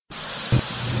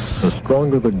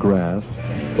stronger the grasp,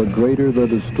 the greater the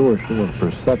distortion of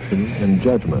perception and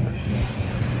judgment.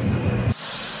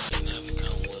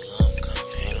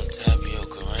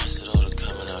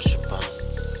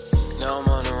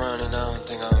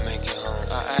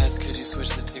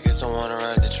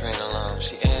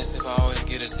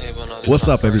 What's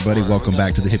up, everybody? Welcome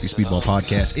back to the Hippie Speedball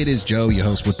Podcast. It is Joe, your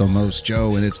host with the most,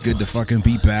 Joe, and it's good to fucking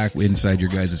be back inside your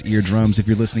guys' eardrums. If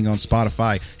you're listening on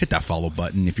Spotify, hit that follow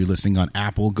button. If you're listening on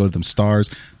Apple, go to them stars,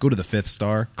 go to the 5th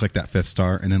star, click that 5th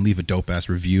star, and then leave a dope-ass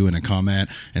review and a comment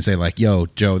and say like, yo,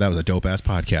 Joe, that was a dope-ass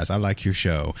podcast. I like your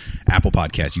show. Apple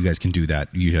Podcasts, you guys can do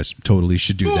that. You guys totally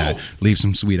should do that. Leave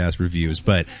some sweet-ass reviews.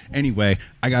 But anyway,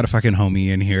 I got a fucking homie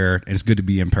in here, and it's good to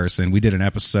be in person. We did an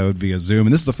episode via Zoom,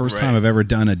 and this is the first time I've ever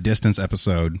done a distance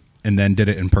episode and then did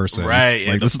it in person. Right.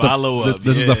 Like, this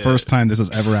is the first time this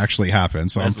has ever actually happened.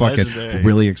 So That's I'm fucking legendary.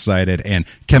 really excited. And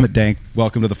Kemet Dank,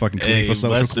 welcome to the fucking Khalifa Social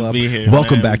blessed to Club. be here,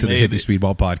 Welcome man. back to the Made Hippie it.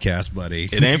 Speedball Podcast, buddy.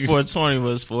 It ain't 420, it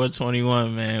was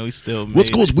 421, man. We still made What's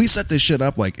cool is it. we set this shit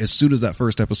up like as soon as that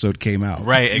first episode came out.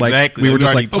 Right, Like, exactly. we were We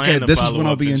just already like, okay, planned the this is when I'll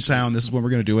follow-up be in and shit. town. This is when we're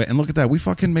going to do it. And look at that. We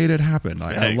fucking made it happen.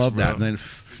 Like, I Thanks, love that. bro.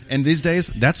 And these days,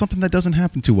 that's something that doesn't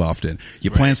happen too often. You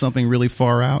plan something really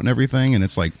far out and everything, and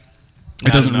it's like, it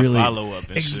Not doesn't enough really follow-up and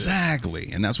shit.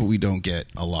 exactly, and that's what we don't get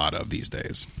a lot of these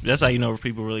days. That's how you know if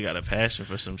people really got a passion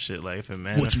for some shit. Like, if it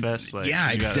manifests, like,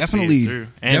 yeah, you gotta definitely, see it through.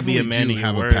 And be a man do of your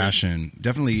have word. a passion.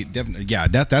 Definitely, yeah,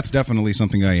 that's definitely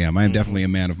something I am. I am definitely a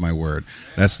man of my word.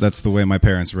 That's the way my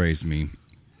parents raised me.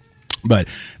 But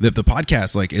the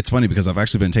podcast, like, it's funny because I've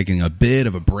actually been taking a bit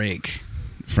of a break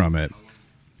from it,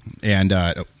 and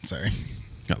sorry,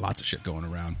 got lots of shit going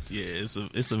around. Yeah,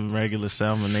 it's some regular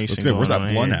salmonation. Let's see, where's that going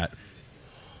on blood here. at?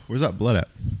 Where's that blood at?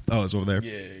 Oh, it's over there.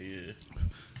 Yeah, yeah.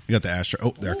 You got the ashtray.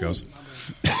 Oh, there it goes.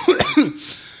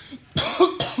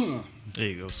 There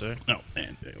you go, sir. Oh,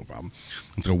 man, no problem.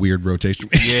 It's a weird rotation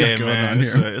Yeah, going man. on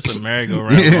here. It's a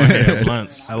merry-go-round on here at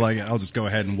blunts. I like it. I'll just go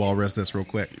ahead and wall rest this real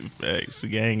quick. Facts.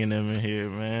 Ganging them in here,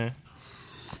 man.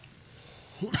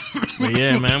 But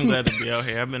yeah, man, I'm glad to be out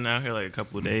here. I've been out here like a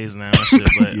couple of days now and shit.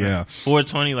 But Yeah.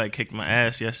 420 like kicked my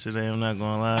ass yesterday. I'm not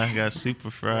gonna lie. I got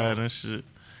super fried and shit.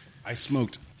 I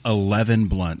smoked 11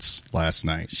 blunts last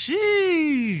night.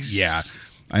 Sheesh. Yeah.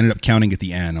 I ended up counting at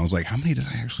the end. I was like, how many did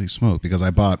I actually smoke? Because I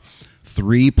bought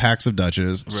 3 packs of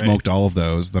Dutches, smoked all of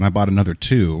those. Then I bought another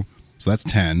 2. So that's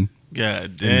 10.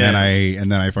 God damn.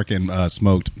 And then I fucking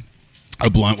smoked a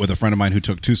blunt with a friend of mine who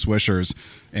took 2 Swishers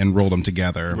and rolled them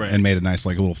together Right. and made a nice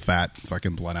like little fat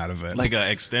fucking blunt out of it. like a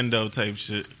extendo type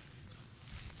shit.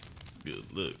 Good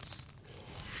looks.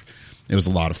 It was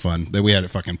a lot of fun. Then we had it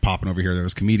fucking popping over here. There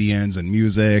was comedians and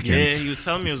music. Yeah, and he was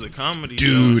telling me it was a comedy show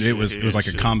dude, and it was shit. like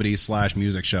a comedy /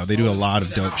 music show. They do a lot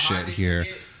of dope shit here.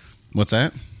 What's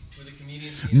that?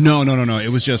 No. It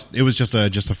was just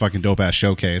a fucking dope ass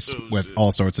showcase with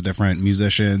all sorts of different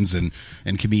musicians and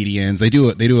comedians. They do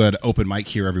an open mic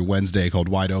here every Wednesday called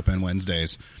Wide Open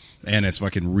Wednesdays, and it's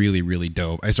fucking really, really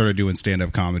dope. I started doing stand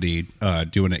up comedy,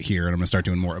 doing it here, and I'm gonna start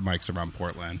doing more mics around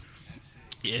Portland.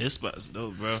 Yeah, this spot's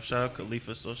dope, bro. Shout out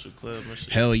Khalifa Social Club and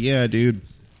shit. Hell yeah, dude!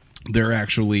 They're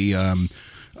actually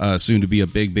soon to be a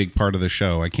big part of the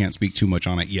show. I can't speak too much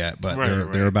on it yet, but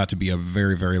they're about to be a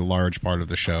very, very large part of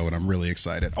the show, and I'm really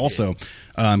excited. Also,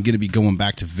 I'm going to be going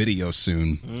back to video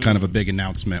soon. Kind of a big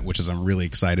announcement, which is I'm really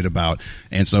excited about.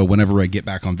 And so whenever I get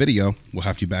back on video, we'll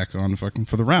have you back on fucking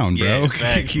for the round, bro. Yeah,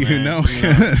 facts, you man. know?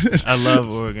 I love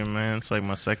Oregon, man. It's like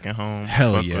my second home.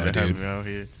 Hell Fuck yeah, with it, have dude. me out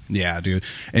here. Yeah, dude.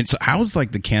 And so how's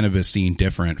like the cannabis scene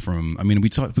different from, I mean, we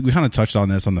kind of touched on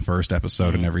this on the first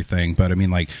episode and everything, but I mean,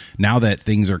 like now that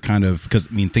things are kind of, because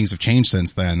I mean, things have changed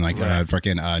since then, like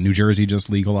New Jersey just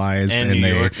legalized And New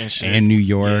York and shit. and New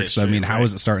York. Yeah, So I mean, straight how right.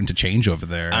 is it starting to change over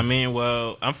there? I mean,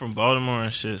 well, I'm from Baltimore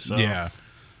and shit, so yeah.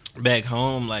 back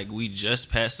home, like, we just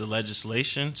passed the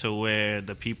legislation to where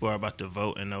the people are about to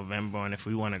vote in November on if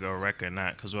we want to go rec or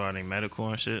not, because we're already medical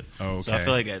and shit. Oh, So I okay.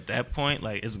 feel like at that point,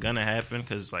 like, it's gonna happen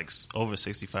because like over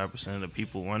 65% of the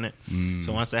people want it.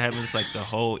 So once that happens, like, the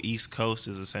whole East Coast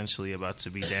is essentially about to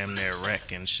be damn near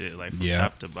rec and shit, like from Yeah.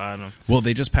 top to bottom. Well,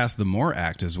 they just passed the MORE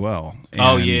Act as well.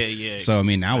 Oh, And yeah. So, I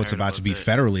mean, now I it's heard about to be about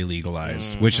that. federally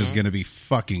legalized, which is going to be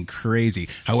fucking crazy.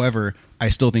 However, I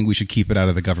still think we should keep it out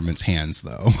of the government's hands,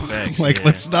 though. Facts, Like, yeah.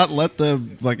 let's not let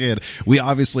them in. We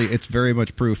obviously, it's very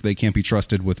much proof they can't be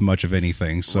trusted with much of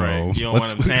anything. So Right. You don't want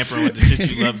them tampering with the shit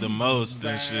you love the most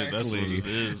and shit. That's what it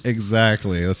is.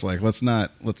 Exactly. It's like let's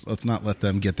not let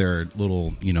them get their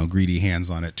little greedy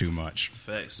hands on it too much.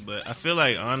 Facts. But I feel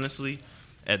like honestly,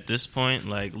 at this point,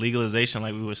 like legalization,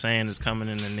 like we were saying, is coming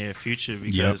in the near future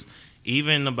because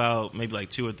even about maybe like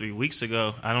 2 or 3 weeks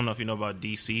ago, I don't know if you know about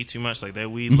DC too much, like their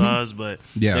weed laws, but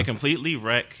they're completely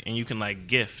wreck, and you can like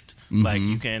gift. Like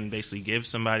you can basically give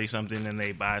somebody something and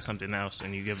they buy something else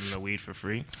and you give them the weed for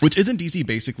free. Which isn't DC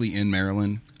basically in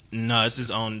Maryland? No, it's its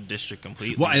own district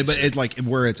completely. Well, but it like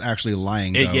where it's actually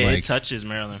lying. Though, it touches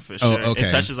Maryland for sure. Oh, okay. It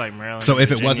touches like Maryland. So if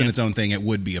Virginia. it wasn't its own thing, it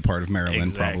would be a part of Maryland,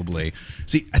 Exactly. probably.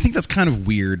 See, I think that's kind of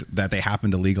weird that they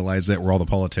happen to legalize it where all the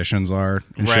politicians are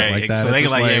and shit like that. So It's they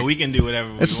just can yeah, we can do whatever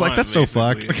we want. It's just like, that's so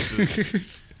fucked.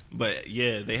 But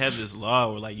yeah, they have this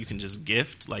law where like you can just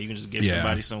gift, like you can just give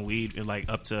somebody some weed like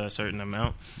up to a certain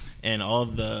amount. And all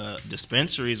the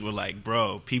dispensaries were like,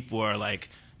 bro, people are like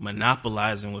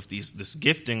monopolizing with this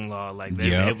gifting law. Like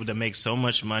they're able to make so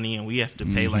much money, and we have to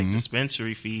pay like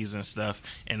dispensary fees and stuff,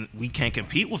 and we can't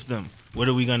compete with them. What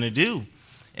are we gonna do?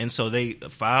 And so they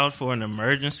filed for an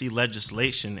emergency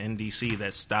legislation in DC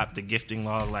that stopped the gifting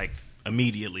law like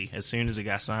immediately as soon as it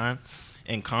got signed.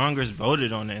 And Congress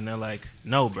voted on it, and they're like,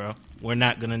 no, bro, we're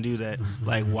not going to do that.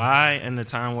 Like, why in the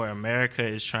time where America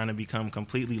is trying to become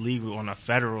completely legal on a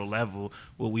federal level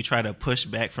will we try to push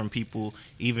back from people,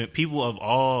 even people of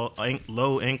all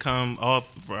low income, all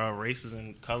races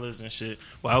and colors and shit?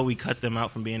 Why would we cut them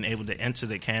out from being able to enter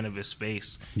the cannabis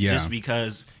space just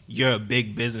because you're a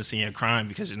big business and you're crying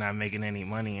because you're not making any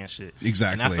money and shit?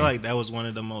 Exactly. And I feel like that was one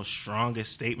of the most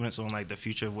strongest statements on like the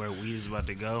future of where weed is about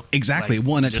to go. Exactly. Like,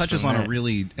 well, and it touches on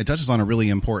a really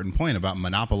important point about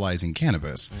monopolizing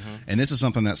cannabis. And this is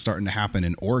something that's starting to happen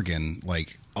in Oregon,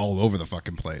 like all over the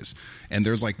fucking place. And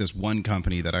there's like this one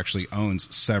company that actually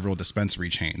owns several dispensary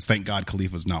chains. Thank God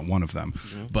Khalifa's not one of them.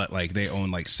 But like they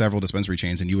own like several dispensary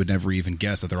chains, and you would never even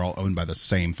guess that they're all owned by the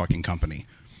same fucking company.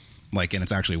 Like, and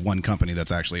it's actually one company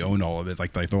that's actually owned all of it.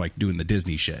 Like they're like doing the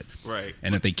Disney shit. Right.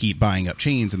 And if they keep buying up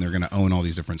chains, and they're going to own all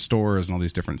these different stores and all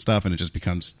these different stuff, and it just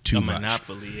becomes too much. A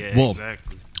monopoly, yeah, well,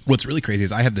 exactly. What's really crazy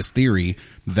is I have this theory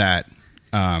that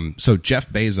so Jeff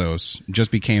Bezos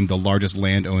just became the largest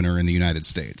landowner in the United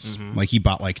States. Like he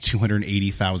bought like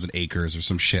 280,000 acres or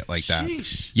some shit like that.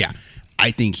 Sheesh. Yeah. I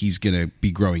think he's going to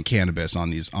be growing cannabis on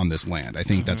this land. I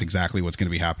think that's exactly what's going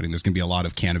to be happening. There's going to be a lot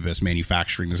of cannabis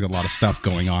manufacturing. There's a lot of stuff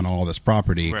going on all this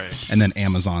property. Right. And then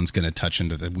Amazon's going to touch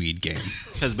into the weed game.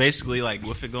 Because basically, like,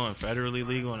 with it going federally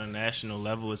legal on a national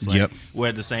level, it's like we're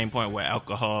at the same point where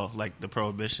alcohol, like the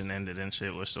prohibition ended and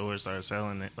shit, where stores started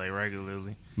selling it like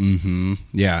regularly.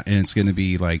 Yeah, and it's going to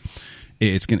be like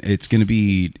it's gonna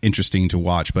be interesting to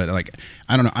watch, but like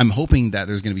I don't know, I'm hoping that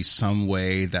there's gonna be some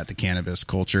way that the cannabis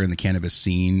culture and the cannabis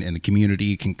scene and the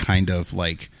community can kind of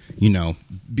like, you know,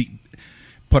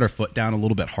 put our foot down a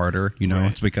little bit harder, you know.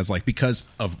 Right. It's because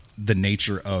of the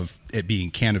nature of it being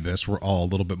cannabis, we're all a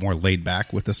little bit more laid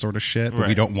back with this sort of shit. Right.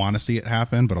 We don't want to see it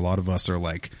happen, but a lot of us are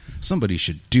like, somebody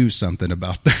should do something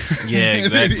about that. Yeah,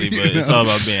 exactly. But it's all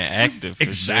about being active.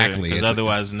 Exactly. Because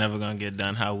otherwise it's never going to get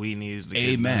done how we need it to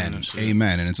get done.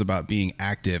 Amen. And it's about being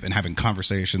active and having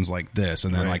conversations like this.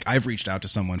 And then like I've reached out to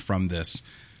someone from this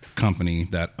company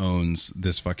that owns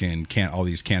this fucking all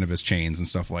these cannabis chains and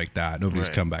stuff like that. Nobody's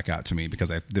come back out to me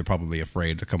because they're probably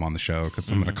afraid to come on the show because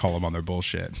I'm going to call them on their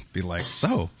bullshit. Be like,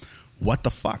 so what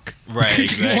the fuck? Right,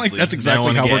 exactly. Like, that's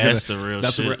exactly how we're going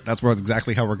to. That's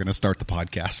exactly how we're going to start the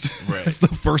podcast. Right. That's the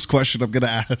first question I'm going to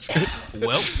ask.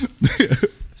 Well,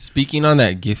 speaking on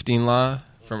that gifting law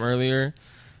from earlier,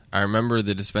 I remember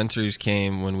the dispensaries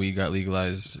came when we got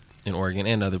legalized in Oregon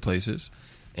and other places,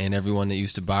 and everyone that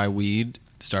used to buy weed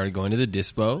started going to the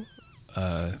dispo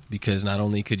because not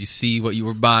only could you see what you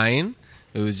were buying,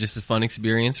 it was just a fun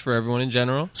experience for everyone in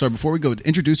general. Sorry, before we go,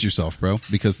 introduce yourself, bro,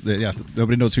 because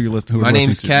nobody knows who you're listening to. My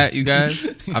name's Kat, you guys.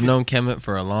 I've known Kemet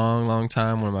for a long, long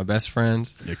time. One of my best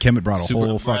friends. Yeah, Kemet brought a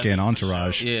whole fucking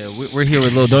entourage. Yeah, we're here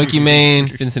with Lil Donkey Mane,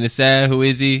 Vincent Assad. Who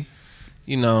is he?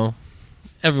 You know,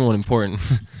 everyone important.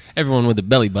 Everyone with a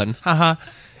belly button. Haha.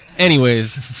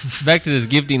 Anyways, back to this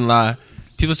gifting law.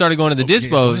 People started going to the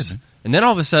dispos, and then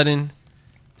all of a sudden,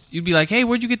 you'd be like, hey,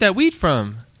 where'd you get that weed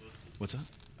from? What's up?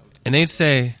 And they'd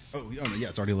say, oh, yeah,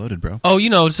 it's already loaded, bro. Oh, you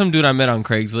know, some dude I met on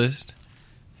Craigslist.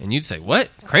 And you'd say,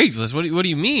 what? Craigslist? What do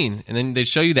you mean? And then they'd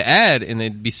show you the ad, and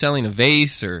they'd be selling a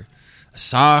vase or a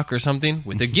sock or something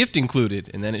with a gift included.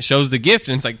 And then it shows the gift,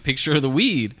 and it's like picture of the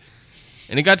weed.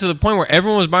 And it got to the point where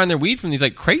everyone was buying their weed from these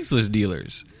like Craigslist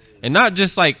dealers. And not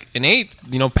just like an eighth,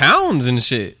 pounds and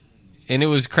shit. And it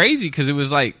was crazy because it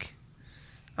was like,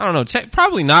 I don't know,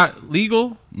 probably not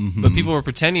legal, but people were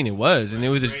pretending it was, and it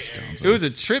was a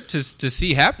trip to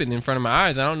see happen in front of my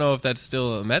eyes. I don't know if that's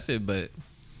still a method, but it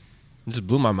just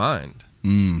blew my mind.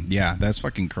 Yeah, that's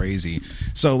fucking crazy.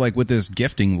 So, like with this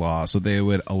gifting law, so they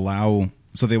would allow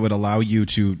So they would allow you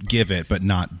to give it, but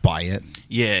not buy it.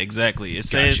 Yeah, exactly. It's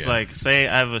say it's Gotcha. like, say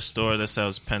I have a store that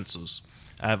sells pencils.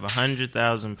 I have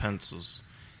 100,000 pencils,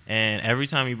 and every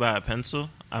time you buy a pencil,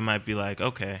 I might be like,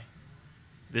 okay,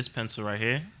 this pencil right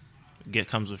here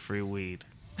comes with free weed.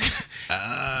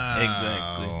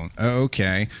 Exactly.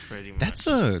 Okay. Pretty much.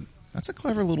 That's a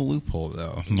clever little loophole,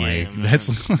 though. Yeah, Like man.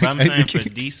 that's. But I'm saying for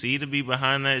DC to be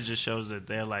behind that, it just shows that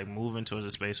they're like moving towards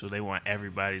a space where they want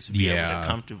everybody to be able Yeah. to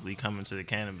comfortably come into the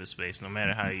cannabis space, no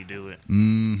matter how you do it.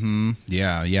 Mm-hmm.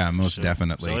 Yeah, most So-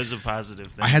 definitely. So it's a positive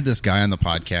thing. I had this guy on the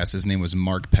podcast. His name was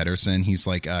Mark Pedersen. He's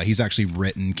like he's actually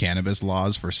written cannabis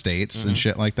laws for states and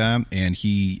shit like that. And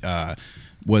he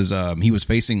was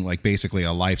facing like basically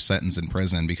a life sentence in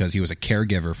prison because he was a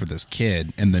caregiver for this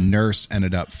kid, and the nurse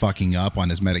ended up fucking up on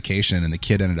his medication, and the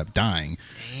kid ended up dying.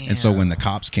 And so when the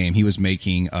cops came, he was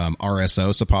making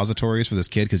RSO suppositories for this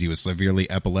kid because he was severely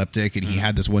epileptic, and he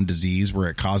had this one disease where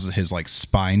it causes his like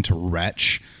spine to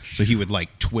retch. So he would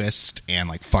like twist and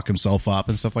like fuck himself up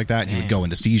and stuff like that, and he would go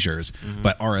into seizures.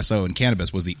 But RSO and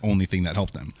cannabis was the only thing that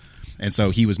helped him. And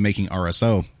so he was making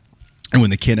RSO. And when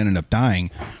the kid ended up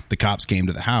dying, the cops came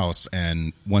to the house,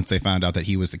 and once they found out that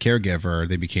he was the caregiver,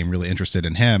 they became really interested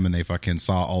in him, and they fucking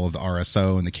saw all of the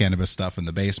RSO and the cannabis stuff in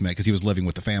the basement because he was living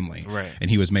with the family. Right. And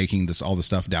he was making all the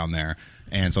stuff down there.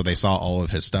 And so they saw all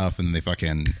of his stuff, and they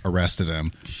fucking arrested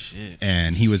him. Shit.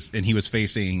 And he was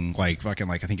facing like fucking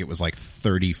like I think it was like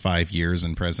 35 years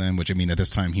in prison, which I mean at this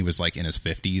time he was like in his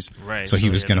 50s. Right. So he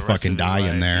was had gonna the rest fucking of his die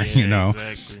in life. there, Yeah, you know.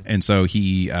 Exactly. And so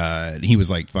he was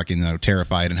like fucking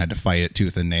terrified and had to fight it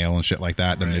tooth and nail and shit like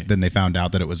that. Right. Then they found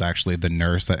out that it was actually the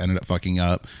nurse that ended up fucking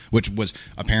up, which was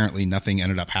apparently nothing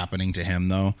ended up happening to him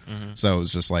though. So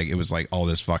it was like all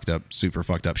this super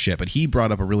fucked up shit. But he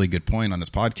brought up a really good point on his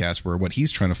podcast where what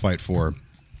he's trying to fight for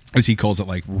is he calls it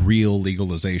like real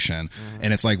legalization,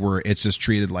 and it's like where it's just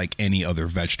treated like any other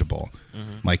vegetable.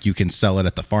 Like you can sell it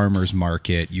at the farmer's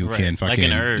market, you Right. can fucking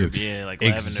Like an herb, yeah, like lavender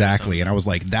or exactly. something. And I was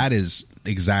like, that is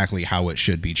exactly how it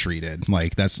should be treated.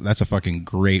 Like that's a fucking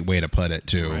great way to put it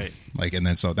too. Right. Like, and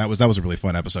then so that was a really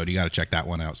fun episode. You got to check that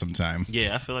one out sometime.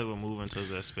 Yeah, I feel like we're moving towards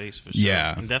that space for sure.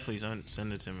 Yeah. And definitely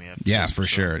send it to me after Yeah, this, for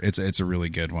sure. It's a really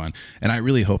good one, and I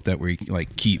really hope that we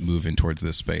like keep moving towards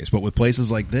this space. But with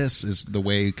places like this, is the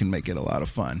way you can make it a lot of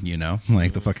fun. You know,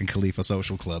 like the fucking Khalifa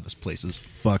Social Club. This place is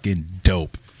fucking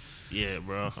dope. Yeah,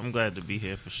 bro. I'm glad to be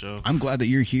here for sure. I'm glad that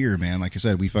you're here, man. Like I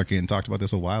said, we fucking talked about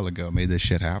this a while ago. Made this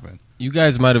shit happen. You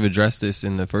guys might have addressed this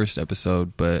in the first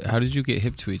episode, but how did you get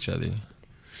hip to each other?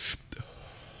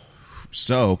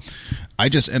 So, I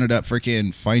just ended up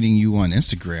freaking finding you on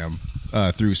Instagram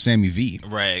through Sammy V.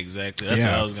 Right, exactly. That's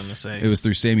what I was gonna say. It was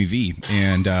through Sammy V,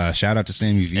 and shout out to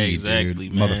Sammy V, Exactly,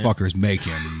 dude. man. Motherfuckers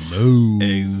making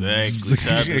moves. Exactly.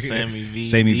 Shout out to Sammy V.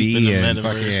 Sammy Deep in V, the and metaverse,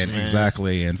 fucking man.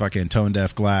 exactly, and fucking Tone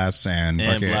Deaf Glass, and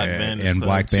fucking Black Bandits and Club,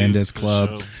 Black too, Bandits for Club.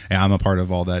 sure. Yeah, I'm a part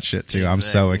of all that shit too. I'm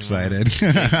so Exactly,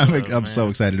 excited. man. I'm so man.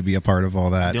 excited to be a part of all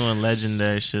that. Doing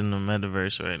legendary shit in the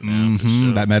metaverse right now. For Mhm.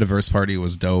 sure. That metaverse party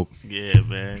was dope. Yeah,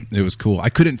 man. It was cool. I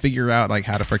couldn't figure out like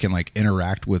how to freaking like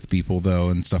interact with people though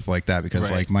and stuff like that because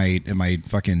Right. like my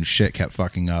fucking shit kept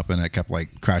fucking up and it kept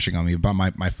like crashing on me. But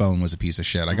my phone was a piece of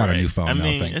shit. I got a Right. new phone I though,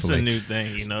 mean, thankfully. it's a new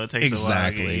thing, you know. It takes a while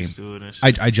to get Exactly. used to it and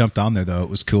shit. I jumped on there though. It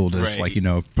was cool to just Right. like, you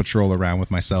know, patrol around with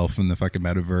myself in the fucking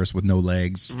metaverse with no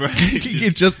legs. Right.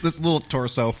 just this little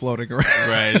torso floating around.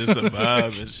 Right, just a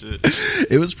vibe and shit.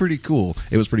 It was pretty cool.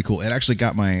 It actually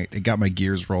got my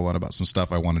gears rolling about some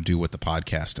stuff I want to do with the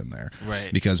podcast in there.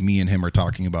 Right. Because me and him are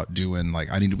talking about doing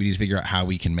like we need to figure out how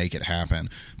we can make it happen.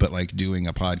 But like doing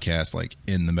a podcast like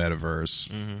in the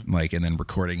metaverse, like and then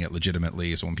recording it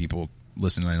legitimately so when people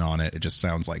listening on it, it just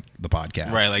sounds like the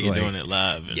podcast. Right, like you're doing it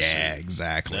live and Yeah, shit.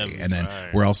 exactly. That'd be And then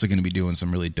fire. we're also going to be doing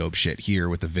some really dope shit here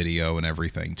with the video and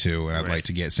everything too. And I'd Right. like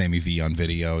to get Sammy V on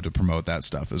video to promote that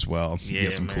stuff as well. Yeah,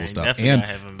 get some cool man. stuff. Definitely And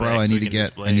gotta have him bro, back I so need we to can get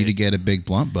display it. a big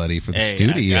blunt buddy for the Hey,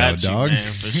 studio, I got you, dog.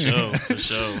 man, for sure, for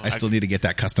sure. I still need to get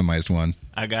that customized one.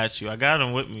 I got you. I got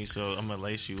him with me, so I'm gonna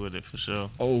lace you with it for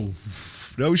sure. Oh,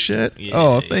 no shit. Yeah,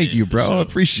 Oh, thank yeah, you, for bro. sure.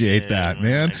 Appreciate Yeah, that,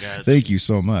 man, man. I got Thank you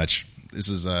so much. This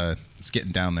is it's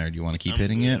getting down there. Do you want to keep I'm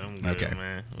hitting good, it? I'm good, Okay.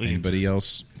 man. We can Anybody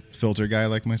else filter guy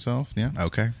like myself? Yeah.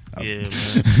 Okay. Oh. Yeah,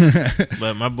 man.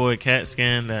 But my boy Cat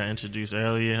Scan that I introduced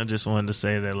earlier, I just wanted to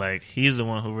say that like he's the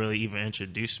one who really even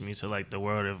introduced me to like the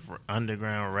world of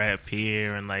underground rap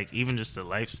here and like even just the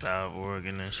lifestyle of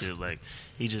Oregon and shit. Like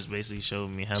he just basically showed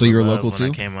me how. So you're love local when too?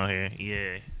 I came out here,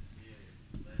 yeah.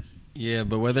 Yeah,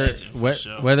 but whether Legend, for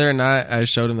sure. whether or not I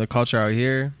showed him the culture out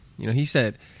here, you know, he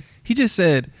just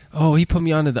said, "Oh, he put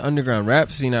me onto the underground rap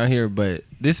scene out here." But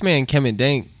this man Kemet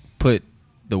Dank put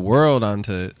the world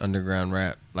onto underground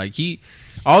rap. Like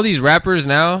all these rappers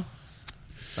now,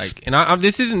 like, and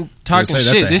this isn't talking say, shit.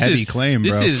 that's a This heavy is claim,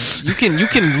 This bro. is you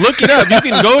can look it up. You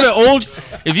can go to old.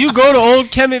 If you go to old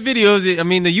Kemet videos, I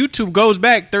mean, the YouTube goes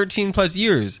back 13 plus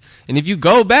years, and if you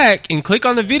go back and click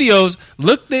on the videos,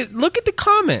 look at the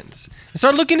comments and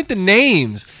start looking at the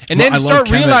names, and then start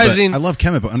realizing. I love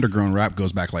Kemet, but underground rap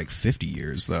goes back like 50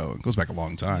 years, though. It goes back a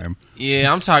long time.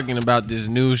 Yeah, I'm talking about this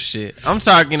new shit. I'm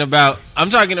talking about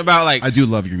like. I do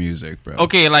love your music, bro.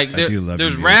 Okay, like I do love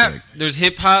there's your rap, music. there's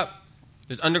hip hop,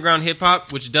 there's underground hip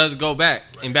hop, which does go back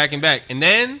and back and back, and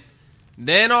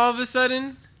then all of a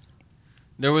sudden,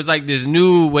 there was like this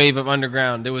new wave of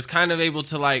underground that was kind of able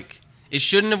to like. It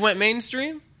shouldn't have went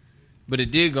mainstream, but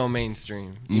it did go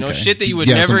mainstream. You know, Okay. shit that you would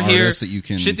Do you have never some hear, artists that you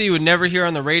can- shit that you would never hear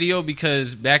on the radio,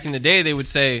 because back in the day they would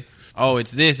say, "Oh,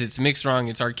 it's this, it's mixed wrong,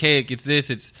 it's archaic, it's this,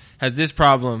 it's has this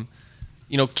problem."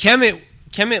 You know,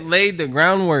 Kemet laid the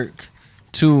groundwork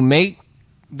to make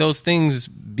those things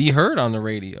be heard on the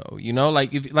radio. You know,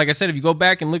 like I said, if you go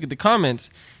back and look at the comments,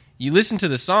 you listen to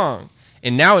the song,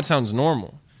 and now it sounds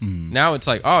normal. Now it's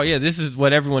like, oh yeah, this is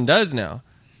what everyone does now.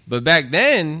 But back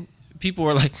then, people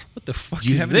were like, "What the fuck?" Do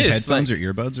you is have any this? headphones Like,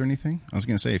 or earbuds or anything? I was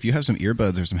going to say, if you have some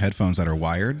earbuds or some headphones that are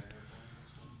wired,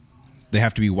 they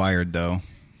have to be wired, though.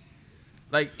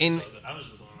 like in.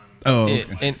 Oh,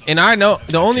 okay. And I know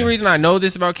the only reason I know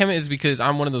this about Kemet is because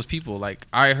I'm one of those people. Like,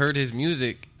 I heard his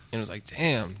music and was like,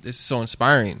 damn, this is so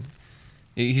inspiring.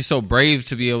 He's so brave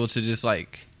to be able to just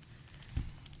like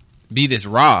be this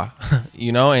raw,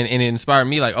 you know, and it inspired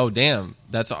me like, oh damn,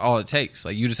 that's all it takes.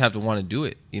 Like, you just have to want to do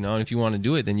it, you know, and if you want to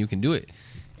do it, then you can do it.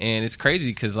 And it's crazy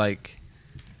because like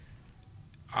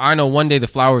I know one day the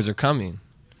flowers are coming.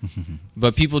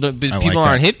 But people don't. But like people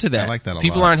aren't that. hip to that. I like that a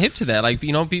people lot. aren't hip to that. Like,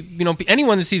 you know,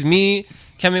 anyone that sees me,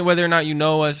 Kemet, whether or not you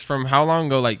know us from how long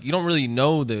ago, like, you don't really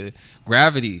know the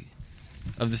gravity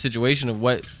of the situation of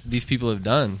what these people have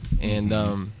done. And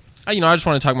I just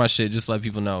want to talk my shit, just to let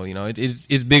people know. You know,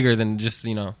 it's bigger than just,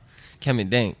 you know,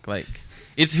 Kemet Dank. Like,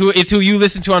 it's who you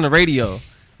listen to on the radio.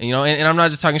 And, you know, and I'm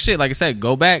not just talking shit. Like I said,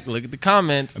 go back, look at the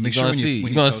comments. Make You're sure gonna see.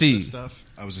 when You're gonna post see. this stuff.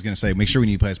 I was just gonna say, make sure when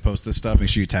you guys post this stuff, make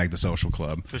sure you tag the Social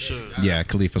Club For sure. Yeah,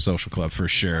 Khalifa Social Club for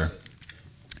sure.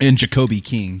 And Jacoby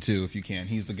King too, if you can.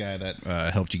 He's the guy that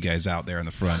helped you guys out there in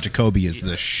the front. Jacoby is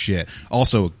the shit.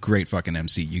 Also, a great fucking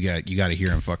MC. You got to hear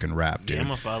him fucking rap, dude. Yeah, I'm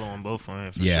gonna follow them both on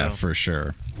it. Yeah, sure. for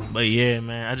sure. But yeah,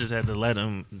 man, I just had to let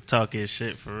him talk his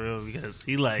shit for real because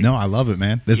he like. No, I love it,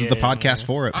 man. This is the Yeah, podcast man.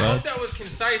 for it, I bro. hope that was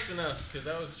concise enough, because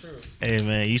that was true. Hey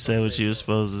man, you said what you were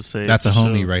supposed to say. That's a for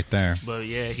homie sure. right there. But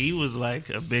yeah, he was like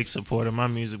a big supporter of my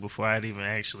music before I'd even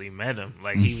actually met him.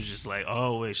 Like he was just like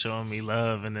always showing me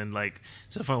love, and then like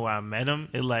to the point where I met him,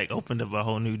 it like opened up a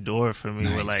whole new door for me.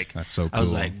 Where Nice. like That's so I was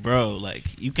cool. like, bro,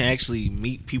 like you can actually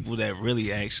meet people that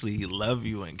really actually love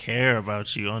you and care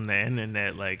about you on the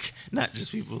internet. Like not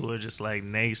just people who are just like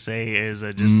naysayers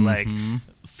or just like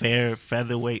fair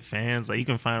featherweight fans. Like you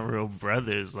can find real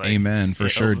brothers. Like Amen, for it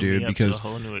sure, opened me dude. up to Because a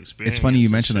whole new experience. it's funny you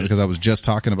and mentioned that shit. because I was just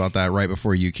talking about that right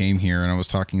before you came here, and I was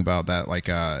talking about that. Like,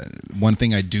 one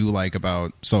thing I do like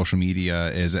about social media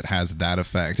is it has that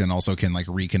effect, and also can like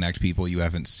reconnect people you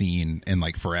haven't seen in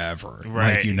like forever.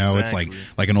 Right, Like, you know, exactly.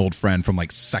 it's like an old friend from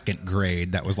like second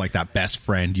grade that was like that best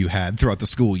friend you had throughout the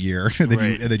school year, and then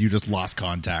Right. and then you just lost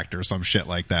contact or some shit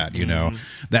like that. You know,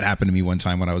 that happened to me one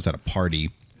time when I was at a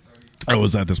party. I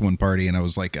was at this one party and I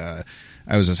was like, I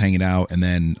was just hanging out, and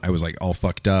then I was like all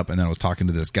fucked up, and then I was talking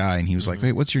to this guy, and he was like,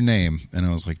 "Wait, what's your name?" And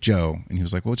I was like, "Joe." And he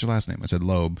was like, "What's your last name?" I said,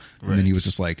 "Loeb." And then he was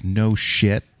just like, "No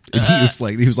shit." And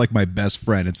he was like my best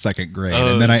friend in second grade,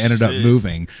 Oh, and then I ended up shit.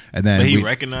 moving, and then But he we-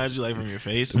 recognized you like from your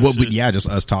face. and well, shit? yeah, just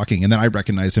us talking, and then I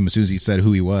recognized him as soon as he said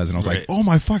who he was, and I was like, Right. "Oh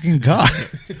my fucking god!"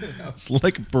 I was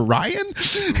like, "Brian,"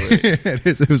 it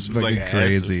was It's fucking like an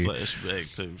crazy. acid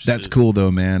flashback type That's shit. cool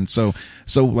though, man. So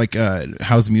like,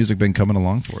 how's the music been coming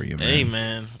along for you, man? Hey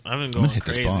man, I've been gonna going hit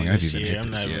this crazy bong. I haven't this even year. hit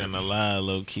I'm this not yet. even gonna lie,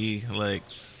 low key. Like,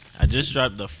 I just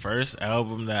dropped the first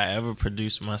album that I ever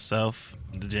produced myself,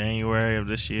 the January of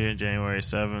this year, January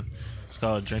 7th. It's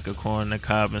called "Drink a Corn, the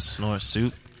Cob, and Snort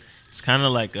Soup." It's kind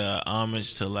of like a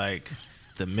homage to like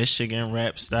the Michigan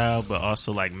rap style, but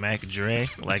also like Mac Dre,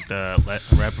 like the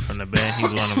rapper from the band.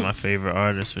 He's one of my favorite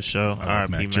artists for sure. I like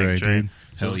R.I.P. Mac Dre, dude.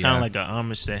 So Hell it's kind yeah. of like a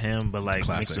homage to him, but like mixed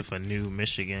classic. with a new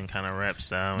Michigan kind of rap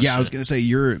style. and Yeah, I was shit. gonna say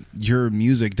your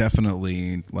music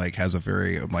definitely like has a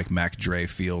very like Mac Dre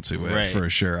feel to it, Right. for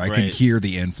sure. I can Right. hear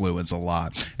the influence a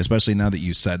lot, especially now that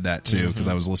you said that too, because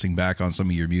I was listening back on some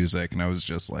of your music and I was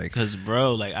just like, Cause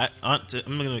bro, like I'm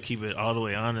gonna keep it all the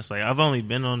way honest. Like I've only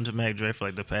been on to Mac Dre for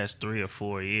like the past 3 or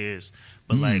 4 years.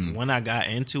 But like when I got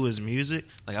into his music,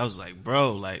 like I was like,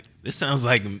 bro, like this sounds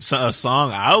like a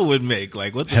song I would make.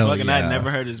 Like what the Hell fuck? And yeah. I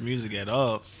never heard his music at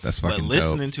all. That's fucking But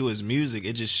listening dope. to his music,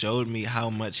 it just showed me how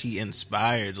much he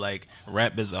inspired like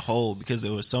rap as a whole, because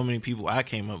there were so many people I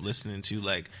came up listening to,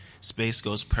 like Space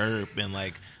Ghost Perp and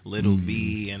like Little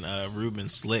B and Ruben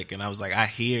Slick, and I was like, I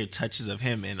hear touches of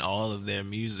him in all of their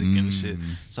music and shit.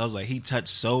 So I was like, he touched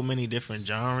so many different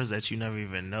genres that you never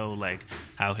even know, like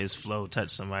how his flow touched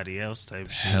somebody else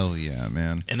type shit. Hell yeah,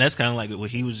 man. And that's kind of like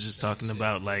what he was just talking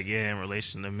about, like, yeah, in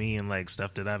relation to me and like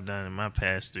stuff that I've done in my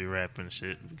past through rap and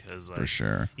shit. Because like, For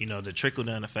sure. you know, the trickle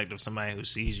down effect of somebody who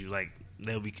sees you, like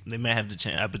they may have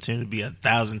the opportunity to be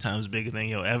 1,000 times bigger than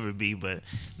you'll ever be, but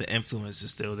the influence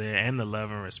is still there and the love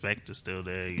and respect is still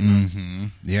there. You know?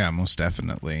 Yeah, most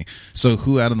definitely. So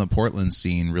who out in the Portland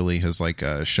scene really has like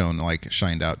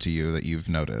shined out to you that you've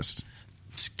noticed?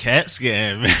 It's Cat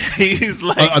Scan, man. He's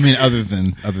like, I mean, other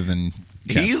than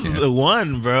Cat he's Scan. the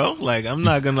one, bro. Like, I'm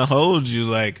not gonna hold you.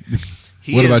 Like,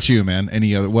 What about you, man?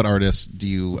 Any other? What artists do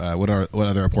you? What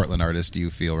other Portland artists do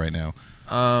you feel right now?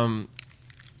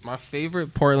 My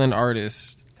favorite Portland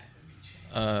artist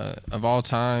of all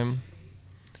time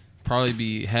probably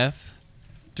be Hef,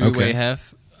 Three-Way Okay.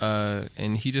 Hef,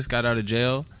 and he just got out of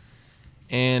jail.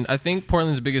 And I think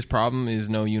Portland's biggest problem is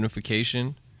no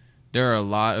unification. There are a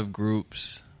lot of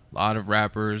groups, a lot of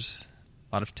rappers,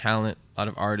 a lot of talent, a lot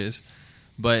of artists,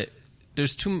 but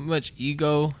there's too much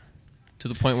ego to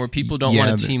the point where people don't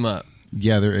want to team up.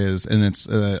 Yeah, there is, and it's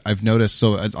I've noticed.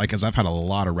 So, like, as I've had a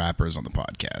lot of rappers on the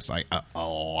podcast, like a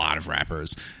lot of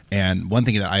rappers, and one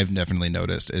thing that I've definitely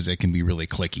noticed is it can be really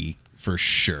cliquey for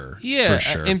sure. Yeah, for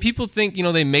sure. and people think, you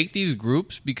know, they make these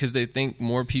groups because they think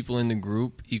more people in the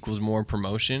group equals more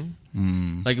promotion.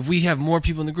 Like, if we have more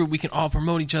people in the group, we can all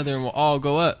promote each other and we'll all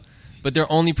go up. But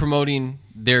they're only promoting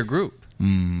their group.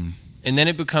 And then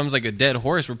it becomes like a dead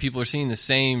horse where people are seeing the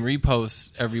same reposts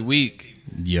every week.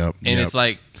 Yep, And yep. it's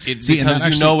like, it See, and that becomes,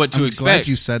 actually, you know what to I'm expect. glad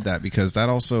you said that, because that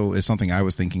also is something I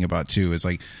was thinking about too. Is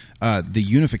like the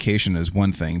unification is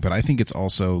one thing, but I think it's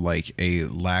also like a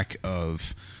lack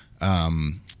of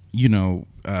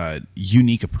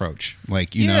unique approach.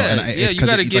 Like, you know, and it's you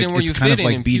got to get in where it's you kind fit of in,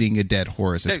 like and beating a dead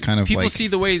horse. It's kind of people like see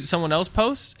the way someone else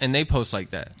posts and they post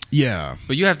like that. yeah.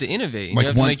 But you have to innovate. And Like you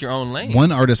have to make your own lane.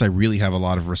 One artist I really have a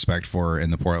lot of respect for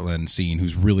in the Portland scene,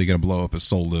 who's really going to blow up, is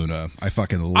Soul Luna. I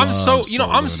fucking love. I'm so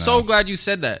Soul so Luna. glad you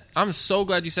said that. I'm so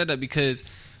glad you said that because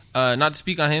not to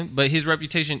speak on him, but his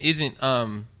reputation isn't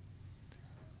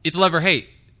it's love or hate.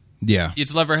 Yeah,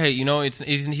 It's love or hate. You know,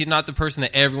 he's not the person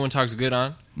that everyone talks good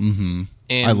on. Mm-hmm.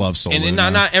 And I love Soul and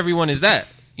Luna. not everyone is that.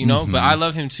 You know, but I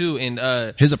love him too. And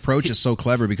his approach is so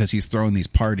clever because he's throwing these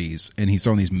parties, and he's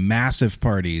throwing these massive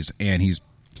parties, and he's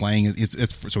playing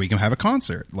it's so he can have a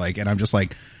concert. Like, and I'm just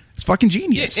like, it's fucking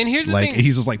genius. Yeah, and here's the like, thing.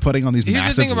 he's just like putting on these Here's the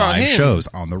massive thing about live him. shows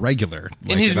on the regular.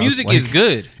 Like, and his I was music like- is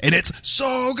good. and it's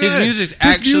so good. His music's His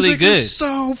actually music good. is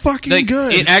so fucking Like,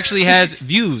 good. it actually has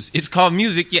views. It's called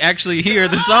music. You actually hear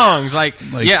the songs. Like,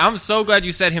 yeah, I'm so glad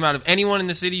you said him out of anyone in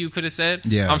the city you could have said.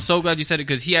 Yeah. I'm so glad you said it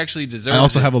because he actually deserves I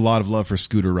also it. have a lot of love for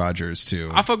Scooter Rogers too.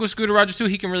 I fuck with Scooter Rogers too.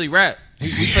 He can really rap. We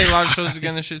played a lot of shows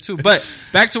together and shit too. But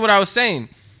back to what I was saying.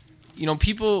 You know,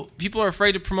 people are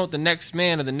afraid to promote the next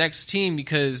man or the next team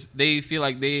because they feel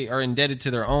like they are indebted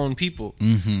to their own people.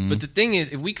 Mm-hmm. But the thing is,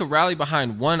 if we could rally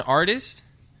behind one artist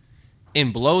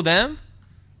and blow them,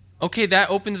 okay,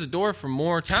 that opens the door for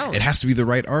more talent. It has to be the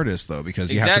right artist though,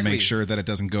 because you have to Exactly. make sure that it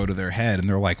doesn't go to their head and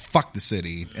they're like, fuck the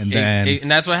city, and then And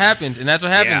that's what happens. And that's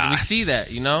what happens. Yeah. We see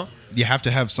that, you know? you have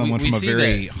to have someone We from a see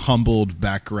very that. humbled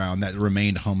background that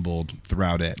remained humbled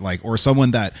throughout it, like, or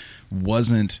someone that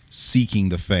wasn't seeking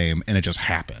the fame and it just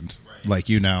happened. Like,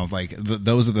 you know, like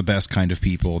those are the best kind of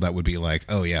people that would be like,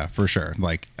 oh yeah, for sure.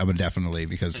 Like, I would definitely,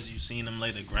 because you've seen them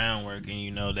lay the groundwork, and you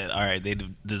know that all right, they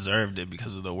deserved it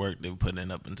because of the work they've put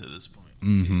in up until this point.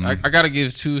 I got to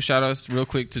give 2 shout outs real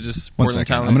quick to just one Portland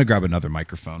second, talent. I'm gonna grab another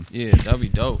microphone. Yeah, that'd be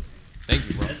dope. Thank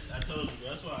you, bro. I told you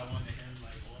that's why I wanted him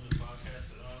like on the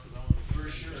podcast at all, because I want to for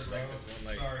sure on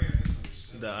like Sorry, I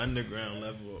misunderstood. the underground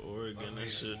level of Oregon and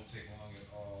shit. take long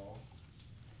at all.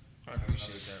 I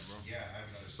appreciate that, bro. Yeah, I have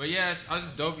another. But yeah, it's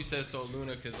just dope you said Soul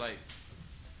Luna because, like,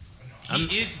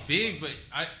 he is big, but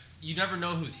you never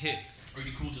know who's hip. Are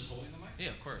you cool just holding the mic? Yeah,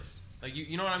 of course. Like,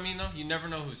 you know what I mean, though? You never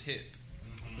know who's hip.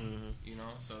 Mm-hmm. You know?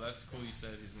 So that's cool you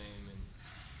said his name.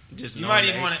 And Just you knowing might that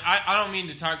even he- want to... I don't mean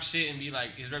to talk shit and be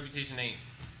like, his reputation ain't...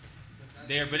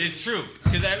 there, but it's true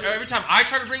because every time I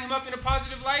try to bring him up in a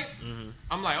positive light,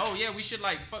 I'm like, oh yeah, we should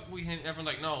like fuck with him. Everyone's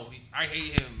like, no, I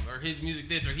hate him or his music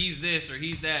this or he's this or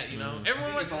he's that. You know,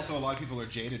 everyone wants. It's also a lot of people are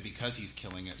jaded because he's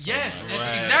killing it. So Yes, much.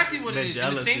 that's exactly what The it is.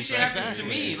 And the same jealousy shit factor. happens to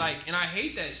me. Like, and I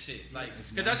hate that shit. Like,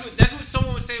 because nasty. that's what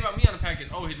someone would say about me on the package.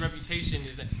 Oh, his reputation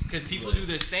is that because people do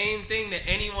the same thing to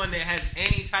anyone that has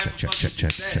any type of Check, fucking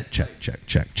check, check, success. check, check, Like, check,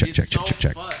 check, check, it's check, so check,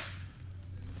 check. fucked.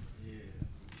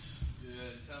 Yeah,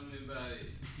 tell me about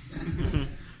it.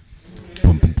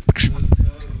 Boom, boom,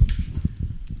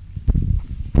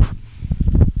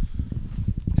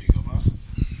 There you go, boss.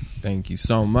 Thank you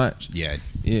so much. Yeah.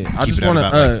 Yeah, I Keep just it at want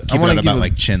about, to. like, keep it at about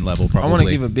like chin level, probably. I want to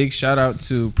give a big shout out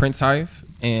to Prince Hive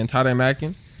and Tie-Dye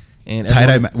Mackin. And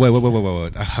Tie-Dye.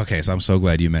 everyone- Wait. Okay, so I'm so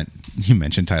glad you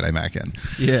mentioned Tie-Dye Mackin.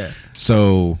 Yeah,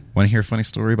 So, want to hear a funny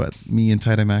story about me and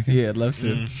Tie-Dye Mackin? yeah, I'd love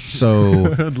to.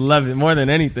 So, I'd love it more than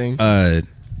anything.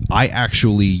 I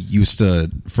actually used to,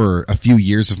 for a few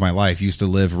years of my life, used to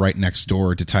live right next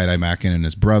door to Tie-Dye Mackin and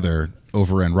his brother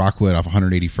over in Rockwood off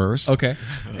 181st. Okay.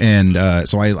 And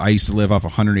so I used to live off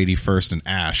 181st and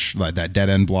Ash, like that dead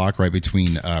end block right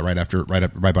between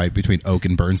between Oak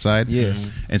and Burnside. Yeah.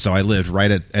 And so I lived right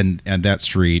at and that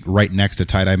street right next to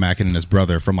Tie-Dye Mackin and his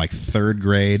brother from like 3rd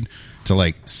grade to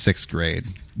like 6th grade.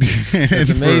 That's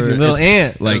amazing, little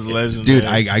ant. Like, That's legendary. dude,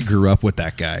 I grew up with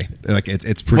that guy. Like,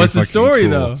 it's pretty. What's the fucking story, cool.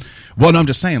 though? Well, no, I'm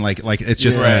just saying, like it's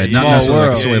just Yeah, not small necessarily like a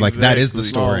world. story. Like that is the Exactly.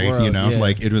 story, Small world, you know. yeah.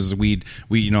 Like it was we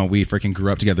freaking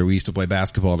grew up together. We used to play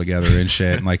basketball together and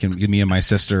shit. And like me and my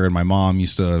sister and my mom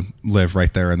used to live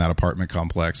right there in that apartment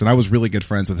complex. And I was really good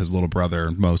friends with his little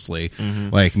brother mostly.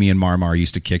 Like me and Marmar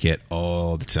used to kick it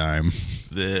all the time.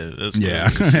 Yeah, that's Yeah,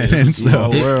 crazy. Shit, and it's a so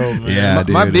small world, man. yeah, my,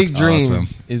 dude, my big it's dream awesome.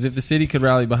 is if the city could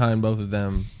rally behind both of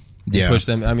them and Yeah. push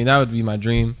them. I mean, that would be my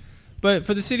dream. But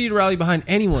for the city to rally behind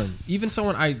anyone, even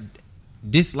someone I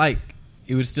dislike,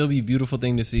 it would still be a beautiful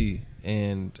thing to see.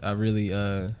 And I really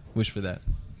wish for that.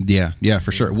 Yeah,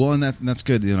 for sure. Well, and that's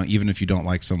good. You know, even if you don't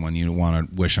like someone, you want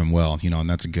to wish them well. You know, and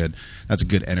that's a good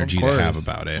energy to have course.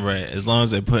 about it. Right, as long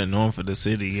as they're putting on for the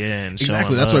city, yeah, and Exactly.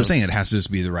 showing That's what I'm love. saying. It has to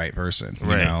just be the right person, you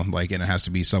Right. know, like, and it has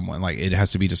to be someone like, it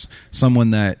has to be just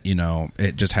someone that, you know,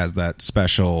 it just has that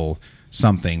special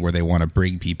something where they want to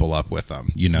bring people up with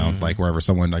them, you know, like wherever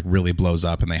someone like really blows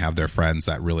up and they have their friends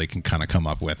that really can kind of come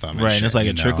up with them. Right, shit, and it's like you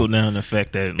a know? trickle down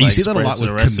effect that And you like, see that a lot spreads to with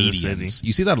the rest of the comedians. city.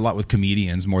 You see that a lot with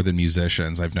comedians more than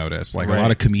musicians. I've noticed, like a Right.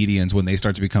 lot of comedians when they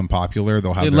start to become popular,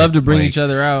 they'll have They their, love to bring like, each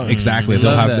other out. Exactly, They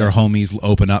they'll love have their that. homies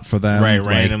open up for them, Right, like,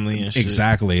 randomly and shit.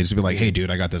 Exactly, just be like, "Hey,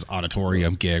 dude, I got this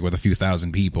auditorium gig with a few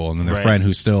thousand people," and then their Right. friend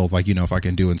who's still like, you know,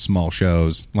 fucking doing small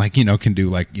shows, like, you know, can do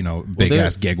like, you know, big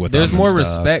ass gig with them. There's and more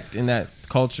stuff. respect in that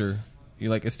culture. You're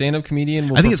like a stand-up comedian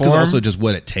will I think it's because perform. also just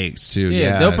what it takes too. Yeah,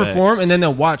 Yeah, they'll perform and then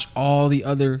they'll watch all the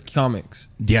other comics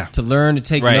yeah. to learn, to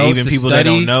take Right, notes, even to people study.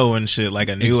 that don't know and shit, like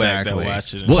a new act Exactly. that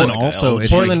watch it. Well, and shit, like also a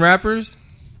it's OG. Portland like- rappers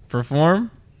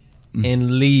perform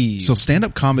and leave. So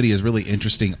stand-up comedy is really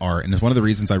interesting art, and it's one of the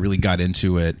reasons I really got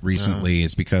into it recently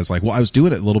is because, like, well, I was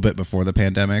doing it a little bit before the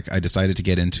pandemic. I decided to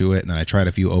get into it, and then I tried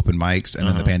a few open mics, and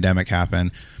then the pandemic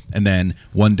happened. And then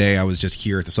one day I was just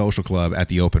here at the social club at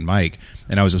the open mic,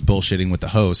 and I was just bullshitting with the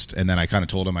host, and then I kind of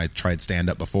told him I tried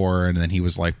stand-up before, and then he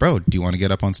was like, "Bro, do you want to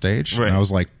get up on stage?" Right. And I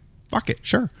was like, "Fuck it,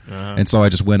 sure." And so I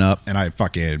just went up, and I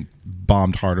fucking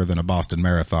bombed harder than a Boston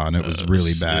Marathon. It was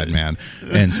really bad, man.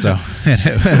 And so,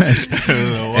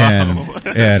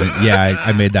 and yeah,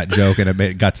 I made that joke, and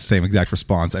it got the same exact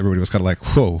response. Everybody was kind of like,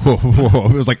 whoa, whoa, whoa.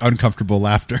 It was like uncomfortable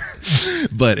laughter.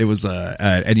 But it was,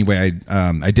 anyway,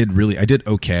 I did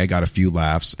okay. I got a few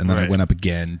laughs, and then I Right. went up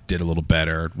again, did a little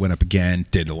better, went up again,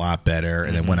 did a lot better,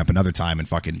 and then went up another time and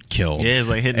fucking killed. Yeah, it's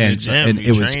like hitting the gym, and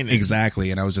you're it was training.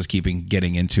 exactly, and I was just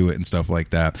getting into it and stuff like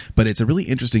that. But it's a really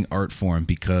interesting art form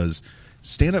because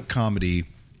stand-up comedy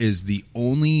is the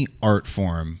only art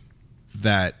form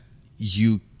that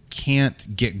you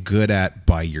can't get good at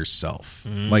by yourself.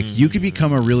 Like, you can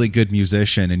become a really good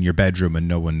musician in your bedroom and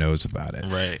no one knows about it.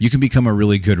 Right. You can become a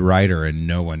really good writer and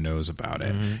no one knows about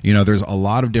it. You know, there's a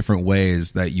lot of different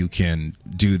ways that you can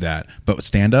do that. But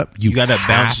stand-up, You got to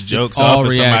bounce have- jokes all off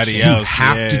of somebody reaction. else. you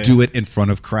have yeah. to do it in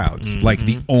front of crowds. Like,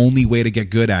 the only way to get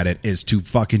good at it is to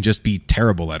fucking just be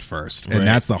terrible at first. And Right.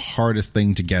 that's the hardest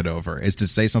thing to get over, is to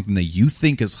say something that you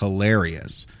think is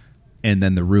hilarious and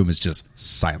then the room is just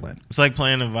silent. It's like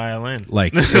playing a violin.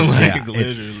 Like,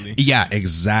 literally. Yeah,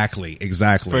 exactly. First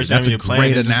That's time a you're playing,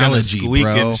 great it's just gonna analogy, squeak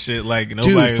bro. and shit, like,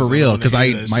 Dude, for real, because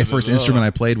my first instrument I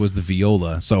played was the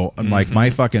viola. So like my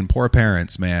fucking poor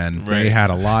parents, man, they had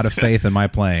a lot of faith in my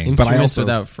playing. But I also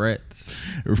without frets.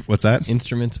 What's that?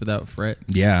 Instruments without frets.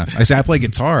 Yeah, I play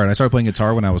guitar, and I started playing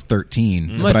guitar when I was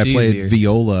 13. Much but I played easier.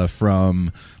 viola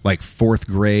from like 4th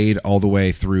grade all the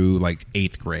way through like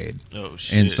 8th grade. Oh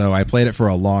shit! And so I played it for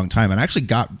a long time, and I actually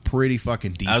got pretty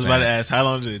fucking decent. I was about to ask, how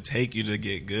long did it take you to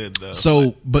get good though?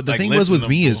 So, but the like, thing was with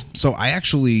me listenable. is, so I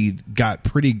actually got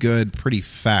pretty good pretty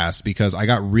fast because I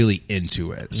got really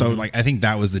into it. So, like, I think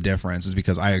that was the difference, is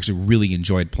because I actually really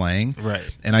enjoyed playing. Right.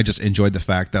 And I just enjoyed the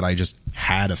fact that I just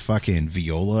had a fucking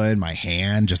viola in my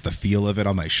hand, just the feel of it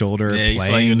on my shoulder, yeah, you feel like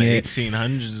playing you're in the it.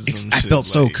 1800s. Or some I shit, felt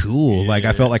so like, cool. Like, I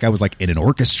yeah. felt like I was like in an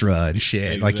orchestra and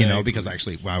shit. Like, you know, Exactly. because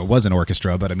actually, well, I was an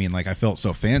orchestra, but I mean, like, I felt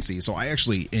so fancy. So I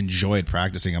actually enjoyed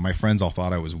practicing, and my friends all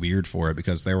thought I was weird for it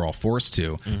because they were all forced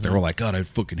to. They were like, God, I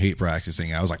fucking hate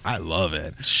practicing. I was like, I love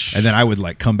it. And then I would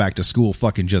like come back to school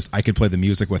fucking just, I could play the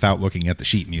music without looking at the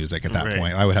sheet music at that Right.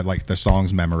 point. I would have like the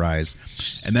songs memorized.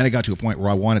 And then it got to a point where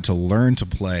I wanted to learn to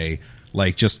play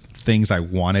like just things I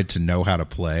wanted to know how to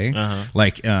play.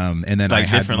 Like, and then like I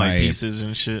had different my like pieces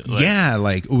and shit. Like, yeah,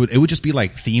 like it would just be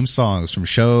like theme songs from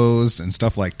shows and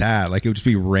stuff like that. Like it would just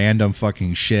be random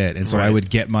fucking shit. And so I Right. would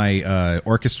get my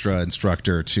orchestra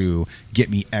instructor to get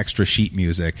me extra sheet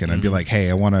music, and I'd be like, "Hey,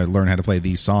 I want to learn how to play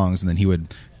these songs," and then he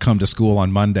would come to school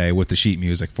on Monday with the sheet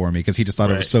music for me because he just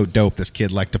thought it was Right. so dope. This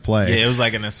kid liked to play. Yeah, it was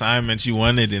like an assignment you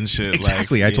wanted and shit.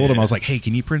 Exactly. Like, I told him, I yeah. was like, "Hey,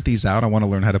 can you print these out? I want to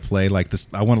learn how to play like this.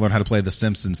 I want to learn how to play the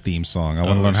Simpsons theme song. I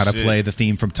want to Oh, learn how to shit. play the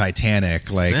theme from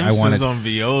Titanic. Like Simpsons I wanted." on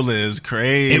viola is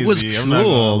crazy. It was I'm not gonna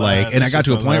cool, lie. like, and That I got shit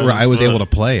to a sounds point hard where as I was fuck. able to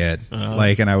play it,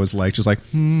 like, and I was like, just like,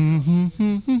 Yeah,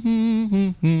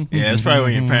 it's probably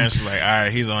when your parents were like, "All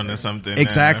right, he's on to something." now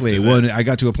exactly. after Well, that. I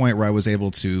got to a point where I was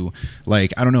able to,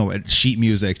 like, I don't know, sheet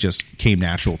music just came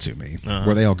natural to me.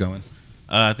 Were they all going?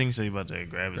 I think so. You about to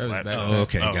grab his Grab his laptop. bag. Oh,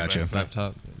 okay, gotcha. man.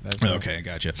 Laptop. Okay,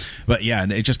 gotcha. But yeah,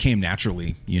 and it just came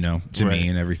naturally, you know, to Right. me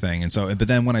and everything. And so, but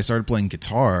then when I started playing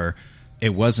guitar,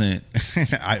 it wasn't.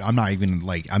 I'm not even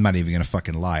gonna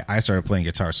fucking lie. I started playing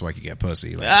guitar so I could get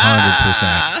pussy, like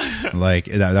 100%. Like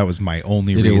that was my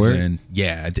only Did it work? reason.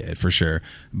 Yeah, it did for sure.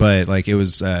 But like it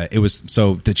was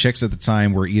so the chicks at the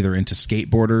time were either into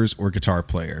skateboarders or guitar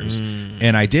players,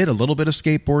 and I did a little bit of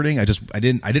skateboarding. I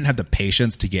didn't have the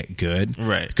patience to get good,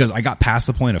 Right. Because I got past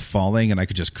the point of falling, and I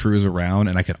could just cruise around,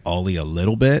 and I could ollie a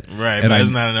little bit, Right, And but I,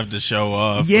 it's not enough to show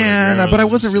off. yeah, for no, but I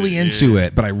girls wasn't and really shit, into yeah.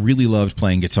 it. But I really loved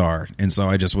playing guitar, and so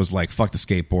I just was like, "Fuck the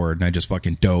skateboard," and I just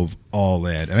fucking dove all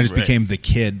in, and I just Right. became the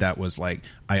kid that was like,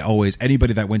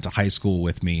 anybody that went to high school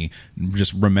with me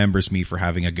just remembers me for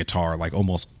having a guitar like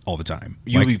almost all the time.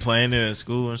 You Like, be playing it at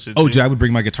school and shit. oh, too? dude, I would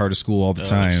bring my guitar to school all the Oh,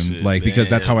 time, shit, like because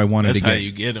that's damn. how I wanted That's to how get.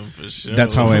 you get them for sure.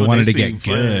 That's how I When wanted they to see get you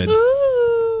playing. good.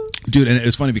 Dude, and it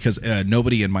was funny because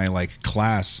nobody in my like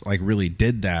class like really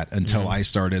did that until I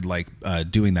started like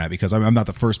doing that, because I'm not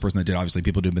the first person that did. Obviously,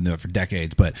 people have been doing it for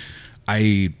decades, but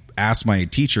I asked my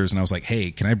teachers and I was like,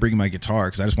 "Hey, can I bring my guitar?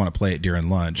 Because I just want to play it during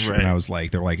lunch." Right. And I was like,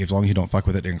 "They're like, as long as you don't fuck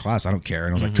with it during class, I don't care."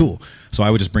 And I was like, "Cool." So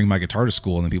I would just bring my guitar to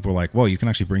school, and then people were like, "Whoa, you can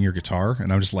actually bring your guitar?"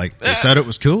 And I'm just like, "They said it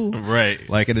was cool." Right.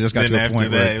 Like, and it just got Then to a after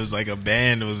point that, where it was like a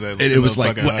band. It was it was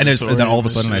like, and then all of a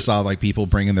sudden I saw like people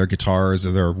bringing their guitars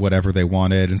or their whatever they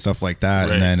wanted and stuff like that.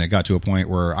 Right. And then it got to a point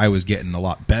where I was getting a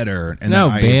lot better. And Now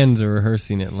then bands are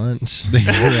rehearsing at lunch.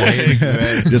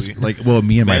 Exactly. just like, well,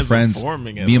 me and my Bands are friends,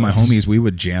 forming at me and my lunch. homies, we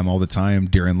would jam all the time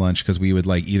during lunch because we would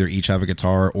like either each have a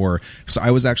guitar or, so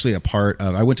I was actually a part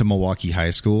of, I went to Milwaukee High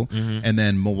School, and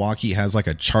then Milwaukee has like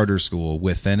a charter school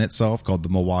within itself called the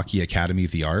Milwaukee Academy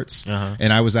of the Arts.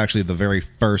 And I was actually the very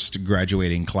first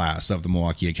graduating class of the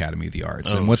Milwaukee Academy of the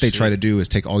Arts. And Oh, what they shit. try to do is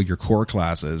take all your core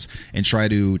classes and try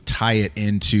to tie it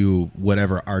into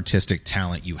whatever artistic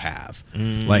talent you have.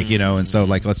 Like, you know, and so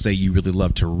like, let's say you really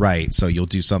love to write. So you'll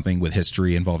do something with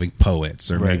history involving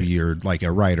poets, or Right. maybe you're like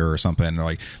a writer or something. Or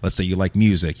like, let's say you like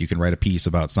music, you can write a piece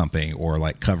about something, or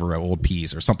like cover an old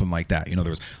piece or something like that. You know,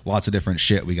 there was lots of different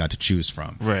shit we got to choose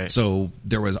from. Right. So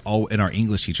there was in our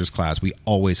English teacher's class, we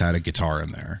always had a guitar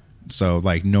in there. So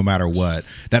like no matter what,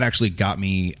 that actually got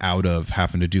me out of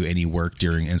having to do any work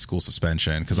during in-school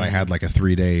suspension, because I had like a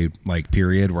 3-day like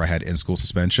period where I had in-school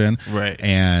suspension. Right.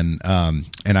 And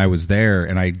I was there,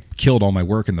 and I killed all my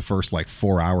work in the first like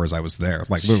 4 hours I was there.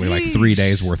 Like literally like 3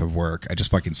 days worth of work. I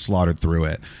just fucking slaughtered through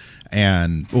it.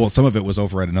 And well, some of it was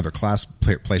over at another place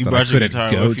You that I brought your couldn't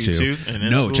guitar go with you to. too, in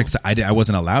No, school? check. I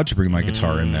wasn't allowed to bring my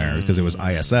guitar in there because it was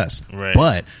ISS. Right.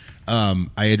 But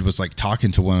I was like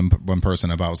talking to one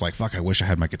person about, I was like, fuck, I wish I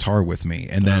had my guitar with me.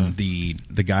 And then the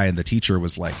guy and the teacher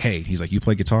was like, hey, he's like, you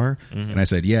play guitar? And I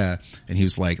said, yeah. And he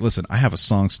was like, listen, I have a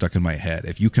song stuck in my head.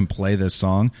 If you can play this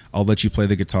song, I'll let you play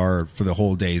the guitar for the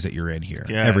whole days that you're in here.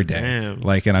 God every day. damn.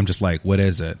 Like, and I'm just like, what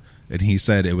is it? And he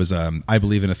said it was I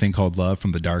Believe in a Thing Called Love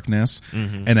from The Darkness.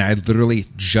 And I literally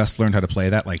just learned how to play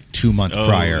that like 2 months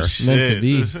prior. Meant to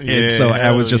be. And so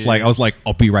I was just like,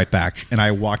 I'll be right back. And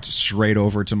I walked straight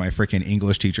over to my freaking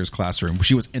English teacher's classroom.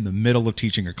 She was in the middle of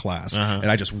teaching a class. And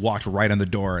I just walked right on the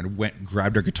door and went and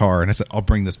grabbed her guitar. And I said, I'll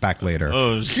bring this back later.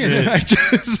 Oh, shit. And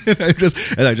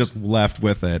I just left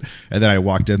with it. And then I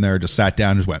walked in there, just sat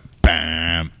down and just went,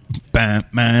 bam. Bam,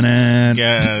 man,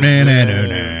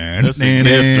 that's a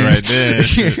gift right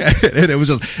there. And it was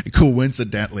just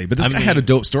coincidentally, but this guy had a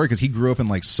dope story because he grew up in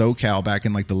like SoCal back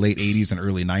in like the late 80s and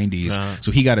early 90s.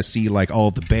 So he got to see like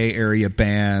all the Bay Area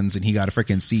bands, and he got to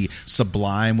freaking see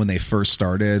Sublime when they first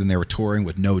started and they were touring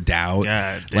with No Doubt.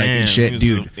 God like damn. and shit,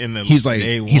 dude. He's like,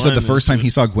 he said the first time he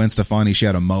saw Gwen Stefani, she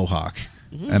had a mohawk.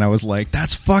 And I was like,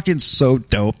 that's fucking so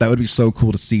dope. That would be so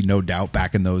cool to see No Doubt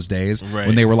back in those days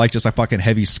when they were like just a fucking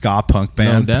heavy ska punk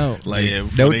band. No doubt. Like, Yeah,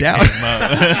 no doubt.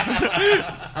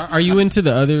 Are you into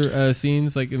the other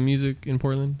scenes like in music in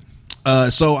Portland?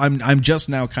 So I'm just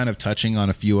now kind of touching on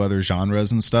a few other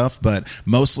genres and stuff, but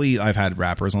mostly I've had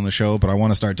rappers on the show, but I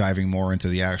want to start diving more into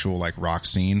the actual like rock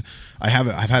scene.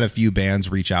 I've had a few bands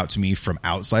reach out to me from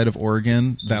outside of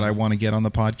Oregon that I want to get on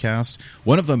the podcast.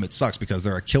 One of them, it sucks because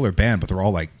they're a killer band, but they're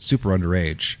all like super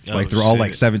underage. Like they're all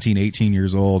like 17, 18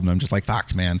 years old. And I'm just like,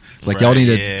 fuck, man. It's like, y'all need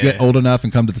to get old enough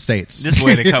and come to the States. Just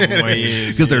wait a couple more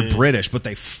years. Because they're British, but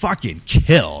they fucking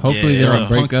kill. Hopefully Yeah, they They're don't a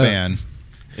break punk up. band.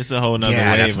 It's a whole nother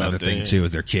Yeah, wave that's out another there. thing too,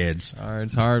 is their kids.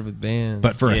 It's hard with bands.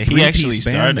 But for a He actually three-piece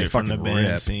band, they started from the fucking band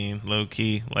rip. scene, low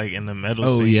key, like in the metal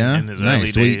Oh scene. yeah, in his early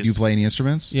nice. What, days. you play any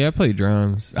instruments? yeah, I play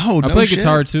drums. Oh, no I play shit.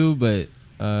 guitar too, but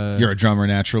You're a drummer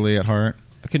naturally at heart.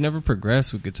 I could never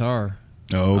progress with guitar.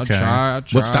 Oh, okay. I'll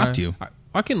try. What stopped you?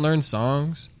 I can learn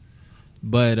songs,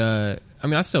 but I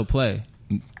mean, I still play.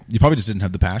 You probably just didn't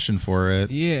have the passion for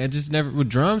it. Yeah, I just never with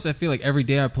drums. I feel like every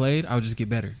day I played, I would just get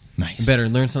better, Nice. and better,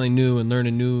 and learn something new, and learn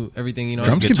a new everything. You know,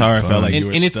 Drums can be Guitar, I fun. felt like and, you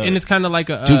were and it's stuck. and it's kind of like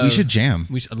a Dude, we should jam.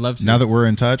 I'd love to. Now that we're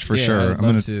in touch, for Yeah, sure. I'd I'm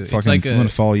gonna love to. It's fucking. like I'm gonna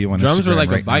follow you on drums Instagram are like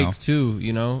right a bike now. too.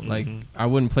 You know, like I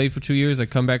wouldn't play for 2 years. I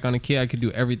come back on a kit. I could do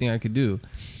everything I could do.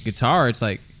 Guitar, it's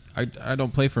like I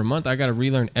don't play for a month. I got to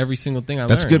relearn every single thing I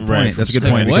That's a learned. good point. Right, That's a good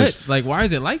Like, point. what? Because Like, why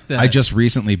is it like that? I just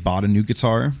recently bought a new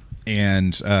guitar,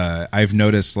 and I've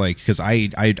noticed like because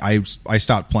I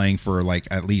stopped playing for like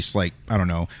at least like I don't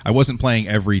know. I wasn't playing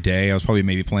every day. I was probably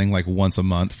maybe playing like once a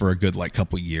month for a good like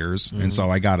couple years, and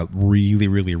so I got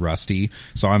really rusty.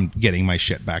 So I'm getting my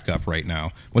shit back up right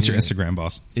now. What's your Instagram,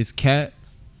 boss? It's Cat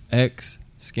X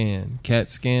Scan. Cat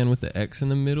Scan with the X in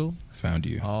the middle, Found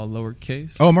you. all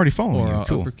lowercase. Oh, I'm already following or you. all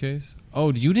Cool. uppercase.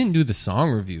 Oh, you didn't do the song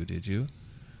review, did you?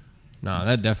 No,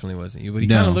 that definitely wasn't you. But he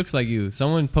No. kind of looks like you.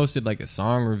 Someone posted like a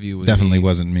song review. With Definitely me.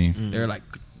 wasn't me. They're like,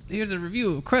 here's a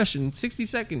review of Crush in 60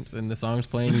 seconds, and the song's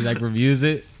playing. He like reviews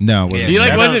it. No, it wasn't He me. like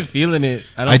shout wasn't feeling it.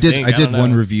 I did don't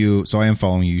one know. review, so I am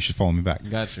following you. You should follow me back.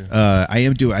 Gotcha.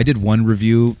 I did one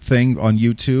review thing on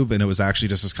YouTube, and it was actually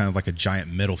just as kind of like a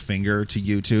giant middle finger to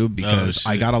YouTube because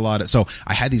I got a lot of. So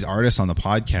I had these artists on the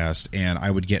podcast, and I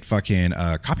would get fucking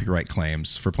copyright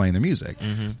claims for playing their music,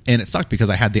 and it sucked because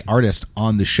I had the artist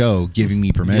on the show giving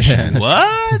me permission.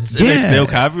 What? And Yeah, they still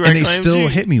copyright and they claimed still you?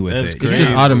 hit me with That's it. It's great.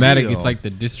 just Yeah, automatic. for real. It's like the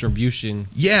distribution.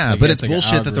 Yeah, Like, but yeah, it's like an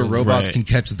bullshit that the algorithm. robots Right. can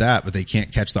catch that, but they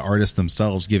can't catch the artist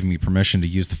themselves giving me permission to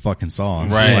use the fucking song.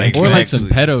 Right. Or like some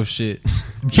Exactly. pedo shit.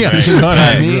 Yeah, Right. You know what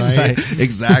I mean? Right. Like,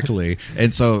 exactly.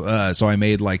 And so I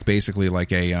made like basically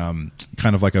like a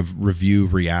kind of like a review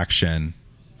reaction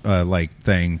like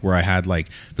thing where I had like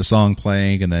the song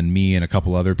playing and then me and a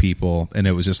couple other people, and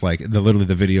it was just like literally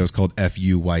the video is called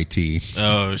FUYT.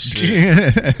 Oh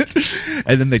shit!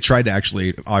 And then they tried to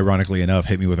actually, ironically enough,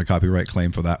 hit me with a copyright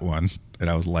claim for that one, and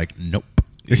I was like, nope.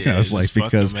 Yeah, I was just like,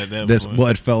 fuck because them at that this point.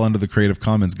 blood fell under the Creative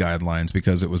Commons guidelines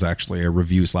because it was actually a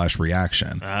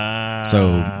review/reaction.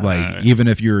 So like even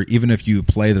if you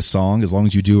play the song, as long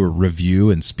as you do a review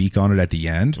and speak on it at the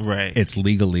end, Right. it's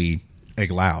legally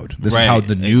allowed. This Right, is how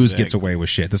the news gets exactly. away with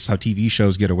shit. This is how TV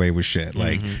shows get away with shit.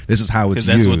 Like this is how it's because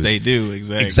that's used. what they do.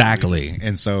 Exactly. Exactly.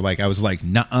 And so like I was like,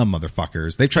 nuh-uh,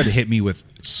 motherfuckers. They tried to hit me with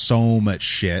so much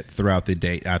shit throughout the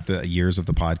day at the years of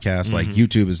the podcast. Like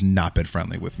YouTube has not been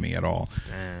friendly with me at all.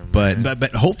 Damn,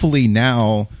 but hopefully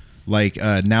now like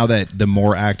now that the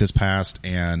MORE Act has passed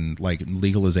and like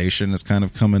legalization is kind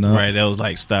of coming up. Right, that was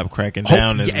like stop cracking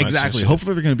down as much. Exactly. and shit.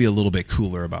 Hopefully they're going to be a little bit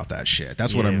cooler about that shit.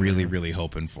 That's what Yeah, I'm really, man. really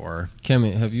hoping for.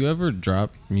 Kemet, have you ever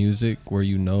dropped music where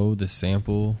you know the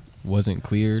sample wasn't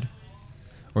cleared?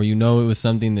 Or you know it was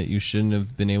something that you shouldn't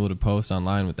have been able to post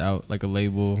online without like a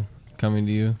label coming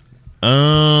to you?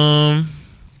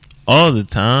 All the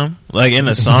time, like in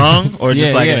a song or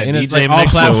just like in a and it's DJ like all mix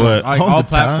or platforms, what? like All all the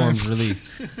time. platforms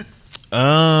release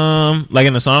Like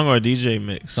in a song or a DJ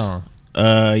mix. song.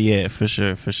 Yeah, for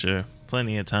sure,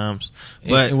 plenty of times.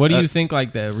 But And what do you think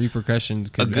like the repercussions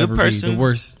could a good ever person-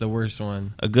 be the worst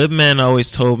one? A good man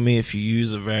always told me if you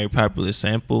use a very popular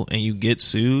sample and you get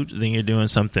sued, then you're doing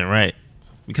something right.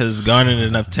 Because it's garnered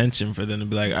enough tension for them to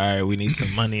be like, all right, we need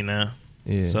some money now.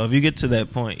 Yeah. So if you get to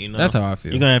that point, you know, That's how I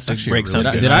feel. You're gonna have to Actually break really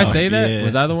something. good. Did I off. say that? Yeah.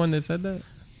 Was I the one that said that?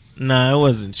 Nah, it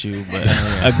wasn't you, but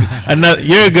another.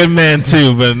 You're a good man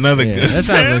too, but another Yeah, good. that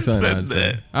sounds man like something said I'd say.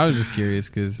 that. I was just curious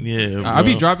because Yeah, I'll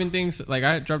be bro. dropping things like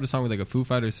I dropped a song with like a Foo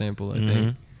Fighters sample, I think,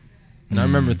 Mhm. and I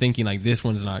remember thinking like this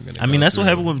one's not gonna. I mean, go that's what through.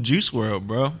 happened with Juice WRLD,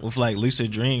 bro. With like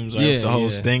Lucid Dreams, right? Yeah, The whole yeah.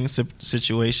 Sting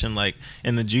situation. Like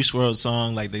in the Juice WRLD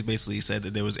song, like they basically said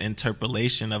that there was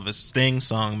interpolation of a Sting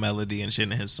song melody and shit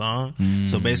in his song.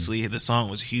 So basically, the song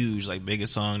was huge, like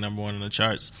biggest song, #1 on the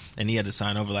charts, and he had to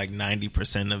sign over like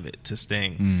 90% of it to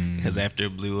Sting because after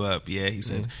it blew up, yeah, he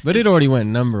said. But it already went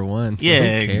 #1. So Yeah,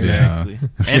 who cares? exactly.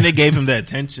 And they gave him the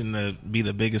attention to be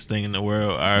the biggest thing in the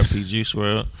world. R.I.P. Juice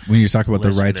WRLD. When you talk about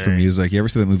the rights for Legendary. music, you ever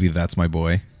see that movie That's My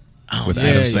Boy with Yeah,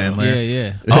 Adam yeah, Sandler?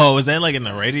 Yeah. Oh, was that like in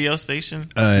the radio station?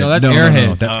 No, that's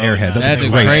Airheads. That's Oh, Airheads. That's, that's a a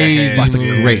great. crazy That's a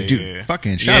movie. great, dude. Yeah.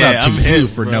 Fucking shout Yeah, out to I'm you hip,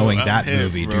 for bro. knowing I'm that hip,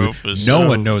 movie, bro, dude. for No sure.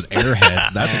 one knows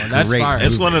Airheads. That's a That's great fire. movie.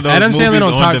 It's one of those Adam movies Sandler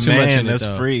don't on talk too much demand in it, that's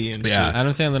though. free and Yeah. shit.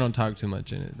 Adam Sandler don't talk too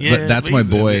much in it. Yeah. But That's but My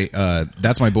he's in Boy. it.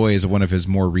 That's My Boy is one of his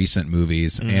more recent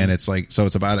movies, and it's like so.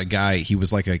 It's about a guy. He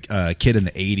was like a kid in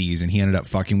the '80s, and he ended up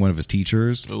fucking one of his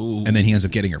teachers, Ooh. and then he ends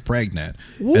up getting her pregnant.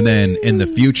 And then in the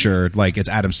future, like it's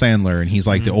Adam Sandler, and he's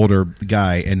like the older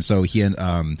guy, and so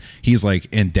he's like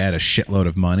in debt a shitload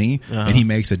of money, and he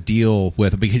makes a deal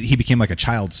with because he became like a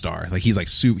child star. Like he's like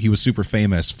he was super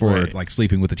famous for Right. like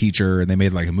sleeping with the teacher, and they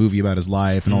made like a movie about his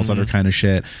life and all this other kind of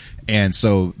shit. And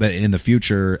so, but in the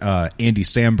future, Andy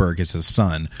Samberg is his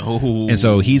son. Oh. And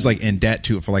so he's like in debt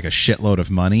to it for like a shitload of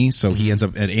money. So he ends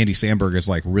up, and Andy Samberg is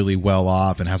like really well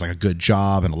off and has like a good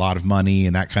job and a lot of money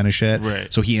and that kind of shit.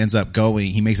 Right. So he ends up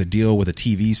he makes a deal with a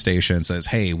TV station, says,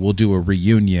 hey, we'll do a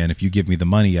reunion if you give me the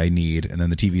money I need. And then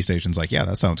the TV station's like, yeah,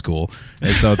 that sounds cool.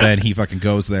 And so then he fucking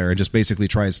goes there and just basically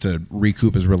tries to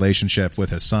recoup his relationship with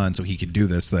his son so he could do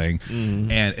this thing.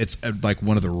 And it's like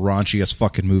one of the raunchiest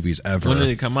fucking movies ever. When did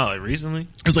it come out? Like recently?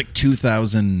 It was like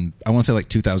 2000. I want to say like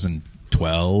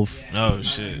 2012. Oh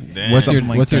shit! Damn. What's your Something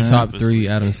like What's your that. top 3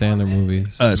 Adam Sandler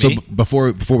movies? So Me?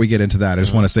 before we get into that, I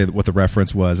just want to say that what the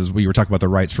reference was is we were talking about the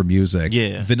rights for music.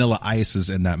 Yeah. Vanilla Ice is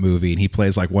in that movie, and he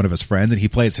plays like one of his friends, and he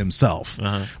plays himself.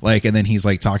 Like, and then he's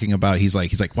like talking about he's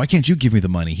like, why can't you give me the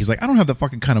money? He's like, I don't have that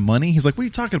fucking kind of money. He's like, what are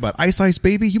you talking about? Ice Ice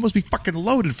Baby? You must be fucking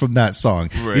loaded from that song.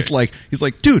 Right. He's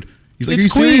like, dude. He's like,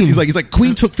 It's are you serious? Queen. He's like,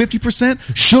 Queen took 50%,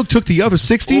 Suge took the other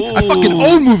 60. I fucking Ooh.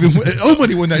 owe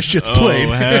money when that shit's played.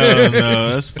 Oh hell no,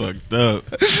 that's fucked up.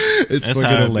 It's That's fucking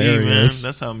how it be, man. hilarious.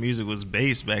 That's how music was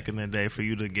based back in the day for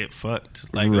you to get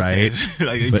fucked. Like, Right. okay,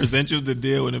 like they But- present you with the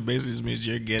deal, and it basically just means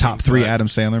you're getting Top 3 fucked. Adam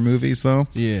Sandler movies, though.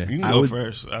 Yeah. You can I go would-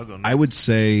 first. I'll go. Next. I would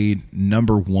say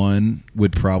number 1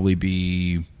 would probably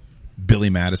be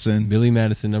Billy Madison Billy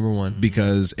Madison, #1.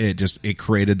 because it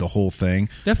created the whole thing.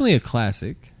 Definitely a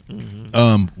classic.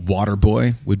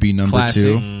 Waterboy would be number Classic.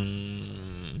 2.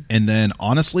 And then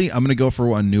honestly, I'm gonna go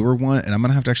for a newer one, and I'm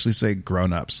gonna have to actually say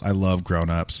Grown Ups. I love Grown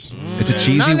Ups. It's a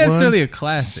cheesy Not necessarily one. a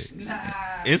classic.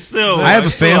 It's still. I have a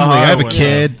it's still family. I hard have a one,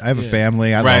 kid. I have a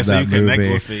family. I Right, love so that you connect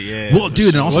movie. with it, yeah, Well, for dude,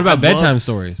 and sure. also What about I love- bedtime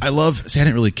stories? I love. See, I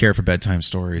didn't really care for bedtime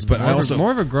stories, but I also more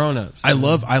of a grown-up. I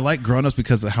like Grown Ups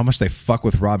because of how much they fuck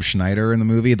with Rob Schneider in the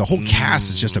movie. The whole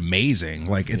cast is just amazing.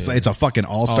 Like it's a fucking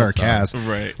all-star All-star. cast.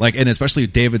 Right. Like, and especially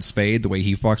David Spade, the way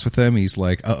he fucks with him, he's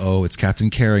like, it's Captain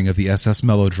Caring of the SS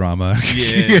Melodrama.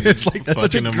 Yeah, it's like that's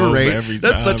such a fucking him over great every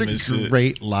that's such time a and shit.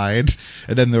 great line.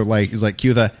 And then they're like, he's like,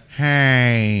 cue the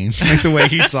hey, like the way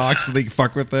he talks, and they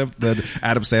fuck with him. Then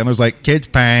Adam Sandler's like, kids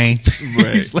pain.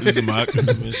 Right. He's like- Just mocking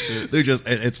them and shit. they're just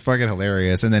it's fucking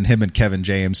hilarious. And then him and Kevin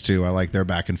James too. I like their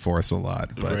back and forths a lot.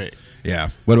 But Right. yeah,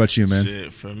 what about you, man?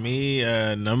 Shit, for me,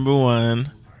 number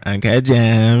 1, Uncut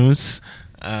Gems.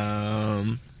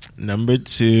 Number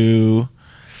 2,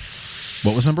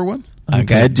 What was number 1?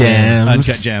 Uncut Gems.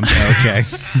 Uncut Gems. Okay.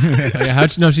 Oh, yeah,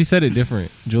 how'd you know? She said it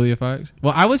different. Julia Fox.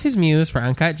 Well, I was his muse for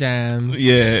Uncut Gems.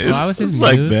 Yeah, Well, I was his it's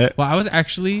muse. like that. Well, I was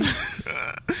actually.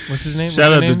 What's his name? Shout What's out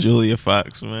their to name? Julia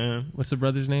Fox, man. What's the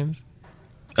brothers' names?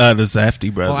 The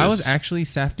Safdie brothers. Well, I was actually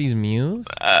Safdie's muse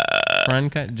for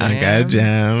Uncut Gems. Uncut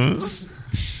Gems.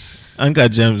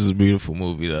 Uncut Gems is a beautiful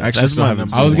movie, though. Actually, That's still my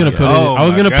haven't number I was seen gonna it put yet. it. Oh I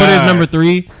was my gonna put it as God. number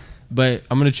 3, but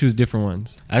I'm gonna choose different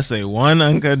ones. I say 1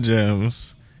 Uncut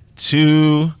Gems,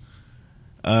 2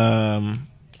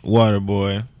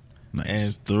 Waterboy, Nice.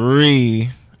 and 3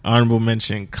 honorable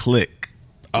mention Click.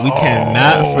 We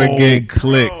cannot forget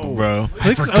Click, bro.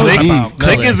 Click's forgot OD. about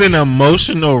Click is an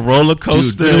emotional roller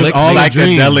coaster, Dude, Click all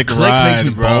psychedelic Click ride, makes me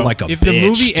bro. ball like a If bitch, the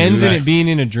movie ends dude. in it being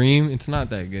in a dream, it's not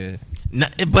that good.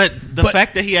 But the But-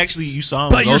 fact that he actually you saw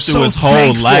him But go you're through so his whole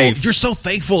thankful. life. You're so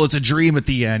thankful it's a dream at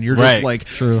the end. You're just Right. like,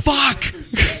 True. fuck.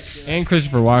 And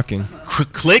Christopher Walken.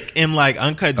 Click and like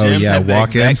Uncut Oh, Gems yeah, have the Walk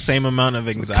In. exact same amount of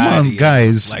anxiety. Come on,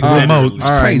 guys. Like, Remote. literally. It's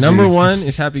All right, crazy. number 1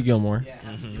 is Happy Gilmore.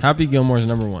 Happy Gilmore is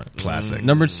number 1. Classic.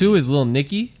 Number 2 is Lil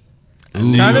Nicky.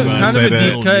 Knew Kind of you were gonna a say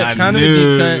that. deep cut. I Kind of a knew deep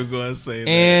you cut. were gonna say that.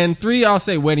 And 3, I'll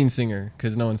say Wedding Singer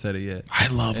because no one said it yet. I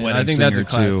love And Wedding I think Singer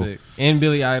that's a classic. too. And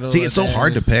Billy Idol. See, it's so and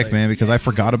hard to it's pick, like- man, because I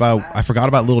forgot about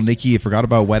Little Nicky, I forgot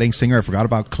about Wedding Singer, I forgot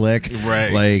about Click.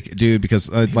 Right. Like, dude, because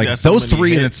like got so those many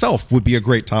 3 in hits. itself would be a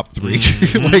great top 3.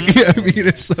 Like, I mean,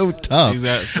 it's so tough. He's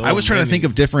got so I was trying to many. think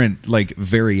of different like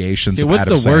variations Okay, of what's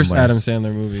Adam the worst Sandler. Adam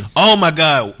Sandler movie? Oh my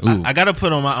god, Ooh. I gotta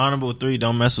put on my honorable 3.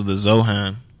 Don't mess with the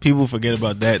Zohan. People forget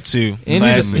about that too. And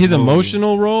Classic his movie.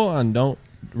 emotional role on Don't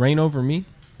Rain Over Me,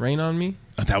 Rain on Me.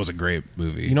 That was a great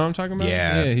movie. You know what I'm talking about?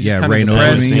 Yeah. he's Yeah, kind of Rain Over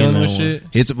depressed, Me. dealing Seen with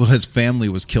that shit. His family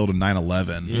was killed in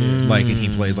 9/11, like, and he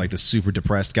plays like this super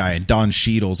depressed guy. And Don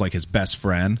Cheadle's like his best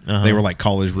friend. They were like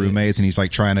college roommates, and he's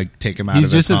like trying to take him out He's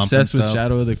of his just hump and obsessed with stuff.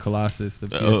 Shadow of the Colossus, the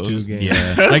PS2 game.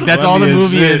 yeah. Like that's all the funny as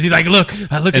movie shit. is. He's like, look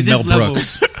at And this Mel level.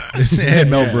 Brooks,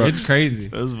 and Mel Yeah, Brooks, It's crazy.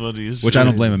 That's funny as which shit. I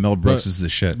don't blame him. Mel Brooks But- is the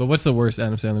shit. But what's the worst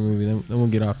Adam Sandler movie? Then we'll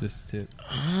get off this tip.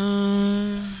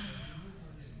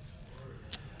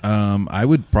 I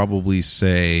would probably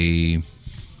say,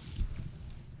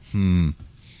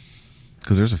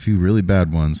 because there's a few really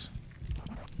bad ones.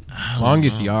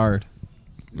 Longest Yard.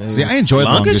 See, I enjoyed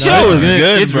Longest Longest Yard Yard. was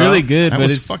good, It's bro. really good, That but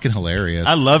was it's fucking hilarious.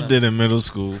 I loved it in middle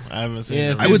school. I haven't seen yeah.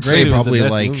 it. if I it's would say great, it was the probably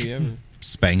best like movie ever.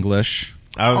 Spanglish.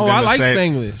 I was Oh, gonna I like say,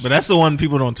 Spanglish. but that's the one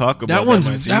people don't talk about. That one's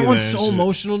much that either one's and so shit.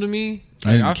 emotional to me.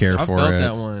 I didn't Like, care I for felt it.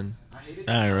 that one.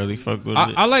 I didn't really fuck with it.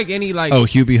 I like any like. Oh,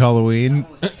 Hubie Halloween.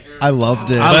 I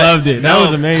loved it. I loved it. That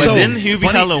was amazing. But then Hubie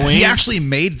funny, Halloween- he actually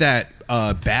made that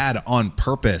bad on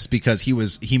purpose because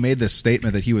he made this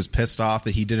statement that he was pissed off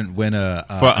that he didn't win a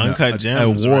Uncut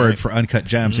Gems, award right? for Uncut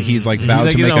Gems. So he's like vowed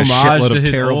like to an make a homage shitload to of his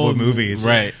terrible old movies.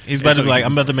 Right. He's about And to so be like, he I'm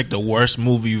was- about to make the worst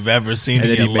movie you've ever seen And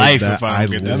in then your he made life that. if I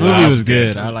don't get That this. movie was loved good.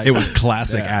 it. I liked It it. was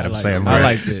classic Yeah, Adam I liked it. Sandler. I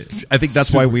liked it. I think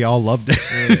that's why we all loved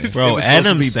it. Bro, It was supposed to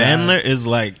Adam be bad. Sandler is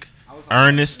like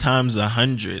Ernest times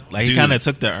 100. Like he Dude. kind of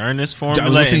took the Ernest formula. I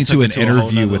was listening and to took an it a whole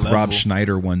interview nother with level. Rob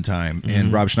Schneider one time,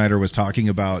 and Rob Schneider was talking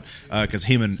about because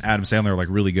him and Adam Sandler are like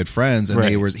really good friends, and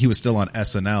Right. he was still on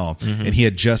SNL, and they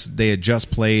had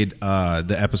just played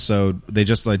the episode. They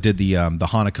just did the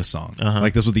Hanukkah song.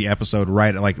 Like this was the episode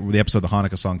the episode the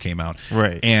Hanukkah song came out,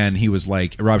 Right. And he was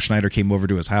like, Rob Schneider came over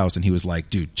to his house, and he was like,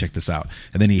 dude, check this out.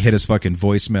 And then he hit his fucking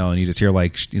voicemail, and you just hear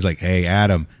like he's like, hey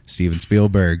Adam, Steven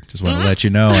Spielberg, just want to let you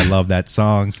know I love that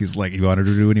song. He's like, if you wanted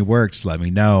to do any work, just let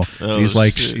me know. Oh, And he's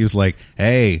like, shit. he was like,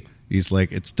 hey. He's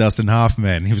like, it's Dustin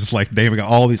Hoffman. He was like naming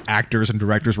all these actors and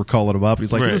directors were calling him up.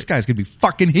 He's like, Right. this guy's gonna be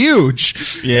fucking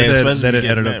huge. Yeah, And especially then it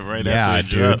getting ended that up right yeah, after it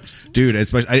dude, drops. dude.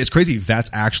 It's crazy. That's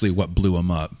actually what blew him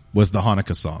up was the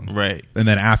Hanukkah song, Right. And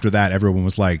then after that, everyone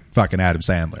was like, fucking Adam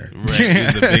Sandler. Right.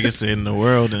 He's the biggest in the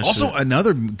world. And Also, shit.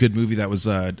 another good movie that was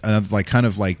like kind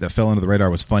of like that fell under the radar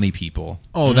was Funny People.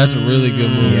 Oh, that's a really good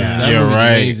movie. Yeah. That You're movie's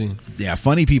right. Amazing. Yeah,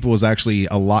 Funny People was actually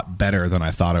a lot better than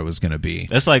I thought it was going to be.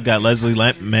 That's like got Leslie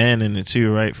Mann in it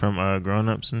too, right? From Grown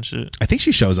Ups and shit. I think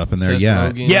she shows up in there. Seth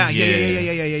Yeah.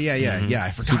 Rogen. Yeah.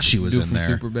 I forgot she was Dude in from there.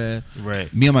 Super bad.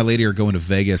 Right. Me and my lady are going to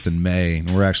Vegas in May,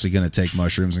 and we're actually going to take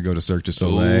mushrooms and go to Cirque du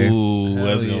Soleil. Ooh,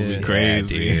 that's Hell gonna yeah. be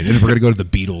crazy. Yeah, dude. And we're going to go to the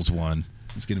Beatles one.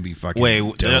 It's going to be fucking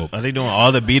Wait, dope. are they doing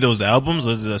all the Beatles albums,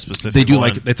 or is it a specific? They do one?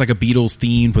 like it's like a Beatles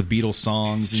theme with Beatles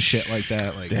songs and shit like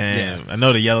that. Like, Damn, yeah. I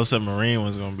know the Yellow Submarine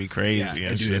was gonna be Yeah, crazy.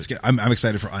 and dude, shit. it's good. I'm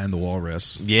excited for I Am the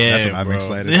Walrus. Yeah, that's what I'm bro.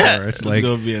 excited Yeah, for. it's Like,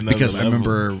 gonna be another because I level.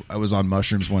 remember I was on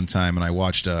mushrooms one time and I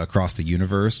watched Across the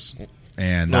Universe,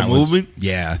 and The that was movie?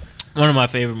 yeah. One of my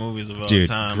favorite movies of all Dude,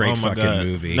 time. great Oh my fucking God.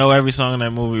 movie. Know every song in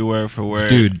that movie word for word.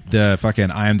 Dude, the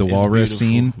fucking I Am the It's Walrus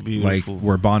scene, beautiful, beautiful. like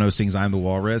where Bono sings I Am the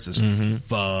Walrus, is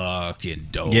fucking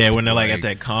dope. Yeah, when they're like at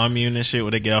that commune and shit,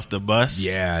 where they get off the bus.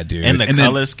 Yeah, dude. And the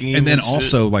color scheme And then and shit.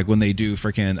 also, like, when they do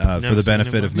freaking, for Never the seen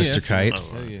benefit it of before. Mr. Yeah, Kite.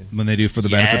 that's hell yeah. When they do for the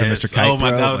benefit of Mr. Kite, Oh my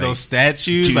bro, God, like, those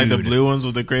statues, like the dude. blue ones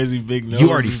with the crazy big noses. you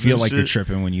already feel and like shit. you're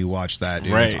tripping when you watch that,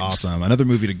 dude. Right. It's awesome. Another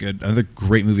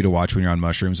great movie to watch when you're on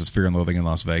mushrooms is Fear and Loathing in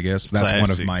Las Vegas. That's one of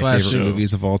Classic. my Classic. favorite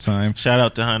movies of all time. Shout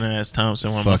out to Hunter S.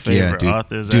 Thompson, one of Fuck my yeah, favorite dude.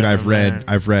 authors. Dude, ever, I've man.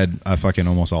 read fucking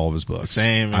almost all of his books.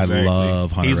 Same. Exactly. I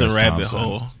love Hunter He's S. a rabbit Thompson.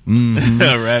 hole. Mhm.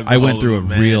 A rabbit I went hole through a of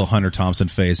man. real Hunter Thompson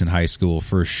phase in high school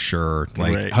for sure.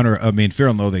 Like Right. Fear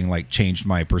and Loathing like changed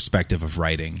my perspective of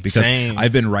writing because Same.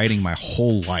 I've been writing my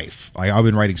whole life. Like I've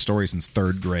been writing stories since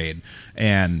 3rd grade.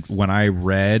 And when I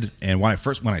read and when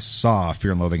I saw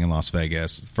Fear and Loathing in Las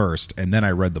Vegas first, and then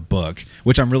I read the book,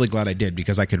 which I'm really glad I did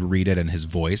because I could read it in his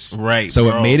voice. Right, So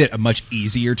bro. it made it much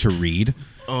easier to read.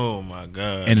 Oh my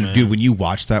God. And man. dude, when you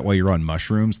watch that while you're on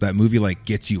mushrooms, that movie like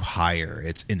gets you higher.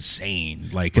 It's insane.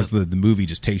 Like, because the movie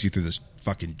just takes you through this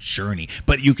fucking journey.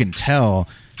 But you can tell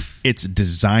it's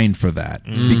designed for that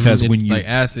because It's when you like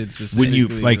acid when specifically, you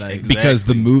like because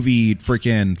the movie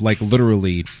freaking like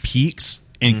literally peaks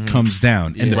and comes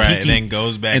down, and the Right, peaking, and then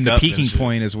goes back and the up and peaking shit.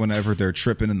 point is whenever they're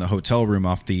tripping in the hotel room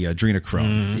off the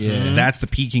adrenochrome. Yeah. That's the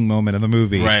peaking moment of the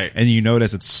movie, Right. And you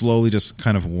notice it slowly just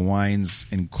kind of winds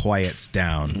and quiets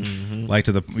down, like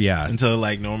to the until it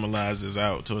like normalizes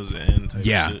out towards the end. Type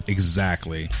yeah, shit.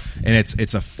 exactly. And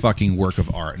it's a fucking work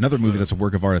of art. Another movie that's a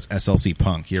work of art is SLC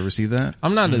Punk. You ever see that?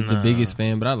 I'm not the biggest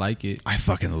fan, but I like it. I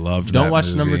fucking loved Don't that watch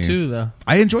movie. number 2 though.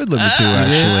 I enjoyed number 2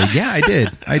 actually. Yeah, I did.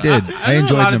 I did. I know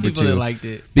enjoyed a lot number of people 2 that liked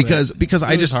it because but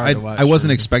I it was just hard to watch I wasn't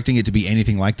for me. expecting it to be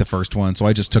anything like the first one, so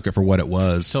I just took it for what it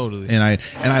was. Totally. And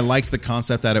I liked the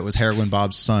concept that it was Heroin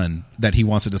Bob's son that he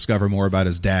wants to discover more about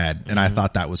his dad, and I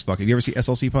thought that was fucking. Have you ever see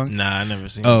SLC Punk? Nah, I never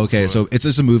seen. Oh, it okay. before. So it's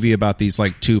just a movie about these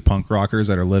like 2 punk rockers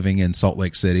that are living in Salt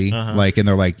Lake City, like, and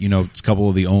they're like, it's a couple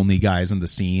of the only guys in the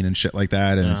scene and shit like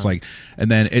that. And it's like, and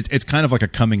then it's kind of like a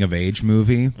coming of age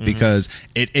movie because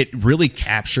it really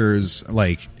captures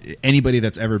like anybody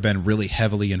that's ever been really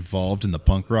heavily involved in the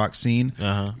punk rock scene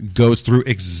goes through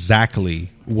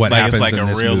exactly what Like, happens it's like in a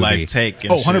this real movie. life take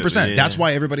and Oh, 100%. shit, yeah. That's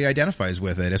why everybody identifies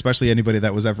with it, especially anybody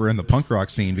that was ever in the punk rock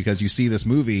scene, because you see this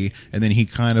movie and then he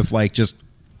kind of like just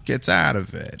gets out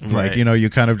of it. Like, Right. you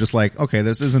kind of just like, okay,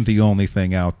 this isn't the only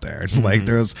thing out there. Like,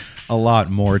 there's a lot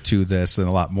more to this and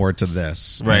a lot more to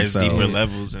this. Right, And it's deeper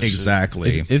levels and shit.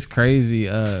 exactly. It's crazy.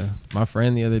 My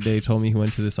friend the other day told me he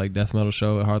went to this like death metal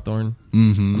show at Hawthorne.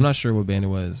 Mm-hmm. I'm not sure what band it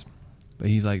was, but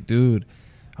he's like, dude,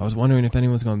 I was wondering if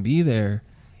anyone's going to be there.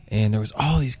 And there was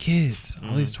all these kids,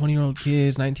 all these 20-year-old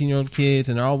kids, 19-year-old kids,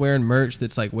 and they're all wearing merch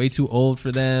that's like way too old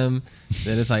for them.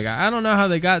 That it's like, I don't know how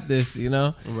they got this,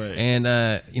 Right. And,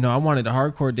 I wanted to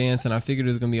hardcore dance, and I figured it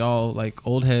was going to be all like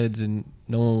old heads, and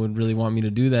no one would really want me to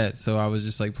do that. So I was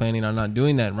just like planning on not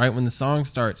doing that. And right when the song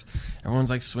starts, everyone's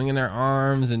like swinging their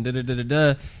arms and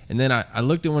da-da-da-da-da. And then I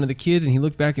looked at one of the kids, and he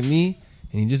looked back at me,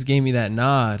 and he just gave me that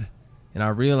nod. And I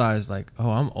realized, like, oh,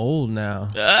 I'm old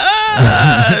now.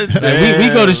 Like, we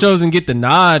go to shows and get the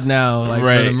nod now, like for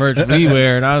the Right. merch we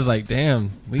wear. And I was like,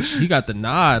 damn, he got the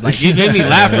nod. Like, it made me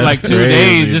laugh for like That's 2 crazy,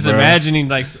 days, just bro. imagining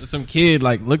like some kid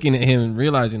like looking at him and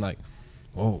realizing like,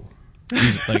 whoa,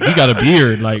 like he got a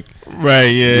beard. Like, Right,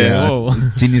 yeah. whoa.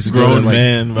 He needs to go Grown to like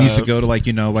man needs to go vibes.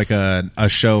 to like like a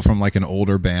show from like an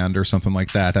older band or something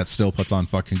like that still puts on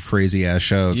fucking crazy ass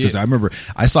shows. Because Yeah. I remember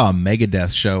I saw a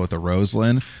Megadeth show at the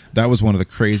Roseland. That was one of the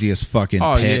craziest fucking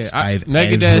Oh pits yeah, I've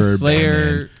Megadeth, ever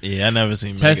Slayer, been Yeah, I never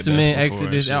seen Testament, Megadeth before,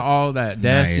 Exodus, shit. all that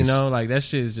death. Nice. Like that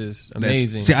shit is just in.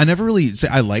 amazing. See, I never really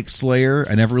I like Slayer.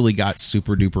 I never really got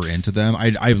super duper into them. I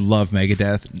love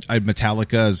Megadeth.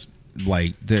 Metallica's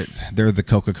like they're the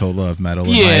Coca-Cola of metal.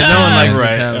 in my yeah, no one likes opinion.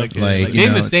 Right. Metallica. Like, Like, you Dave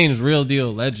know, Mustaine's real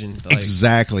deal legend. Like,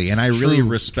 Exactly. And I really True.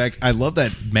 respect I love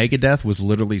that Megadeth was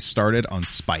literally started on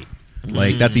spite.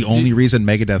 Like that's the only reason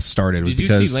Megadeth started was Did you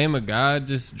because see Lamb of God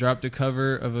just dropped a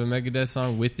cover of a Megadeth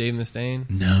song with Dave Mustaine?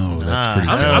 no, that's Nah, pretty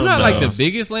I I'm, dope. I'm not no. like the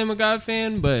biggest Lamb of God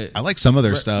fan, but I like some of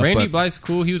their stuff. Randy but Blythe's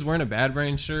cool. He was wearing a Bad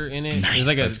Brain shirt in it. It Nice, was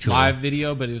like a that's cool. live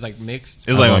video, but it was like mixed.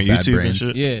 It was I like love on Bad YouTube and Brains.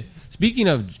 shit. Yeah. Speaking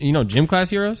of, Gym Class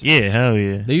Heroes, Yeah, hell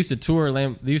yeah. they used to tour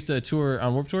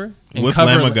on Warped Tour. and With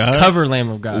cover Lamb of God? cover Lamb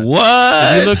of God.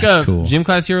 What? If you look up cool. Gym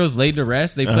Class Heroes Laid to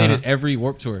Rest, they played it every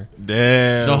Warped Tour.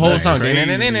 Damn. The whole that's song. crazy.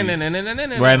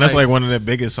 Right, and that's like one of their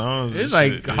biggest songs. and It's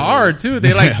like shit, yeah. hard too.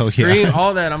 They like Hell yeah. scream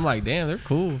all that. I'm like, damn, they're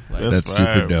cool. Like, That's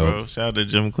fire, super dope. Bro. Shout out to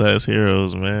Gym Class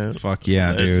Heroes, man. Fuck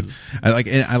yeah, dude!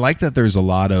 Legends. I like that. There's a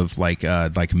lot of like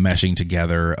meshing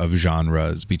together of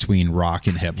genres between rock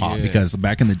and hip hop Yeah. because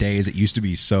back in the days it used to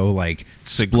be so like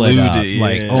split Secluded, up. yeah.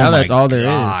 Like oh Now my that's all there is.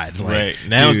 God, like, Right.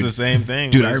 Now it's dude, the same thing.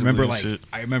 Dude, I basically, remember and like shit.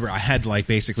 I had to like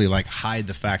basically like hide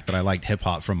the fact that I liked hip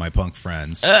hop from my punk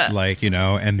friends, like you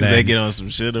know, and 'Cause then they get on some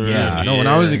shit already. Yeah. no, when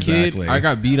I was a kid, exactly. I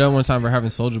got beat up one time for having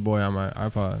Soulja Boy on my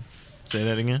iPod. Say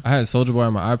that again. I had Soulja Boy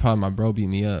on my iPod. My bro beat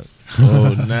me up.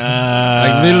 Oh, nah.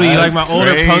 Like literally, like That's my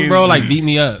older punk bro, crazy. like beat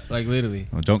me up. Like literally.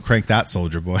 oh, don't crank that,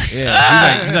 Soldier Boy.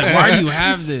 Yeah. He's like, why do you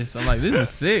have this? I'm like, this is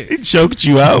sick. He choked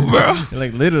you out, bro.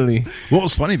 Like literally. Well, it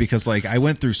was funny because like I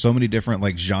went through so many different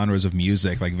like genres of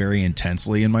music like very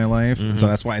intensely in my life, and so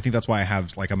that's why I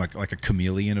have like I'm like a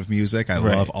chameleon of music. I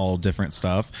Right. love all different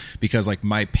stuff because like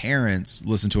my parents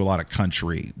listened to a lot of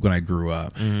country when I grew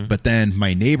up, but then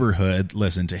my neighborhood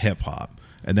listened to hip hop.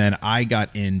 And then I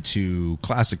got into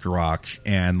classic rock,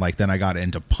 and like then I got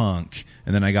into punk,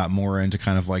 and then I got more into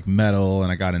kind of like metal,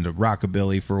 and I got into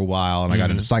rockabilly for a while, and I got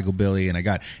into psychobilly, and I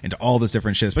got into all this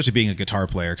different shit, especially being a guitar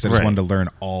player because I just Right. wanted to learn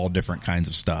all different kinds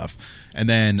of stuff. And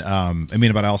then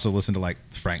but I also listened to like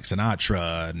Frank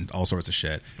Sinatra and all sorts of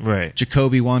shit. Right.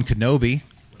 Jacoby Wan Kenobi,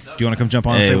 do you want to come jump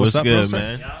on and Hey, say what's what's up, good, bro?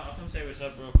 man? Yeah, I'll come say what's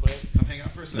up real quick. Come hang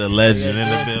out for a second. The legend in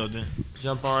the building.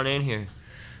 Jump on in here.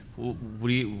 What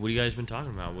do you guys been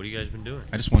talking about? What have you guys been doing?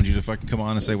 I just wanted you to fucking come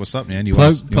on and say what's up, man. You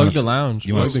Plug wanna- the lounge.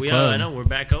 You want Plug to the I club. know we're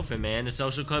back open, man. The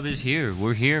social club is here.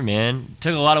 We're here, man.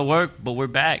 Took a lot of work, but we're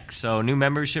back. So new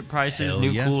membership prices, Hell new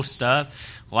yes. cool stuff.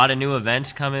 A lot of new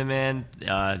events coming, man.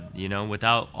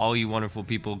 Without all you wonderful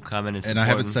people coming and And I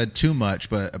haven't supporting. said too much,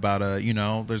 but about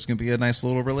there's going to be a nice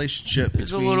little relationship.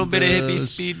 There's a between little bit of hippie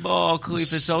the- speedball,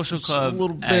 Khalifa Social Club. a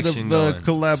little bit action of going.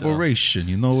 collaboration.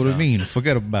 You know what I mean?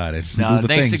 Forget about it. We No, do the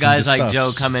thanks to things guys and the like Joe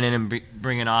stuffs. coming in and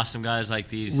bringing awesome guys like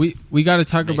these. We got to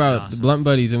talk Makes it about awesome. the Blunt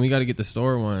Buddies, and we got to get the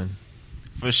store one.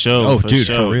 For sure. Oh, for dude,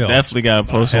 sure. for real. Definitely got to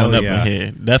post Hell one up yeah. in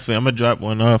here. Definitely. I'm going to drop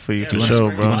one off for you for You want sure,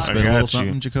 to bro. spit I a little got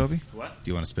something, you. Jacoby? What? Do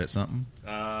you want to spit something?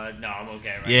 No, I'm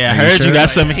okay right Yeah, I Are you heard you sure? got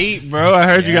some heat, bro. I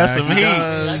heard you got Yeah, some he heat.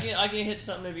 does. I can hit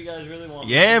something if you guys really want.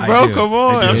 Yeah, I bro. do. Come I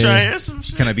on. do. I'm Yeah. trying to hear some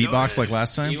shit. Can I Go beatbox ahead. like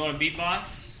last time? You want to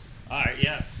beatbox? All right,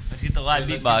 yeah. Let's get the live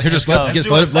beatbox. Here, just Let's let- go. just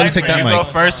Do a let him take cypher. that You mic. go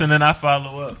first, and then I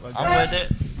follow up. I'm with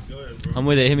it. I'm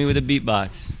with it. Hit me with a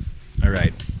beatbox. All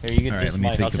right. Here, you get All right, this let me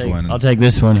mic. think I'll of take, one. I'll take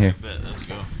this one here. Bet, let's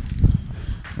go.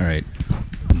 All right.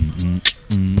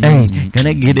 Hey,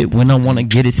 gonna get it when I wanna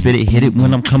get it, spit it, hit it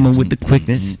when I'm coming with the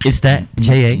quickness. It's that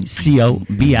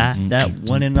Jacobi, that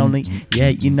one and only. Yeah,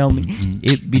 you know me.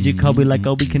 It be Jacoby like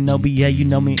Obi Kenobi. Yeah, you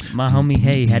know me, my homie.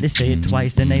 Hey, had to say it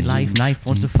twice in a life. Knife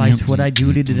won't suffice what I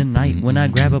do to the night when I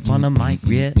grab up on the mic.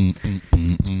 Yeah.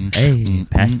 Hey,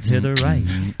 pass it to the right.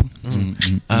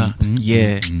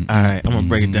 Yeah, alright, I'm gonna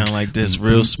break it down like this,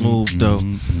 real smooth though.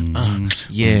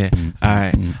 Yeah,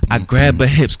 alright. I grab her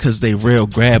hips cause they real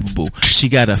grabbable. She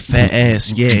got a fat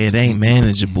ass, yeah, it ain't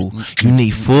manageable. You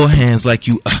need full hands like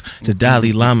you, the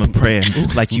Dalai Lama prayer.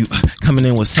 Like you coming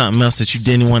in with something else that you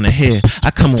didn't want to hear. I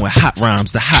come in with hot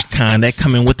rhymes, the hot kind, that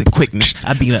come in with the quickness.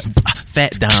 I be like,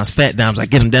 fat dimes, I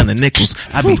get them down to nickels.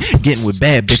 I be getting with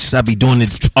bad bitches, I be doing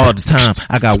it all the time.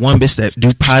 I got one bitch that do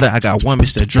powder, I got one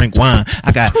bitch that drink wine.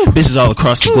 I got bitches all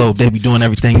across the globe, they be doing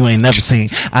everything you ain't never seen.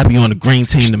 I be on the green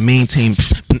team, the mean team,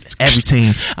 every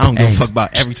team. I don't give a fuck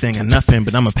about everything or nothing,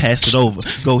 but I'ma pass it over.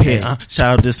 Go ahead,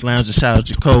 shout out this lounge and shout out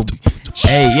Jacoby.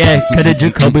 Hey, yeah, cut it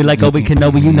Jacoby like Obi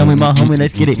Kenobi. You know me, my homie,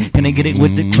 let's get it. Gonna get it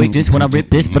with the quickness when I rip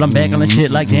this, but I'm back on the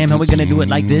shit like damn, how we gonna do it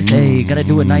like this? Hey, gotta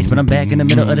do it nice, but I'm back in the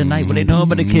middle of the night. What they know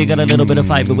about the kid got a little bit of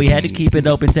fight, but we had to keep it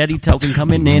open. Steady token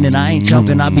coming in, and I ain't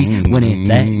choking. I be winning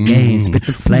that game, spit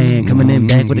the flame, coming in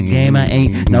back with a game. I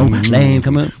ain't no lame,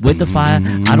 coming with the fire.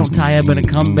 I don't tire, but I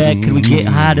come back till we get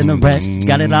higher than the rest.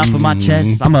 Got it off of my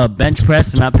chest. I'm a bench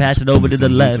press, and I pass it over to the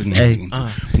left. Hey,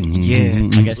 Yeah,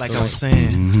 guess like so. I was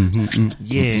saying.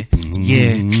 Yeah,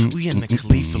 we in the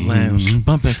Khalifa lounge,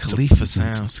 bumping Khalifa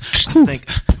sounds. I think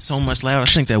so much loud, I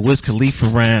think that Wiz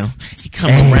Khalifa around. He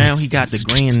comes around, he got the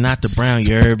green, not the brown,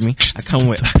 you heard me? I come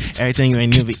with everything you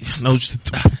ain't no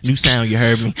new sound, you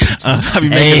heard me? I be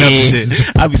making up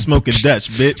shit. I be smoking Dutch,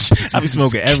 bitch. I be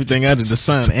smoking everything under the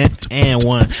sun and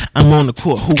one. I'm on the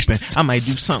court hooping. I might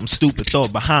do something stupid, throw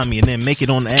it behind me, and then make it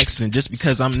on the accident just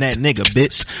because I'm that nigga,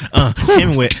 bitch.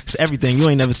 Anyway, it's everything. You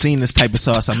ain't never seen this type of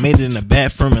sauce. I made it in the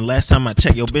bathroom, and last time I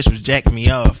checked, your bitch was jacking me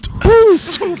off.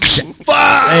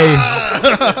 hey,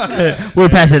 We're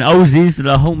passing Ozies to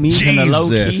the homies and the low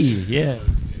Jesus. key. Yeah.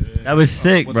 That was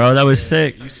sick, bro. That was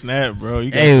sick. You snap, bro. You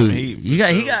got Hey, some heat. he for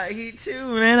sure. got heat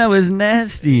too, man. That was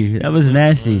nasty. That was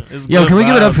nasty. It's Yo, good can we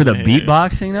give it up for the vibes in here.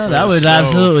 beatboxing though? For That was sure,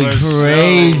 absolutely for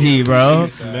crazy, sure. bro.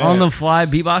 Snap. On the fly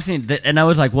beatboxing, and that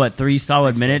was like what 3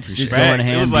 solid minutes just going Facts.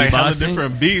 hand It was like hella beatboxing.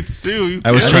 different beats too. You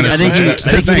I was could- trying to I think switch you, it up.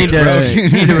 I think you need Thanks, bro. to, you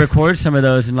need to record some of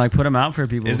those and like put them out for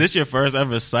people. Is this your first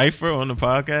ever cipher on the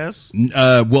podcast?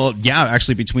 Well, yeah,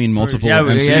 actually, between multiple Yeah,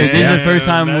 MCs. this is yeah. the first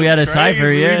time we had a That's cipher.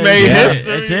 crazy. Yeah, We made yeah.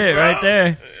 history, That's it bro. right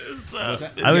there.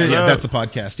 I was- Yeah, that's the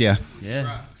podcast. Yeah.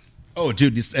 Yeah. Oh,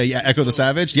 dude, yeah, Echo the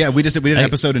Savage. Yeah, we did an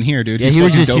episode in here, dude. Yeah, He's he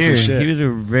was fucking just dope here. as shit. He was a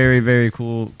very, very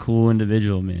cool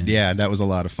individual, man. Yeah, that was a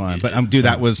lot of fun. But dude,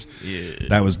 that was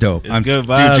dope. It's good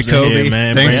vibes dude, Jacoby. in here,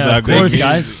 man. Thanks, Bring Yeah, out of course, good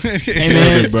guys. music. Hey,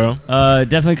 man, Yeah, bro.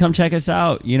 Definitely come check us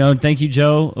out. You know, thank you,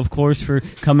 Joe, of course, for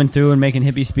coming through and making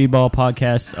Hippie Speedball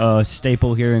podcast a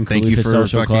staple here in Thank you Calusa for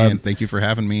Social Club. thank you for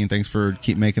having me, and thanks for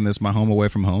keep making this my home away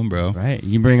from home, bro. Right,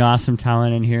 you bring awesome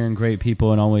talent in here and great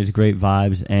people and always great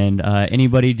vibes. And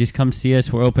anybody, just come see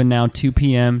us. We're open now 2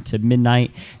 p.m. to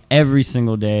midnight every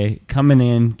single day. Coming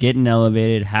in, getting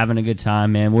elevated, having a good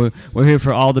time, man. We're here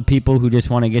for all the people who just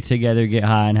want to get together, get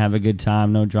high, and have a good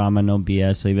time. No drama, no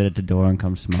BS. Leave it at the door and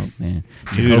come smoke, man.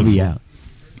 Jacoby Beautiful. out.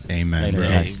 Amen, Later, bro.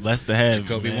 guys. Hey, blessed to have you,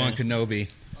 Jacoby man. One Kenobi.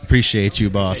 Appreciate you,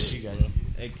 boss.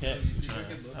 Hey, Cat.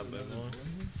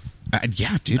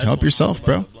 Yeah, dude, help yourself,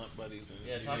 bro.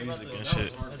 Music and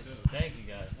shit. Thank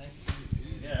you, guys.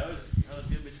 Yeah, that was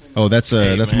good between Oh, that's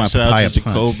Hey, that's man, my shout papaya out to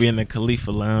punch. Jacoby and the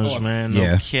Khalifa Lounge, man. No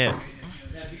yeah. cap.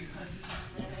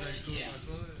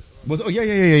 Oh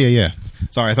yeah.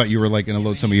 Sorry, I thought you were like gonna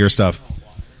load some of your stuff.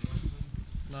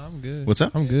 No, I'm good. What's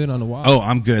up? I'm good on the wall. Oh,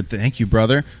 I'm good. Thank you,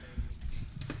 brother.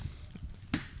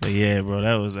 But yeah, bro,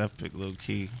 that was epic, low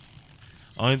key.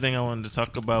 Only thing I wanted to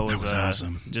talk about was, was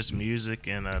awesome. just music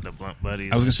and the Blunt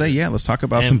Buddies. I was gonna say, yeah, let's talk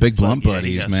about And some big Blunt- blunt yeah,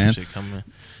 he buddies, got some man. shit coming.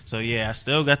 So yeah, I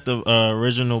still got the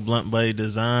original Blunt Buddy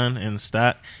design in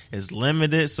stock. It's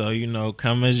limited, so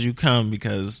come as you come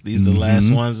because these are the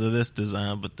last ones of this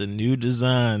design. But the new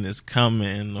design is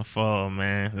coming in the fall,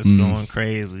 man. It's going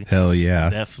crazy. Hell yeah.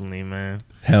 Definitely, man.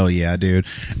 Hell yeah, dude.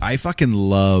 I fucking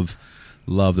love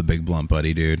the big blunt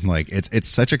buddy, dude. Like it's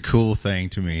such a cool thing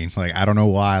to me. Like I don't know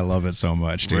why I love it so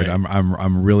much, dude. Right.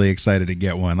 I'm really excited to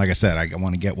get one. Like I said, I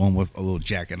want to get one with a little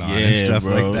jacket on and Yeah, stuff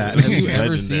bro. like that. Have you ever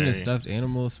Legendary. seen a stuffed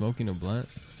animal smoking a blunt?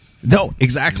 No,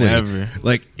 exactly. Never.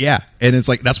 Like, yeah. And it's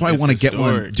like, that's why I It's want to get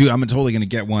one. historic. Dude, I'm totally going to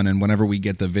get one. And whenever we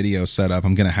get the video set up,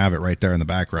 I'm going to have it right there in the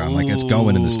background. Like, it's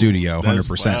going in the studio, That's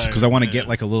 100%. Because I want to fire, get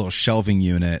like a little shelving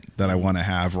unit that I want to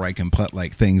have where I can put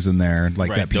like things in there, like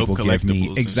Right, that people dope give collectibles me.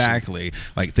 and Exactly.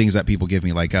 Like things that people give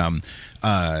me, like,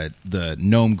 the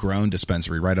Gnome Grown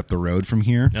dispensary right up the road from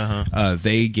here.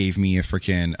 They gave me a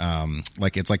freaking,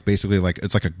 like, it's like basically like,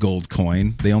 it's like a gold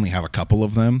coin. They only have a couple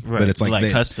of them, Right, but it's like,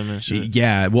 they, custom and shit.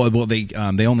 yeah, well,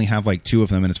 they only have like 2 of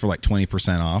them, and it's for like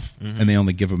 20% off, and they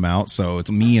only give them out. So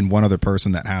it's me and one other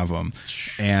person that have them.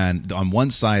 And on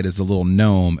one side is the little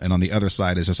gnome, and on the other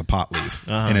side is just a pot leaf,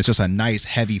 and it's just a nice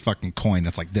heavy fucking coin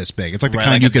that's like this big. It's like the Right,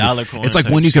 kind like you a could. dollar coin It's like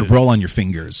type one you could shit. roll on your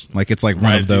fingers. Like it's like one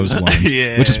Right, of those dude. ones,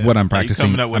 Yeah. which is what I'm Are you practicing.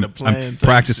 coming up with a plan I'm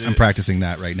type shit? I'm practicing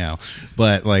that right now.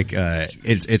 But like,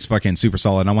 it's fucking super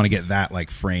solid. And I want to get that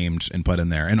like framed and put in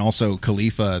there. And also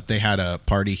Khalifa, they had a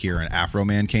party here, and Afro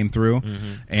Man came through,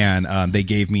 and they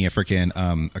gave me a freaking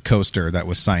a coaster that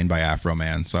was signed by Afro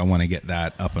Man. So I want to get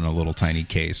that up in a little tiny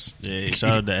case. Yeah,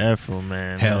 shout out to Afro,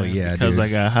 man. Hell man, yeah, because dude. I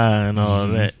got high and all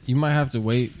that. You might have to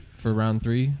wait for round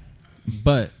 3,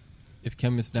 but if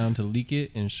Kem is down to leak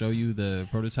it and show you the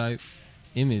prototype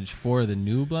image for the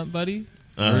new Blunt Buddy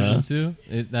version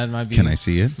 2, that might be. Can I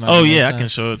see it? might Oh be yeah, next I time. can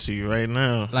show it to you right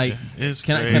now. Like, it's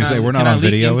can I- crazy. can You say we're not can I on leak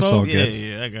video. It's info? all yeah, good.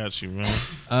 yeah, I got you,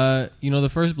 man. The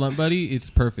first Blunt Buddy, it's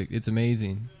perfect. It's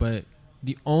amazing. But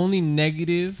the only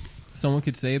negative someone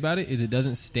could say about it is it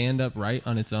doesn't stand up right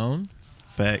on its own.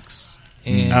 Facts.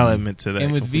 And I'll admit to that.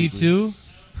 And with completely. V2,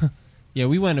 yeah,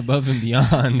 we went above and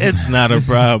beyond. it's not a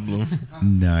problem.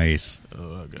 Nice.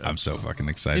 Oh, God. I'm so fucking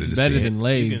excited It's to better see than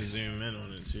it. You can legs. zoom in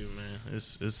on it too, man.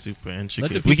 It's super Let the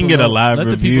intricate. We can people get a know- live let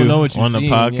the review people know what you're on the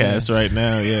seeing, podcast right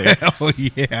now. Yeah, Hell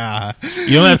yeah.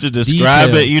 you don't have to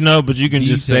describe Details. it, but you can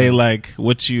just say Details. like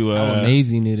what you. How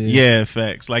amazing it is. Yeah,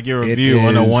 facts. Like your It review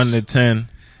on a is- 1 to 10.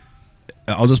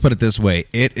 I'll just put it this way.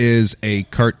 It is a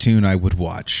cartoon I would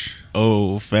watch.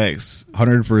 Oh, facts.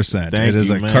 100%. Thank It is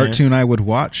you, a man. cartoon I would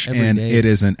watch, Every and day. it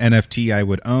is an NFT I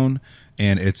would own,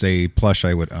 and it's a plush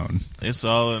I would own. It's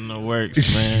all in the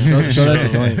works, man. Show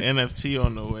that to Dwayne. NFT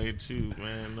on the way too,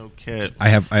 man. No cap. I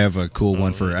have a cool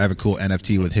one I have a cool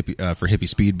NFT with hippie for Hippie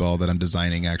Speedball that I'm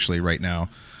designing actually right now.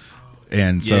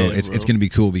 And so Yeah, it's bro. going to be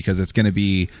cool because it's going to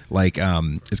be like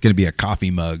it's going to be a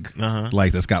coffee mug,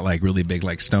 like that's got like really big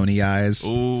like stony eyes,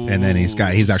 Ooh, and then he's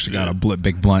actually got a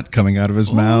big blunt coming out of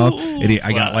his mouth. And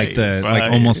I got like the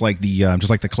like almost like the just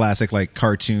like the classic like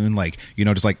cartoon, like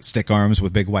just like stick arms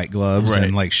with big white gloves Right.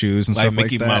 and like shoes and Like stuff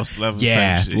Mickey like that. Mouse level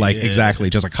yeah, type shit. like Yeah. exactly,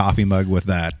 just a coffee mug with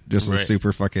that, just a Right.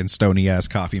 super fucking stony ass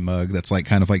coffee mug that's like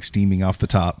kind of like steaming off the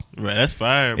top. Right, that's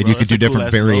fire, bro. And you could That's do a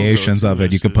different cool-ass logo, variations too, of it.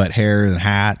 and You could shit. put hair and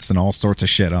hats and all sorts of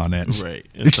shit on it. Right,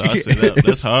 and toss it up.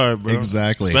 That's hard, bro.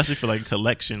 Exactly. Especially for like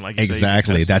collection, like you say, you can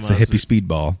Exactly. That's the customize hippie it.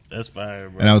 speedball. That's fire,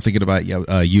 bro. And I was thinking about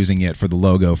using it for the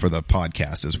logo for the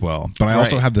podcast as well. But I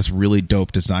also Right. have this really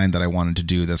dope design that I wanted to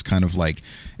do. That's kind of like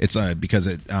it's because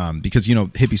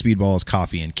hippie speedball is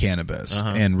coffee and cannabis,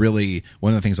 and really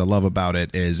one of the things I love about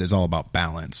it is it's all about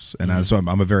balance. And so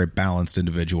I'm a very balanced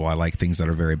individual. I like things that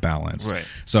are very balanced. Right.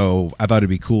 So I thought it'd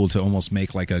be cool to almost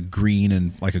make like a green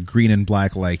and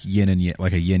black like yin and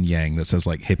like a yin yang that says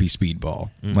like hippie speedball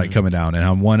like coming down, and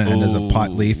on one end is a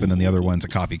pot leaf, and then the other one's a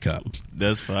coffee cup.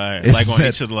 That's fire. Isn't Like on that-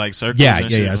 each of the like circles. Yeah, and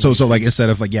yeah, shit. yeah. So like instead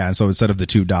of the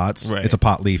 2 dots, Right. it's a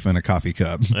pot leaf and a coffee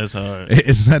cup. That's hard.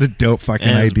 Isn't that a dope fucking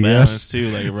And it's idea? balanced too.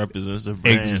 Like it represents the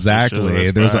brand. for sure.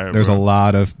 Exactly. That's There's fire, a bro.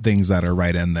 lot of things that are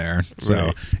right in there, so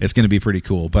Right. it's going to be pretty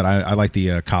cool. But I like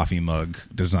the coffee mug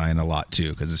design a lot too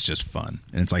because it's just fun,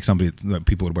 and it's like something that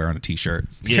people would wear on a t-shirt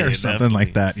or something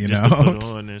like that. Just to put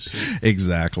on and shit.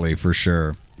 Exactly, for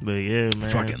sure. But yeah, man,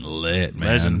 Fucking lit, man.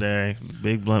 legendary.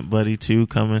 Big Blunt Buddy 2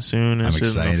 coming soon and I'm shit in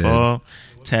excited. the fall.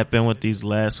 Tap in with these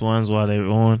last ones while they're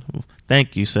on.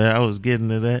 Thank you, sir. I was getting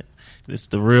to that. It's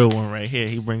the real one right here.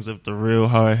 He brings up the real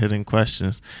hard hitting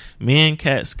questions. Me and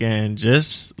Cat Scan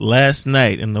just last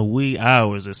night in the wee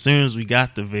hours, as soon as we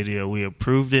got the video, we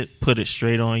approved it, put it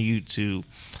straight on YouTube.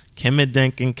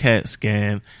 Kimmy and Cat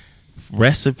Scan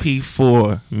Recipe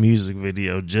 4 music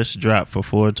video just dropped for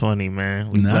 420,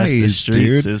 man. We blessed the Nice,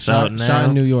 streets. dude. It's out now. Shot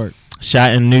in New York.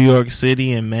 Shot in New York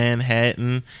City and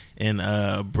Manhattan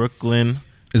and Brooklyn.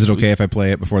 Is it okay if I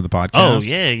play it before the podcast? Oh,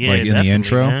 yeah, yeah, like in the definitely,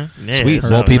 intro. man. Yeah, Sweet. it's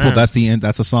Well, out people, now. that's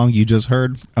the song you just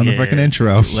heard on the Yeah. freaking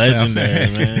intro. So-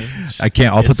 Legendary, man. I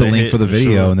can't. I'll put It's the a link hit for the for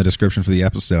video sure. in the description for the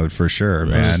episode for sure,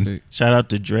 man. Perfect. Shout out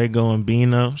to Drago and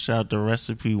Bino. Shout out to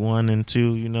Recipe 1 and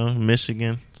 2,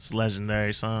 Michigan. It's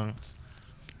legendary songs.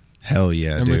 Hell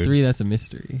yeah, Number dude. 3, that's a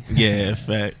mystery. Yeah,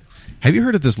 facts. Have you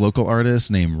heard of this local artist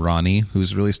named Ronnie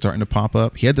who's really starting to pop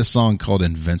up? He had this song called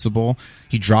Invincible.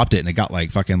 He dropped it and it got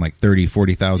like fucking like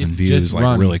 40,000 It's views just like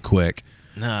Ronnie. really quick.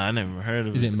 Nah, I never heard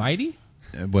of Is it. it Mighty?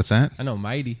 What's that? I know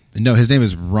Mighty. No, his name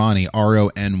is Ronnie,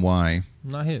 Rony. I'm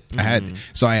not hip. I had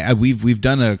so we've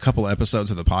done a couple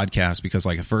episodes of the podcast because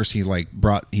like at first he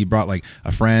brought like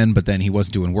a friend, but then he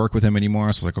wasn't doing work with him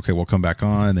anymore. So I was like, okay, we'll come back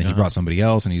on. And then he brought somebody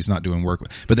else, and he's not doing work.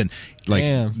 But then like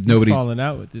Damn, he's nobody falling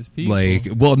out with this people. like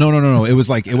no. It was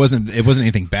like it wasn't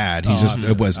anything bad. He's Oh, just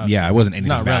okay, it was okay. it wasn't It's anything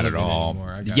not bad at relevant all.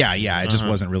 anymore. I got Yeah, you. it just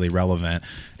wasn't really relevant.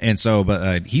 And so,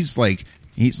 but he's like.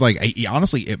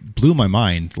 Honestly, it blew my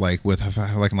mind, like with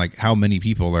like how many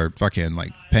people are fucking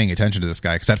like paying attention to this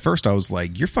guy. Because at first I was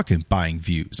like, "You're fucking buying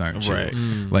views, aren't you? Right.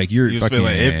 Like you're You fucking feel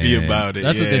like iffy about it.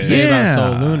 That's what they yeah. say Yeah,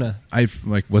 about Soul Luna. I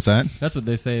like what's that? That's what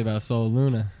they say about Soul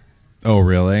Luna. Oh,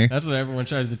 really? That's what everyone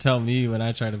tries to tell me when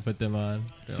I try to put them on.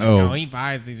 They're like, Oh. "No, he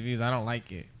buys these views. I don't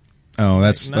like it." Oh,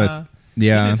 that's Like, nah, that's He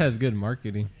yeah, just has good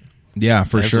marketing. yeah,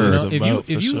 for That's sure. what You know, it's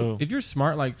if about, for you sure. if you're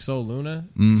smart like Soul Luna,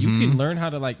 Mm-hmm. you can learn how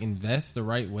to like invest the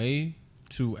right way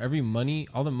to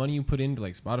all the money you put into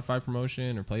like Spotify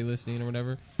promotion or playlisting or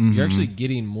whatever. Mm-hmm. You're actually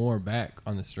getting more back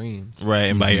on the streams. Right,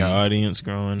 and by your audience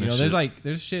growing. You and know, shit.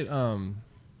 there's shit.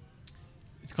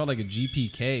 It's called like a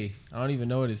GPK. I don't even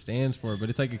know what it stands for, but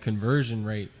it's like a conversion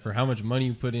rate for how much money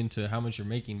you put into how much you're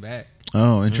making back.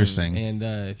 Oh, interesting. And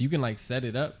if you can like set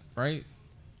it up right,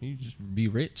 you just be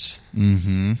rich.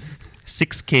 Mm-hmm.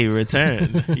 6K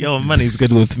return. Your money's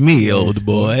good with me, old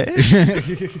boy.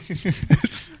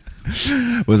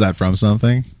 Was that from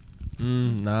something?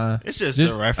 Nah, It's just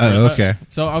This- a reference. Oh, okay.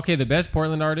 So okay, the best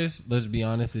Portland artist, let's be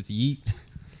honest, it's Yeet.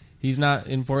 He's not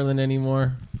in Portland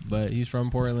anymore, but he's from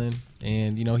Portland,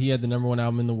 and he had the #1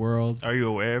 album in the world. Are you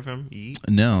aware of him? Yeet?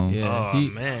 No. Yeah, Oh he-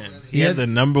 man, he he had had-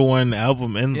 the #1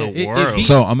 album in the If world. he-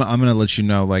 So I'm gonna let you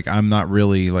know, like I'm not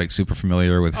really like super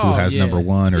familiar with who Oh, has yeah.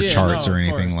 #1 or Yeah, charts no, or of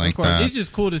anything course, like of course. that. It's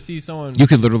just cool to see someone. You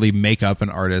could literally make up an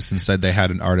artist and said they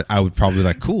had an artist. I would probably be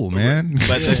like, cool, man.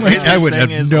 But the Like, craziest I would thing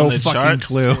have is no on the fucking charts,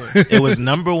 clue. It was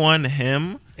 #1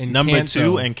 him, And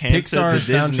 #2 and Canto, Pixar's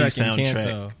the Disney soundtrack and soundtrack.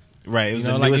 Canto. Right, it was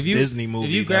the like, newest if you, Disney movie.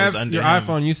 If you that was grab under your him.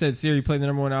 iPhone, you said Siri, play the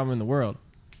 #1 album in the world.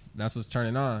 That's what's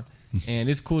turning on, and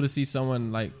it's cool to see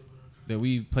someone like that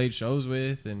we played shows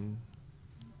with and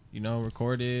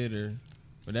recorded or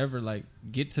whatever, like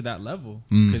get to that level,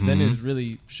 because then Mm-hmm. it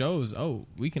really shows, oh,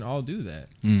 we can all do that.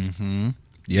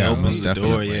 Yeah, It opens most the door,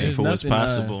 definitely. yeah, There's for what's nothing,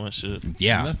 possible and shit.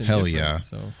 Yeah, Nothing hell different. yeah.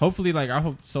 So hopefully, like, I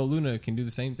hope Soul Luna can do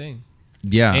the same thing.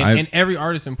 Yeah, And every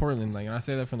artist in Portland, like, and I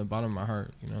say that from the bottom of my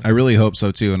heart, you know. I really hope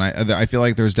so too, and I feel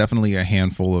like there's definitely a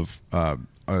handful of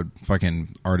fucking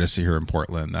artists here in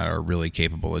Portland that are really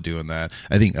capable of doing that.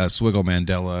 I think Swiggle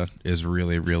Mandela is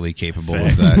really, really capable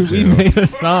of that We too. made a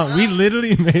song. We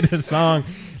literally made a song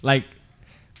like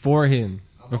for him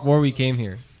before we came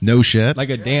here, No shit. like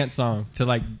a dance song to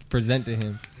like present to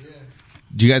him.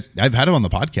 Do you guys? I've had him on the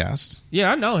podcast.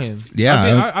 Yeah, I know him.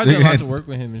 Yeah, I did lots of work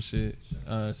with him and shit.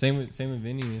 Same with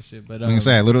Vinny and shit. But I'm gonna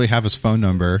say I literally have his phone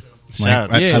number. Like,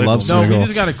 Shout out to I love Swiggle. No, we Swiggle.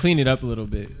 just got to clean it up a little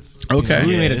bit. Okay.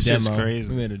 we Yeah, made a this shit's demo. crazy.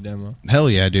 We made a demo. Hell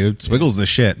yeah, dude! Swiggle's the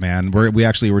shit, man. We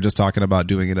actually were just talking about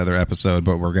doing another episode,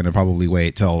 but we're gonna probably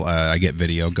wait till I get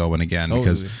video going again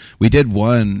because Totally. we did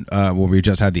one when we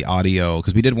just had the audio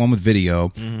because we did one with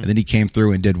video, and then he came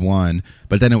through and did one,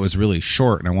 but then it was really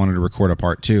short, and I wanted to record a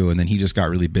part 2, and then he just got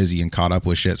really busy and caught up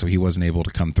with shit, so he wasn't able to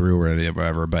come through or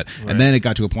whatever. But and then it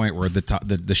got to a point where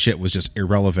the shit was just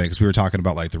irrelevant because we were talking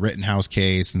about like the Rittenhouse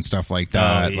case and stuff like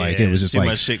that. Oh, yeah. Like it was just too like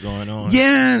much shit going on.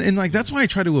 yeah, and like that's why I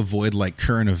try to avoid like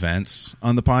current events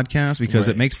on the podcast because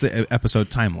it Right. makes the episode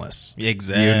timeless.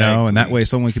 Exactly. You know, and that way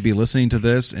someone could be listening to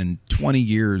this in 20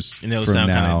 years And it'll from sound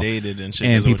now, kinda dated and shit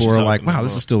and 'cause of what people you're are like, talking "Wow,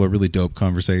 this about." is still a really dope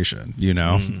conversation." You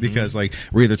know, because like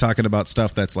we're either talking about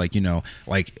stuff that's like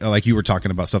like you were talking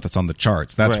about stuff that's on the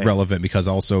charts. That's Right. relevant because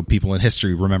also people in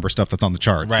history remember stuff that's on the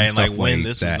charts, Right, And and stuff like when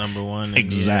this that. was number one. And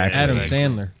Exactly. yeah, Adam like-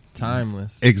 Sandler,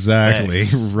 timeless. Exactly.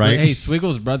 Facts. Right. Hey,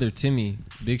 Swiggle's brother Timmy.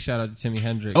 Big shout out to Timmy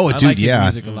Hendrix. Oh, I dude, like his yeah.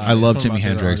 music a lot. I love He's one Timmy of my favorite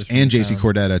Hendrix artists from and the JC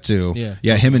town. Cordetta, too.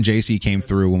 Yeah. Him and JC came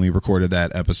through when we recorded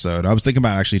that episode. I was thinking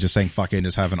about actually just saying fuck it and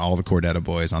just having all the Cordetta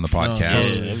boys on the Yeah,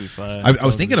 podcast. that'd be fine. I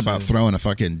was thinking about shit. throwing a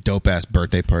fucking dope-ass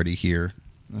birthday party here.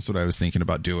 That's what I was thinking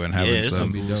about doing. yeah, Having it's some...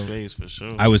 a cool dope. space for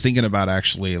sure. I was thinking about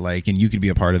actually like, and you could be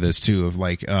a part of this too, of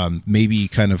like maybe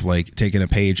kind of like taking a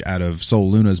page out of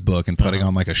Soul Luna's book and putting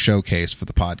on like a showcase for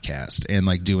the podcast and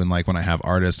like doing like when I have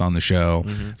artists on the show,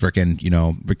 freaking,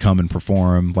 come and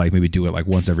perform, like maybe do it like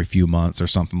once every few months or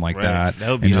something like Right. that. That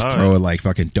would and be just hard. throw a like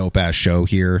fucking dope ass show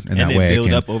here. And that then way build I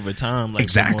can up over time. Like,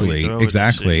 exactly. and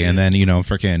And then,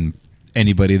 freaking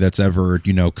anybody that's ever,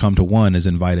 come to one is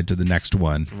invited to the next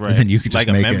one. Right. And then you could just like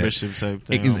a make membership type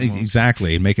thing. it. almost.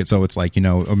 Exactly. Make it so it's like,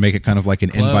 or make it kind of like an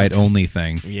Club. invite only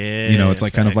thing. Yeah, It's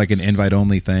like kind of like an facts. invite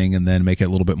only thing and then make it a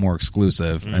little bit more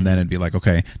exclusive. And then it'd be like,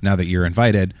 okay, now that you're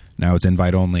invited, now it's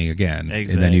invite only again. And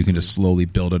then you can Exactly. just slowly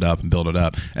build it up and build it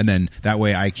up. And then that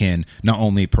way I can not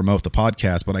only promote the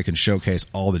podcast, but I can showcase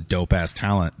all the dope ass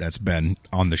talent that's been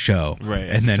on the show. Right,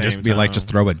 at And the then same just be like, time. just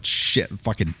throw a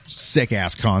fucking sick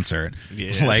ass concert.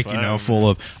 Yeah, like, that's fine, full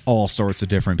of all sorts of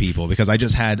different people. Because I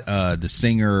just had the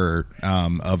singer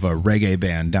of a reggae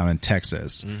band down in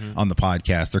Texas on the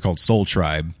podcast. They're called Soul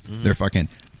Tribe. They're fucking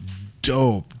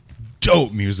dope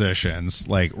musicians,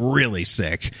 like really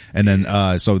sick. And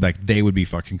then so like they would be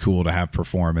fucking cool to have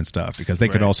perform and stuff because they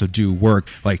could Right. also do work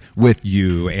like with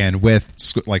you and with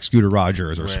like Scooter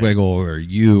Rogers or Right. Swiggle or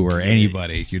you or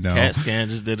anybody, Cat Scan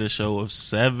just did a show of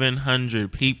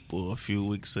 700 people a few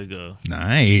weeks ago.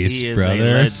 Nice, He is brother.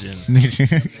 a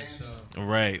legend.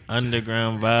 Right.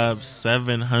 Underground Vibes,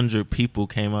 700 people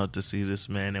came out to see this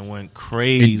man and went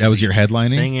crazy. That was your headlining?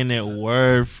 Singing it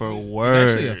word for It's word.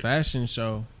 actually a fashion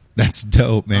show. That's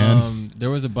dope, man. There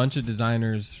was a bunch of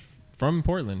designers from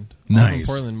Portland. All Nice.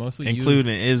 From Portland, mostly youth.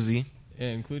 Including Izzy. Yeah,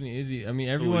 including Izzy. I mean,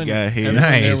 everyone, got here. everyone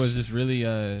there Nice. was just really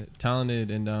talented.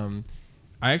 And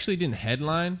I actually didn't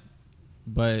headline,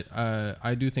 but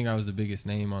I do think I was the biggest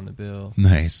name on the bill.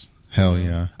 Nice. Hell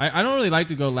yeah. I don't really like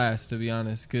to go last, to be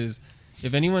honest, because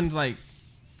if anyone's like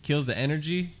kills the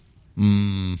energy,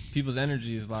 people's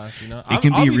energy is lost. It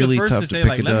can I'll be be really the first tough to to say pick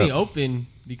like, it let me up. open,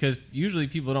 because usually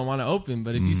people don't want to open.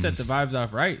 But if you set the vibes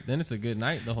off right, then it's a good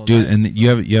night the whole Dude, night. and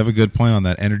you have a good point on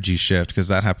that energy shift because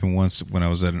that happened once when I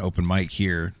was at an open mic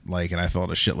here, like, and I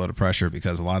felt a shitload of pressure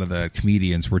because a lot of the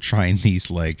comedians were trying these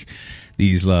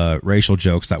racial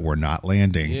jokes that were not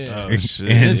landing. Yeah. Oh, shit.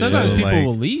 And And so, sometimes people like-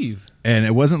 will leave. and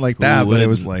it wasn't like that, but it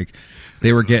was wouldn't? like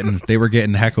they were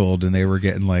getting heckled and they were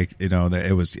getting like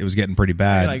it was getting pretty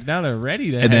bad. Like now they're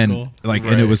ready to and heckle. then like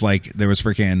and it was like there was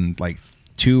freaking like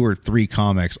 2 or 3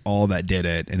 comics all that did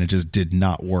it and it just did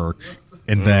not work.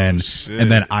 And then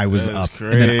I was That's up.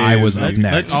 And then I was up crazy.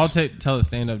 next. Let's all tell a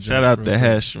stand up joke. Shout out real to quick.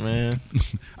 Hesh, man.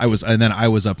 I was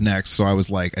up next, so I was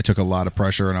like, I took a lot of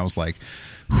pressure, and I was like,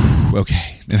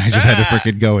 okay, and I just had to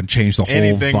freaking go and change the whole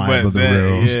Anything vibe but of the that,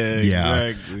 room. yeah,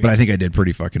 exactly. But I think I did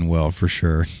pretty fucking well for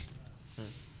sure.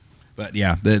 But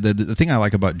yeah, the thing I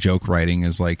like about joke writing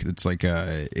is like it's like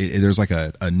there's like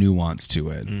a nuance to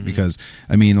it because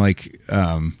I mean like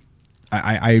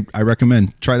I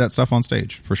recommend try that stuff on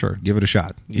stage for sure. Give it a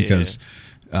shot because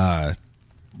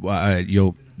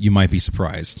you might be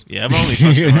surprised. Yeah, I've only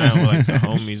fucked around with like the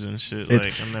homies and shit. It's,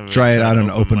 like, I've never try it out on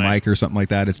an open mic. mic or something like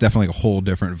that. It's definitely a whole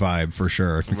different vibe for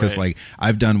sure. Because like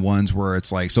I've done ones where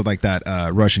it's like like that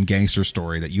Russian gangster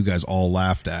story that you guys all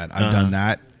laughed at. I've done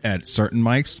that at certain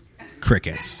mics.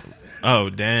 Crickets. Oh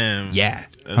damn. Yeah.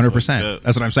 That's 100%.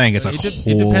 That's what I'm saying. It's a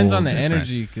whole It depends on the different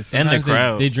energy because And the sometimes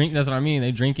crowd. they drink. That's what I mean.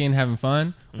 They drink in having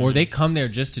fun, or they come there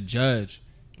just to judge.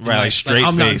 Right, like straight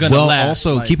I'm not face. gonna Well, laugh.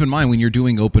 also Like, keep in mind when you're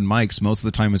doing open mics, most of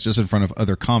the time it's just in front of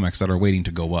other comics that are waiting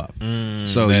to go up.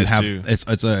 So that you have too.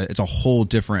 it's a whole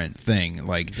different thing.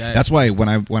 Like Exactly. that's why when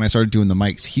I started doing the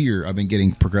mics here, I've been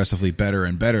getting progressively better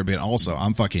and better. But also,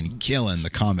 I'm fucking killing the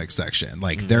comic section.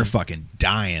 Like they're fucking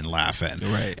dying laughing.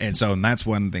 Right. And that's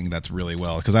one thing that's really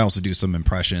well because I also do some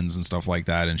impressions and stuff like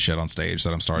that and shit on stage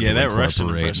that I'm starting Yeah, to that Russian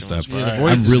incorporate and impression stuff. was fire. Yeah, the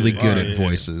I'm voices really is good fire, at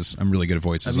voices. I'm really good at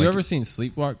voices. Have you Like, ever seen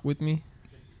Sleepwalk with Me?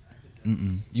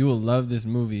 You will love this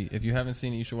movie. If you haven't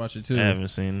seen it, you should watch it too. I haven't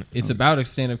seen it. It's about a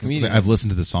stand-up comedian, I've listened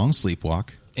to the song Sleepwalk.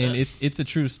 and it's a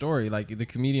true story. Like the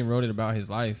comedian wrote it about his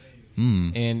life,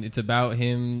 Hmm. and it's about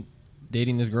him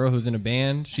dating this girl who's in a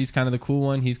band. She's kind of the cool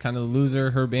one. He's kind of the loser.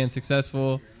 Her band's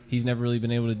successful. He's never really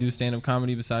been able to do stand-up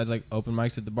comedy besides like open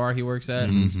mics at the bar he works at.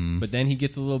 Mm-hmm. But then he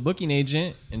gets a little booking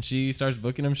agent, and she starts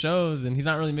booking him shows. And he's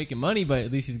not really making money, but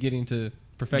at least he's getting to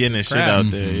perfect Getting his his shit craft.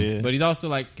 out there, yeah. But he's also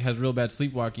like has real bad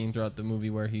sleepwalking throughout the movie,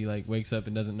 where he like wakes up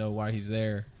and doesn't know why he's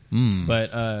there.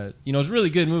 But it's a really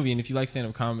good movie, and if you like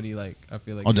stand-up comedy, like I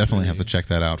feel like I'll it's definitely really, have to check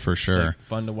that out for it's, sure. like,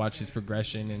 fun to watch his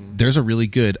progression, and There's a really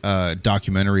good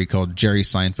documentary called Jerry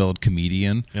Seinfeld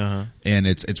Comedian, and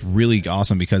it's really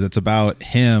awesome because it's about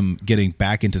him getting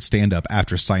back into stand-up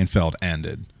after Seinfeld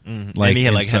ended. Like, and he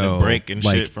had had a break and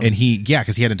shit from, and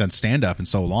because he hadn't done stand-up in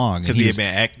so long because he had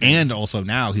been acting, and also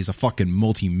now he's a fucking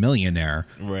multi-millionaire,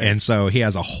 right. And so he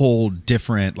has a whole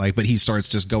different but he starts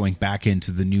just going back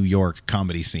into the New York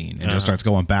comedy scene and just starts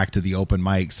going back to the open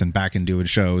mics and back and doing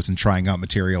shows and trying out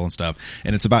material and stuff,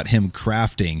 and it's about him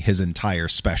crafting his entire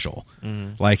special,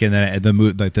 and then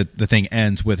the thing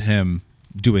ends with him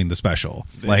doing the special.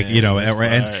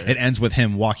 It ends with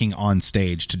him walking on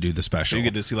stage to do the special. So you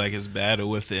get to see like his battle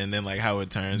with it, and then like how it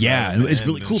turns. Yeah, out and it's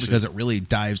really and cool shit. because it really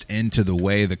dives into the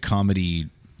way the comedy,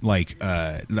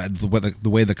 the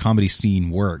way the comedy scene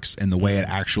works and the way it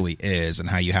actually is, and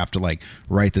how you have to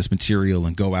write this material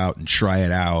and go out and try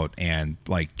it out and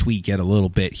tweak it a little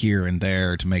bit here and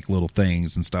there to make little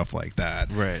things and stuff like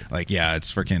that. Right.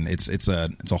 It's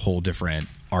a whole different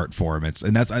art form.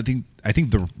 I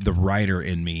think the writer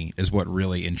in me is what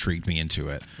really intrigued me into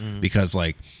it, because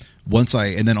once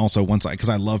I because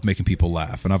I love making people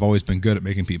laugh, and I've always been good at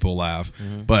making people laugh,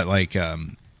 but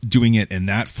doing it in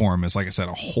that form is, like I said,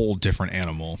 a whole different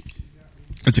animal.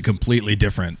 It's a completely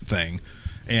different thing.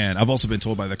 And I've also been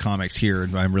told by the comics here,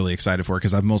 and I'm really excited for it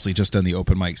because I've mostly just done the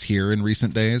open mics here in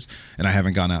recent days, and I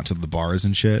haven't gone out to the bars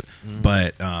and shit.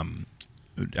 But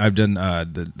I've done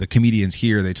the comedians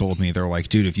here. They told me, they're like,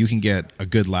 dude, if you can get a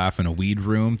good laugh in a weed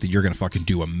room, then you're gonna fucking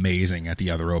do amazing at the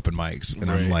other open mics.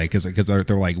 And I'm like, because they're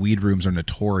like, weed rooms are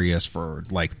notorious for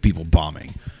people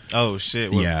bombing. Oh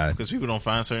shit! Well, Yeah, because people don't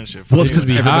find certain shit. Well, it's because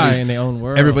high in their own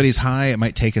world. Everybody's high. It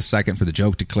might take a second for the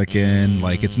joke to click in.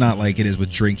 It's not like it is with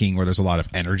drinking, where there's a lot of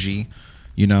energy.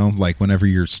 Whenever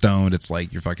you're stoned, it's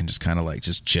like you're fucking just kind of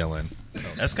just chilling.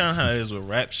 That's kind of how it is with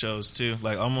rap shows too.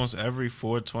 Almost every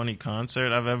 420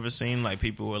 concert I've ever seen,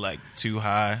 people were too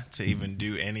high to even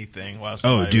do anything while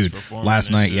somebody was performing. Last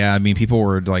and night, shit. yeah, I mean, people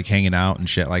were hanging out and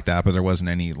shit like that, but there wasn't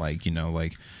any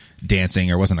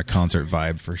dancing, or wasn't a concert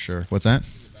vibe for sure. What's that?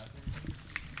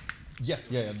 Yeah.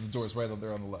 The door's right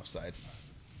there on the left side.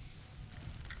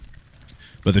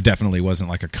 But there definitely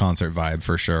wasn't a concert vibe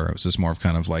for sure. It was just more of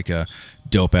kind of a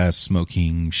dope ass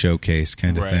smoking showcase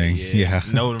kind of thing. Yeah.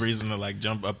 No reason to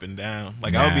jump up and down. I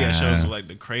would be at shows with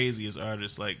the craziest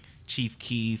artists like Chief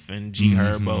Keef and G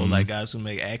Herbo, guys who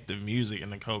make active music,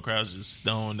 and the whole crowd's just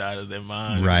stoned out of their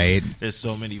mind. Right. There's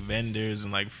so many vendors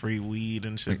and free weed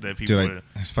and shit that people. Dude,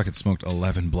 I fucking smoked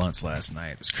 11 blunts last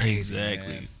night. It was crazy.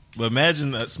 Exactly. Man. But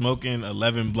imagine smoking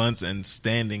 11 blunts and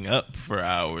standing up for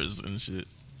hours and shit.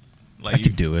 I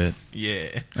could do it.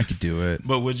 Yeah. I could do it.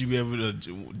 But would you be able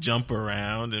to jump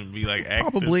around and be active?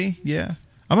 Probably, yeah.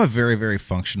 I'm a very, very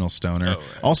functional stoner. Oh,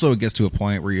 right. Also, it gets to a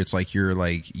point where it's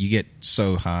you get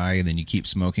so high and then you keep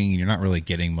smoking and you're not really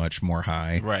getting much more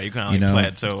high. Right, you kind of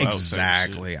plateau out.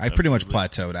 Exactly. I pretty much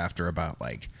plateaued after about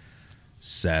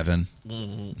 7.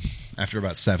 Mhm. After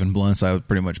about 7 blunts, I was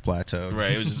pretty much plateaued.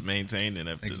 Right, it was just maintaining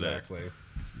after Exactly. that.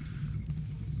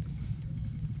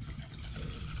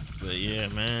 But yeah,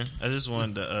 man, I just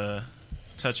wanted to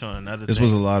touch on another This thing.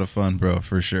 was a lot of fun, bro,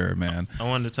 for sure, man. I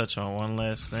wanted to touch on one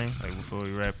last thing, like before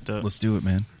we wrapped up. Let's do it,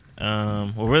 man.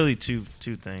 Well, really two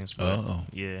things. But Oh.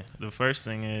 yeah. The first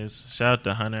thing is shout out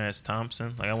to Hunter S.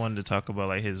 Thompson. Like I wanted to talk about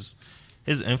like his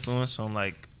influence on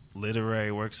like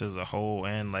literary works as a whole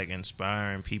and like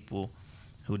inspiring people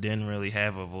who didn't really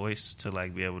have a voice to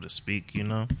like be able to speak, you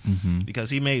know? Mm-hmm.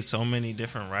 Because he made so many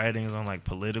different writings on like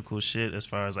political shit as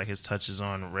far as like his touches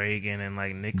on Reagan and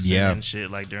like Nixon Yeah. and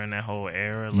shit like during that whole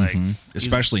era. Like Mhm. he's-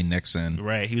 Especially Nixon.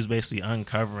 Right, he was basically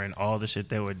uncovering all the shit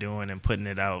they were doing and putting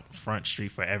it out front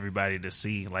street for everybody to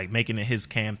see, like making it his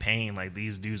campaign. Like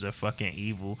these dudes are fucking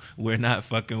evil. We're not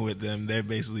fucking with them. They're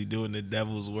basically doing the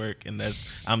devil's work, and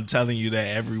I'm telling you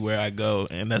that everywhere I go,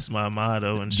 and that's my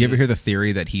motto. And Did you ever shit. hear the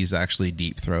theory that he's actually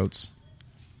Deep Throats?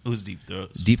 Who's Deep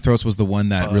Throats? Deep Throats was the one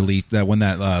that Pause.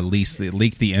 released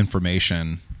leaked the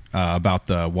information about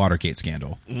the Watergate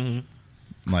scandal. Mm-hmm.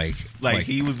 Like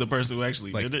he was the person who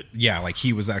actually did it. Yeah, like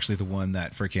he was actually the one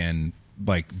that freaking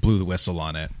like blew the whistle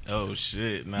on it. Oh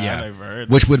shit! Nah, Yeah, I never heard.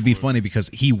 which that would be before. funny because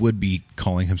he would be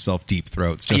calling himself Deep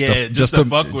Throats just Yeah, to just to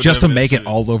fuck with just to them and make it shit.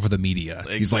 all over the media.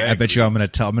 He's like, I bet you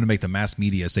Exactly. I'm gonna make the mass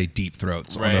media say Deep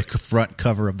Throats on Right. the front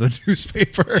cover of the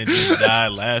newspaper. And just die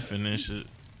laughing and shit.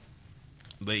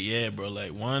 But yeah, bro,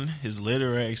 like his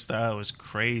literary style is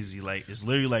crazy. Like it's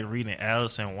literally like reading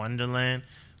Alice in Wonderland,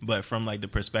 but from like the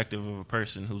perspective of a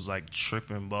person who's like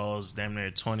tripping balls damn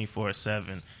near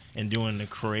 24/7 and doing the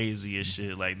craziest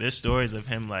shit. Like there's stories of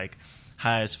him like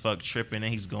high as fuck tripping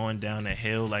and he's going down a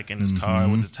hill like in his car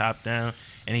with the top down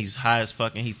and he's high as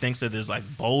fuck and he thinks that there's like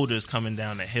boulders coming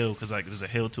down the hill because like there's a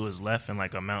hill to his left and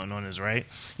like a mountain on his right.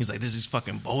 He's like, there's these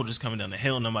fucking boulders coming down the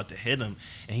hill and I'm about to hit him,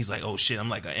 and he's like, oh shit, I'm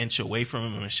like an inch away from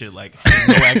him and shit, like there's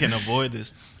no way I can avoid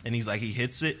this. And he's like, he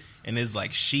hits it and it's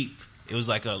like sheep. It was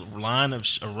like a line of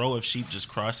a row of sheep just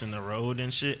crossing the road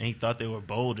and shit, and he thought they were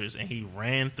boulders, and he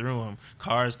ran through them,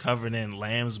 cars covered in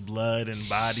lamb's blood and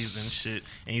bodies and shit,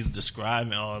 and he's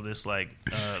describing all this like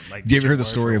Do you ever hear the word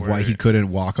story for of why word. he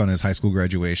couldn't walk on his high school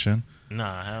graduation?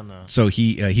 Nah, hell no. So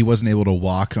he wasn't able to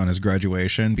walk on his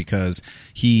graduation because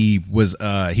he was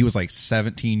like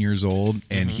 17 years old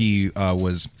and he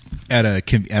was at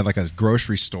like a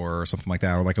grocery store or something like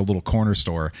that, or like a little corner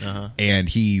store, and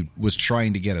he was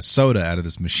trying to get a soda out of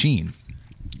this machine.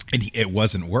 And it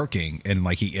wasn't working, and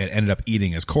like he ended up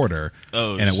eating his quarter,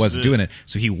 and it wasn't shit. doing it.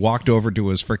 So he walked over to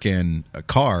his freaking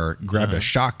car, grabbed a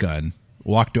shotgun,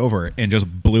 walked over, and just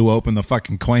blew open the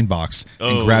fucking coin box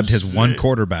and Oh, grabbed his shit. 1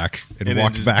 quarter back and And then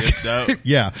walked just back. dipped out?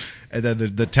 Yeah. And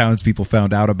then the townspeople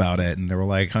found out about it, and they were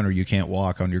like, "Hunter, you can't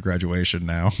walk on your graduation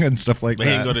now," and stuff like But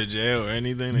he that. didn't go to jail or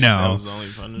anything? No. That was the only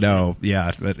punishment? No,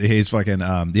 yeah, but he's fucking.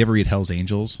 Do you ever read Hell's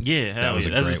Angels? Yeah, hell that was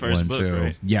yeah. a That's great his first one book, too.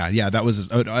 right? Yeah, that was his.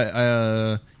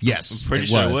 Yes, I'm pretty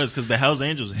sure it was because the Hells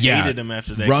Angels hated him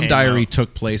after that Rum came Diary out.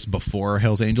 took place before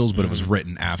Hell's Angels, but it was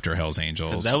written after Hell's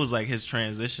Angels. 'Cause that was like his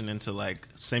transition into like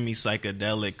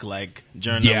semi-psychedelic, like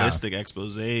journalistic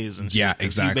exposés and shit. Yeah, 'Cause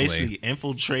exactly. He basically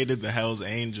infiltrated the Hells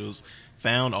Angels,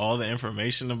 found all the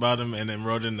information about him, and then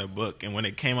wrote it in the book. And when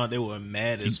it came out, they were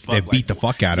mad as fuck. They like, beat the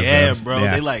fuck out of yeah, him. bro.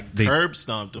 Yeah. They like They curb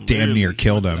stomped him. damn literally. near He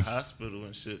killed went to him. the hospital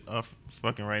and shit. Off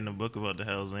fucking writing a book about the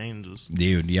Hells Angels.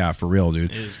 Dude, yeah, for real,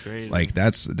 dude. It is crazy. Like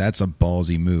that's a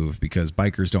ballsy move because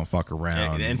bikers don't fuck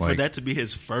around. And for Like, that to be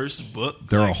his first book,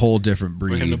 they're a like, whole different for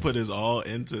him to breed. put his all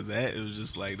into that, it was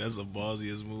just like that's the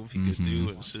ballsiest move he could do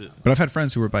and shit. But I've had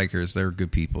friends who were bikers. They're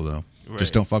good people though. Right.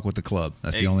 Just don't fuck with the club.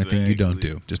 That's the only thing you don't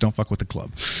Exactly. do. Just don't fuck with the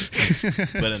club.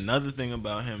 But another thing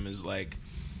about him is like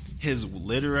his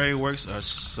literary works are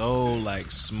so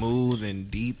like smooth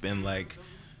and deep and like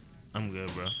I'm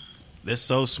good, bro. They're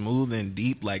so smooth and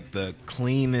deep, like the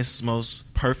cleanest,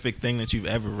 most perfect thing that you've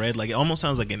ever read. Like it almost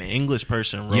sounds like an English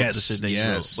person wrote Yes, the shit that he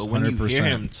yes, wrote. But when you 100%. hear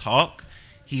him talk,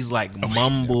 he's like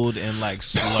mumbled and like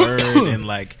slurred and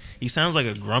like he sounds like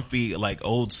a grumpy like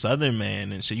old Southern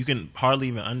man and shit. You can hardly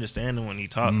even understand him when he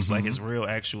talks, like his real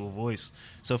actual voice.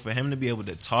 So for him to be able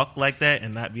to talk like that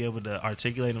and not be able to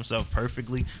articulate himself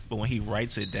perfectly, but when he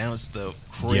writes it down, it's the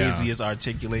craziest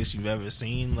articulation you've ever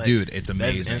seen. Like, Dude, it's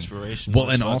amazing. That's inspirational. Well,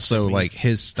 as and fuck also to me. like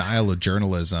his style of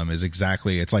journalism is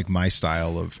it's like my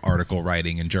style of article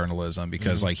writing and journalism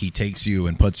because like he takes you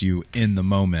and puts you in the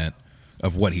moment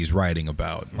of what he's writing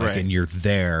about. Like, Right. and you're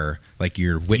there, like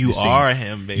you're witnessing. You are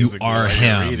him, basically. You are while you're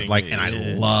him. reading Like, it. and I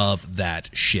Yeah. love that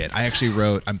shit. I actually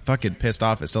wrote. I'm fucking pissed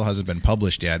off. It still hasn't been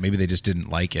published yet. Maybe they just didn't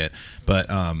like it. But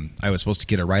I was supposed to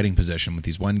get a writing position with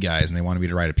these one guys, and they wanted me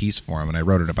to write a piece for them, and I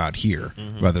wrote it about here,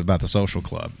 about the social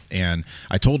club. And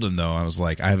I told them though, I was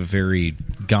like, I have a very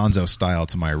Gonzo style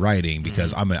to my writing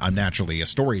because I'm naturally a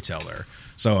storyteller.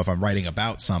 So if I'm writing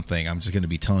about something, I'm just going to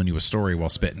be telling you a story while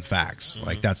spitting facts.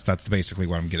 Like that's basically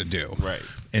what I'm going to do. Right.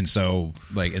 And so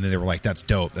like, and then they were like, "That's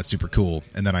dope. That's super cool."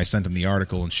 And then I sent them the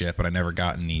article and shit, but I never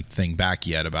got anything back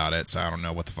yet about it. So I don't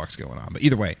know what the fuck's going on. But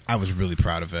either way, I was really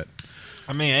proud of it.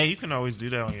 I mean, hey, you can always do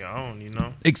that on your own, you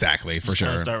know? Exactly, for Just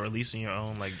kinda sure. start releasing your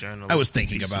own, like, journal. I was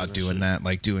thinking about doing that,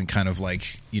 like doing kind of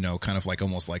like, you know, kind of like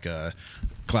almost like a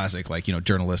classic, like, you know,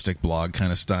 journalistic blog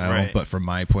kind of style, Right. but from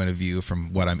my point of view,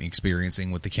 from what I'm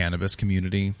experiencing with the cannabis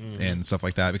community and stuff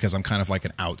like that, because I'm kind of like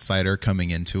an outsider coming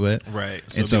into it. Right.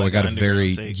 And so I like got a an very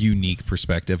underground take. unique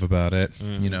perspective about it,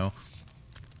 you know.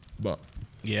 But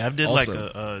Yeah, I did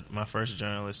Also- like my first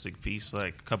journalistic piece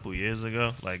like a couple years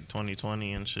ago, like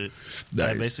 2020 and shit. Nice.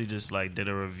 I basically just like did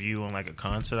a review on like a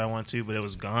concert I went to, but it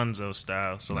was Gonzo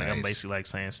style. So like I'm Nice. basically like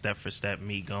saying step for step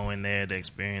me going there, the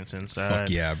experience inside. fuck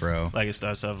yeah, bro. Like it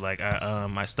starts off like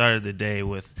I started the day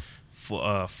with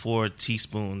 4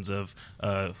 teaspoons of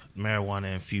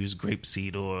marijuana infused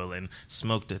grapeseed oil and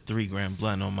smoked a 3-gram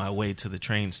blunt on my way to the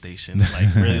train station.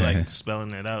 Like really like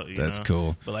spelling it out. You That's know?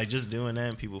 cool. But like just doing that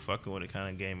and people fucking with it kind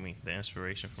of gave me the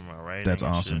inspiration for my writing. That's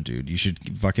and awesome, shit. dude. You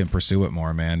should fucking pursue it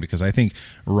more, man, because I think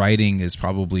writing is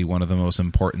probably one of the most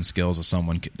important skills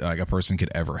a person could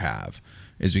ever have.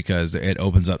 Is because it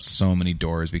opens up so many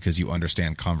doors because you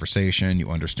understand conversation,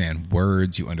 you understand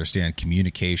words, you understand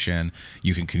communication.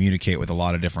 You can communicate with a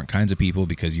lot of different kinds of people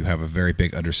because you have a very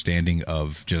big understanding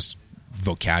of just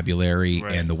vocabulary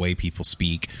Right. and the way people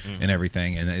speak and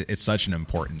everything, and it's such an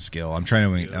important skill. I'm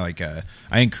trying to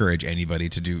I encourage anybody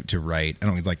to write. I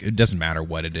don't like, it doesn't matter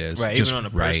what it is, Right, just even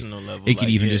on a write. personal level, It could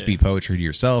like, even just yeah. be poetry to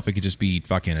yourself. It could just be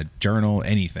fucking a journal,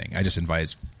 anything. I just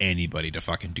invite anybody to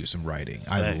fucking do some writing.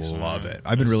 I Thanks, love man. it.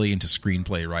 I've been really into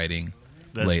screenplay writing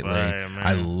That's lately. fire, man.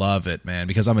 I love it, man,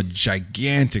 because I'm a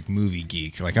gigantic movie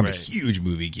geek. Like, I'm a Right. huge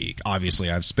movie geek.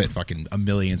 Obviously, I've spit fucking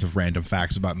millions of random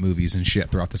facts about movies and shit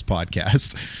throughout this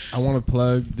podcast. I want to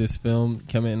plug this film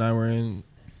Kemet and I were in.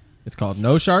 It's called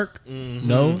No Shark.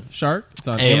 No Shark. It's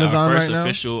on Hey, Amazon our first right now.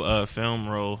 official film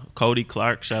role, Cody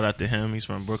Clark. Shout out to him. He's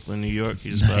from Brooklyn, New York.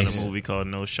 He just put out Nice. a movie called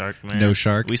No Shark, man. No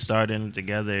Shark. We starred in it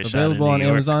together. It shot in Available New on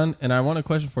York. Amazon. And I want a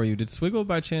question for you. Did Swiggle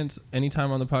by chance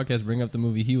anytime on the podcast bring up the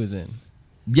movie he was in?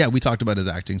 Yeah, we talked about his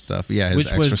acting stuff. Yeah, his Which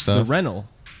extra was stuff. The Rental,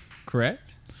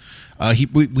 correct?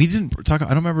 We didn't talk. I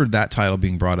don't remember that title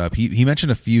being brought up. He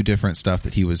mentioned a few different stuff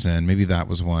that he was in. Maybe that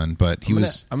was one, but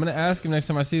I'm gonna ask him next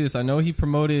time I see this. I know he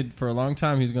promoted for a long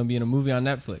time he was gonna be in a movie on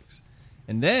Netflix,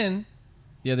 and then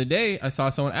the other day I saw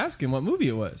someone ask him what movie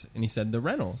it was, and he said The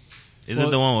Rental. Is Well-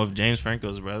 it the one with James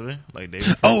Franco's brother, like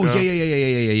David? Oh Franco?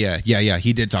 yeah.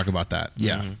 He did talk about that.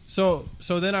 Yeah. So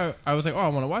then I was like, oh, I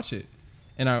want to watch it.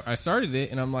 And I started it,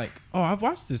 and I'm like, oh, I've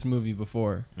watched this movie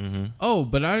before. Oh,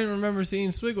 but I didn't remember seeing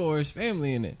Swiggle or his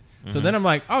family in it. So then I'm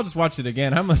like, I'll just watch it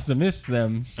again. I must have missed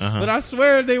them. But I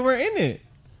swear they were in it.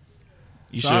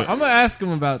 You So should. I'm going to ask him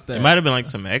about that. It might have been like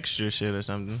some extra shit or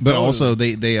something. But also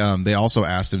they also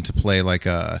asked him to play like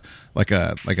a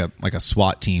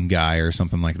SWAT team guy or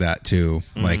something like that too,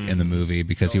 like in the movie,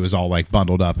 because he was all like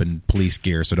bundled up in police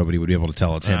gear, so nobody would be able to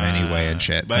tell it's him anyway and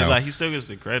shit. But So like he still gets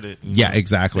the credit. yeah,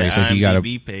 exactly. The So he got a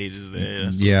IMDb page is there.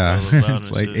 That's what yeah, it's all about it's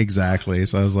and like shit. exactly.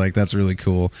 So I was like, that's really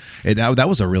cool. That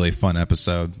was a really fun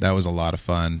episode. That was a lot of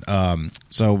fun.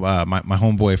 So my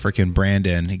homeboy freaking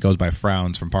Brandon, he goes by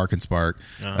Frowns from Park and Spark.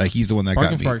 He's the one that Park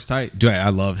got and me. Spark's tight. Dude, I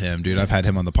love him, dude. I've had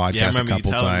him on the Yeah, I podcast a remember you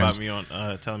couple telling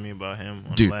times. telling me about him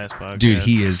on Dude, the last podcast. dude,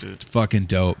 he and is shit. fucking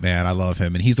dope, man. I love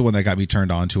him, and he's the one that got me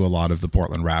turned on to a lot of the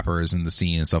Portland rappers and the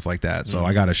scene and stuff like that. So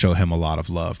I got to show him a lot of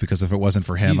love, because if it wasn't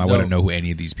for him, He's I wouldn't dope. know who any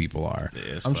of these people are. Yeah,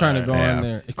 it's I'm trying to fire. go Yeah. on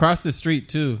there. Across the street,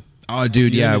 too. Oh,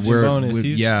 dude, yeah, Image we're bonus.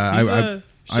 He's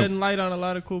shedding light on a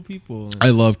lot of cool people. I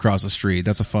love Cross the Street.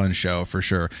 That's a fun show for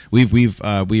sure.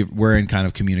 We're in kind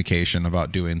of communication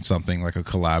about doing something like a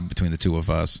collab between the two of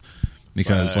us,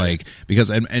 because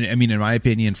and I mean, in my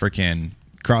opinion, freaking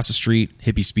Cross the Street,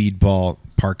 Hippie Speedball,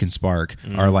 Park and Spark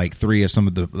are like three of some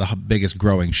of the biggest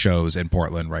growing shows in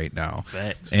Portland right now.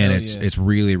 Facts. And Oh, it's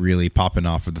really, really popping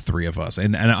off for the three of us.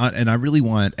 And I really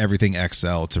want Everything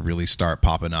XL to really start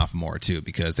popping off more too,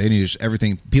 because they need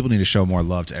people need to show more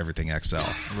love to Everything XL.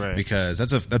 Right. Because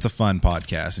that's a fun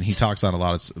podcast, and he talks on a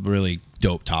lot of really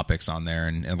dope topics on there,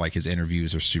 and like his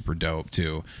interviews are super dope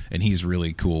too. And he's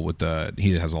really cool with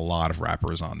he has a lot of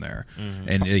rappers on there.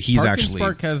 And he's Park actually and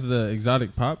Spark has the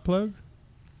exotic pop plug.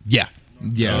 yeah.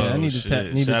 I need to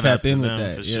shit. need to Shout tap out to in with them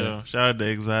that, for yeah. sure. Shout out to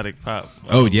Exotic Pop.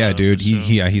 Oh yeah, dude. For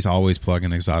sure. He's always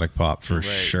plugging Exotic Pop for Right,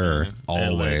 sure. man. They're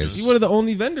Always. legends. He's one of the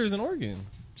only vendors in Oregon.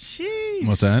 Sheesh.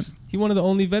 What's that? He one of the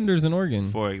only vendors in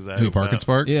Oregon. For Exotic Who, Park and Pop.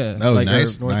 Spark? Yeah. Oh, like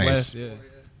nice, our Northwest, nice. Yeah.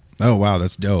 Oh wow,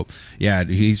 that's dope. Yeah,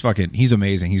 dude, he's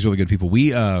amazing. He's really good people.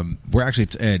 We're actually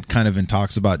kind of in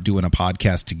talks about doing a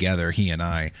podcast together, he and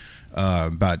I,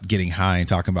 about getting high and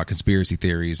talking about conspiracy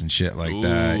theories and shit like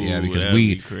that. Ooh, Yeah, because that'd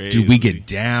be crazy. dude, we get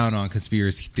down on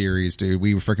conspiracy theories, dude.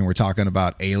 We were talking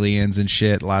about aliens and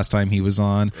shit last time he was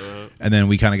on, and then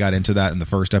we kind of got into that in the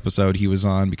first episode he was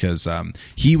on, because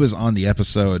he was on the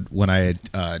episode when I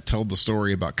had told the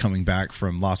story about coming back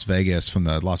from Las Vegas, from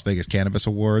the Las Vegas Cannabis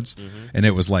Awards, and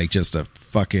it was like just a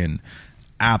fucking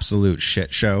absolute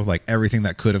shit show. Like everything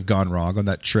that could have gone wrong on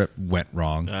that trip went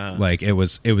wrong. Like it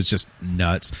was just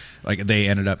nuts. Like they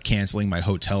ended up canceling my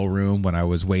hotel room when I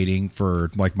was waiting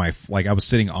for I was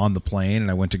sitting on the plane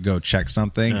and I went to go check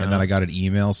something, and then I got an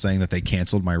email saying that they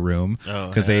canceled my room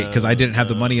because I didn't have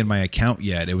the money in my account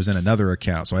yet. It was in another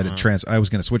account, so I didn't I was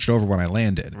going to switch it over when I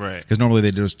landed. Right. Because normally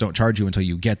they just don't charge you until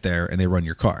you get there and they run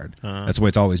your card. That's the way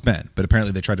it's always been. But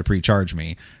apparently they tried to pre-charge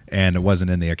me and it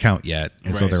wasn't in the account yet,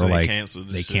 and so Right, they so were they like canceled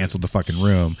the they shit. canceled the fucking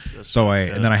room. So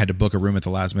and then I had to book a room at the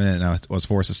last minute, and I was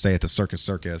forced to stay at the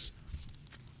Circus.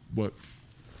 What?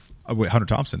 Hunter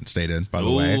Thompson stayed in, by the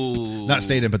way. Ooh. Not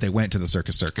stayed in, but they went to the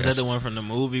Circus. Is that the one from the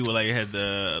movie where like you had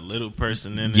the little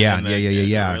person in it? Yeah. and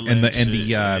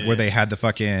And where they had the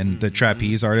fucking the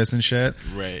trapeze artists and shit.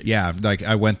 Right. Yeah, like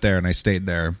I went there and I stayed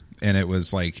there. And it was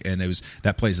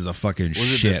that place is a fucking Was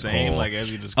shit it the same hole. like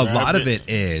as you A described? lot of it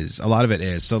is.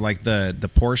 So like the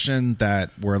portion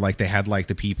that where like they had like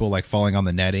the people like falling on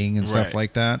the netting and stuff Right.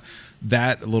 like that.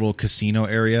 That little casino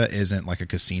area isn't like a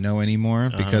casino anymore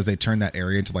because they turned that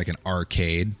area into like an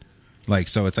arcade. Like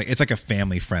so it's like a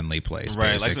family friendly place,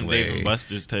 right, basically. like some Dave and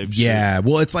Buster's type. Yeah,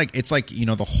 well, it's like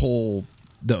the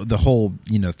whole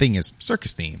thing is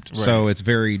circus themed, so it's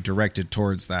very directed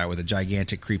towards that with a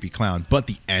gigantic creepy clown. But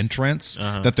the entrance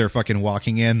that they're fucking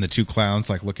walking in, the two clowns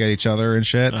like look at each other and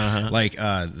shit,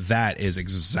 that is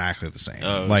exactly the same.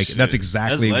 Oh, like shit. that's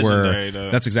exactly That's where legendary, though.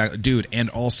 that's exactly, dude.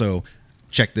 And also,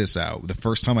 check this out. The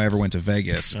first time I ever went to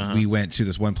Vegas, we went to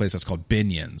this one place that's called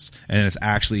Binion's, and it's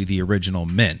actually the original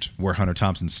Mint where Hunter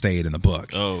Thompson stayed in the book.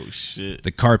 Oh shit.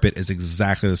 The carpet is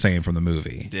exactly the same from the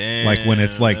movie. Damn, like when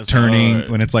it's like that's turning, hard.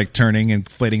 when it's like turning and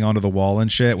flitting onto the wall and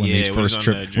shit. When Yeah, these when he's first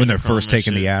on trip, the when they're adrenochrome first and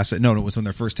taking the shit. acid. No, it was when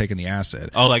they're first taking the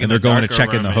acid. Oh, like in and they're the going to darker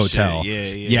check in the room and shit. hotel.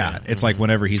 Yeah. It's like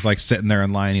whenever he's like sitting there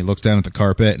in line, he looks down at the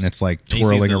carpet and it's like And he sees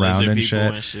twirling the around lizard and people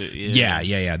shit. and shit.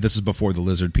 Yeah. This is before the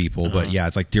lizard people, but yeah,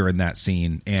 it's like during that scene,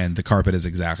 and the carpet is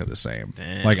exactly the same.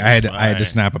 Damn, like I had fire. to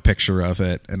snap a picture of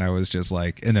it, and I was just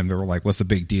like, and then they were like, "What's the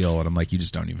big deal?" And I'm like, "You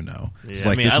just don't even know." Yeah, It's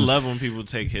like, I mean, this I is- love when people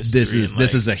take history. this is and,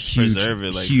 this like, is a huge preserve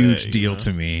it like huge that, you deal know?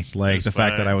 to me. Like That's the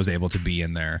fact fire. that I was able to be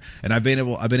in there, and I've been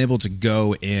able to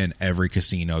go in every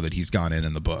casino that he's gone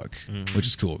in the book, which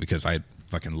is cool because I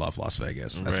fucking love Las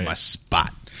Vegas. That's Right. my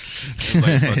spot. He's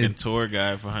like fucking tour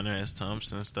guide for Hunter S.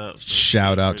 Thompson and stuff. So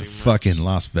Shout out to pretty much. fucking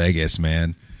Las Vegas,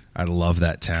 man. I love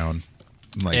that town.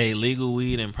 Like Hey, legal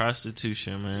weed and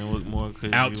prostitution, man. What more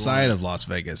could outside you of Las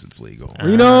Vegas, it's legal.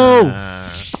 Reno!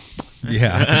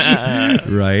 Yeah,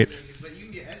 right.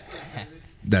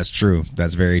 That's true.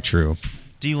 That's very true.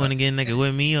 Do you want to get nigga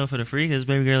with me or for the free? Because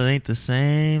baby girl, it ain't the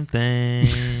same thing.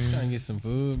 Trying to get some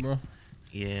food, bro.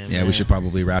 Yeah, Yeah, man. we should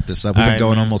probably wrap this up. We've All been right,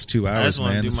 going man. almost 2 I hours, just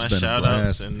want man. to This do has my been a shout outs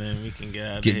blast. and then we can get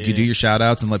out of You here. do your shout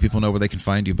outs and let people know where they can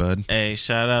find you, bud. Hey,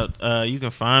 shout out. You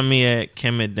can find me at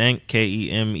Kemet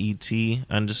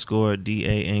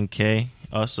KEMET_DANK.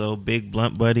 Also, Big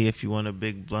Blunt Buddy if you want a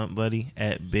Big Blunt Buddy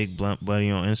at Big Blunt Buddy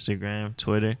on Instagram,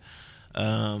 Twitter.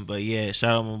 But yeah,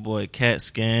 shout out my boy Cat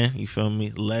Scan. You feel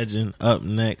me? Legend up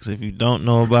next. If you don't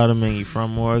know about him and you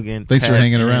from Oregon, Thanks for tap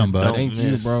hanging in. around, bud. Don't Thank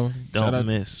you, miss. bro. Don't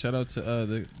miss. Shout out to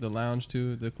the lounge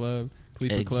too, the club,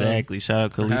 Khalifa Club. Exactly. Shout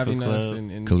out For Khalifa having us Club.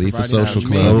 and Khalifa providing Social us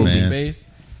Club, amazing man. Space.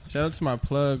 Shout out to my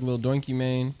plug, Lil Donkey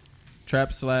Main,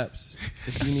 Trap Slaps.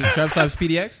 If you need Trap Slaps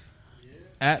PDX,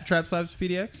 at Trap Slaps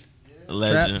PDX,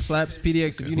 Legend. Trap Slaps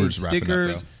PDX. If you We're need just wrapping up,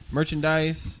 stickers, bro.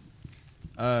 merchandise,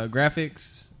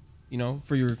 graphics,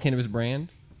 for your cannabis brand,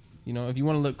 You know, if you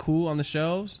want to look cool on the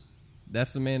shelves,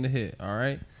 that's the man to hit. All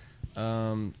right.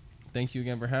 Thank you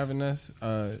again for having us.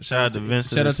 Shout out to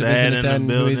Vincent. Shout out to Vincent in the and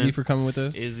building. Izzy for coming with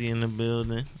us. Izzy in the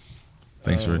building.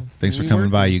 Thanks for we coming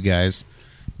work. by, you guys.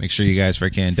 Make sure you guys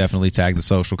can definitely tag the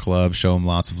social club, show them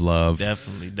lots of love.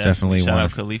 Definitely. Shout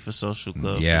out Khalifa Social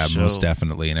Club. Yeah, for most sure.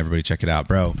 definitely, and everybody check it out,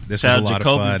 bro. This Shout was a out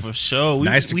lot of Jacoby fun. for sure.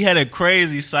 We had a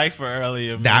crazy cipher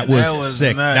earlier. Man. That was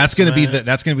sick. Nuts, that's gonna be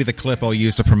man. the clip I'll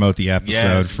use to promote the episode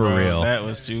Yes, for bro, real. That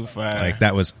was too fire. Like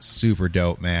that was super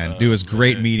dope, man. It was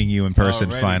great man. meeting you in person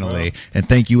Already, finally. bro. And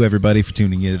thank you everybody for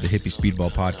tuning in to the Hippie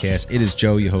Speedball Podcast. It is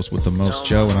Joe, your host with the most,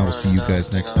 Joe, and I will see you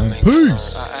guys next time.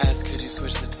 Peace. I asked, could you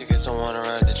switch the tickets? Don't want to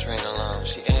ride the train.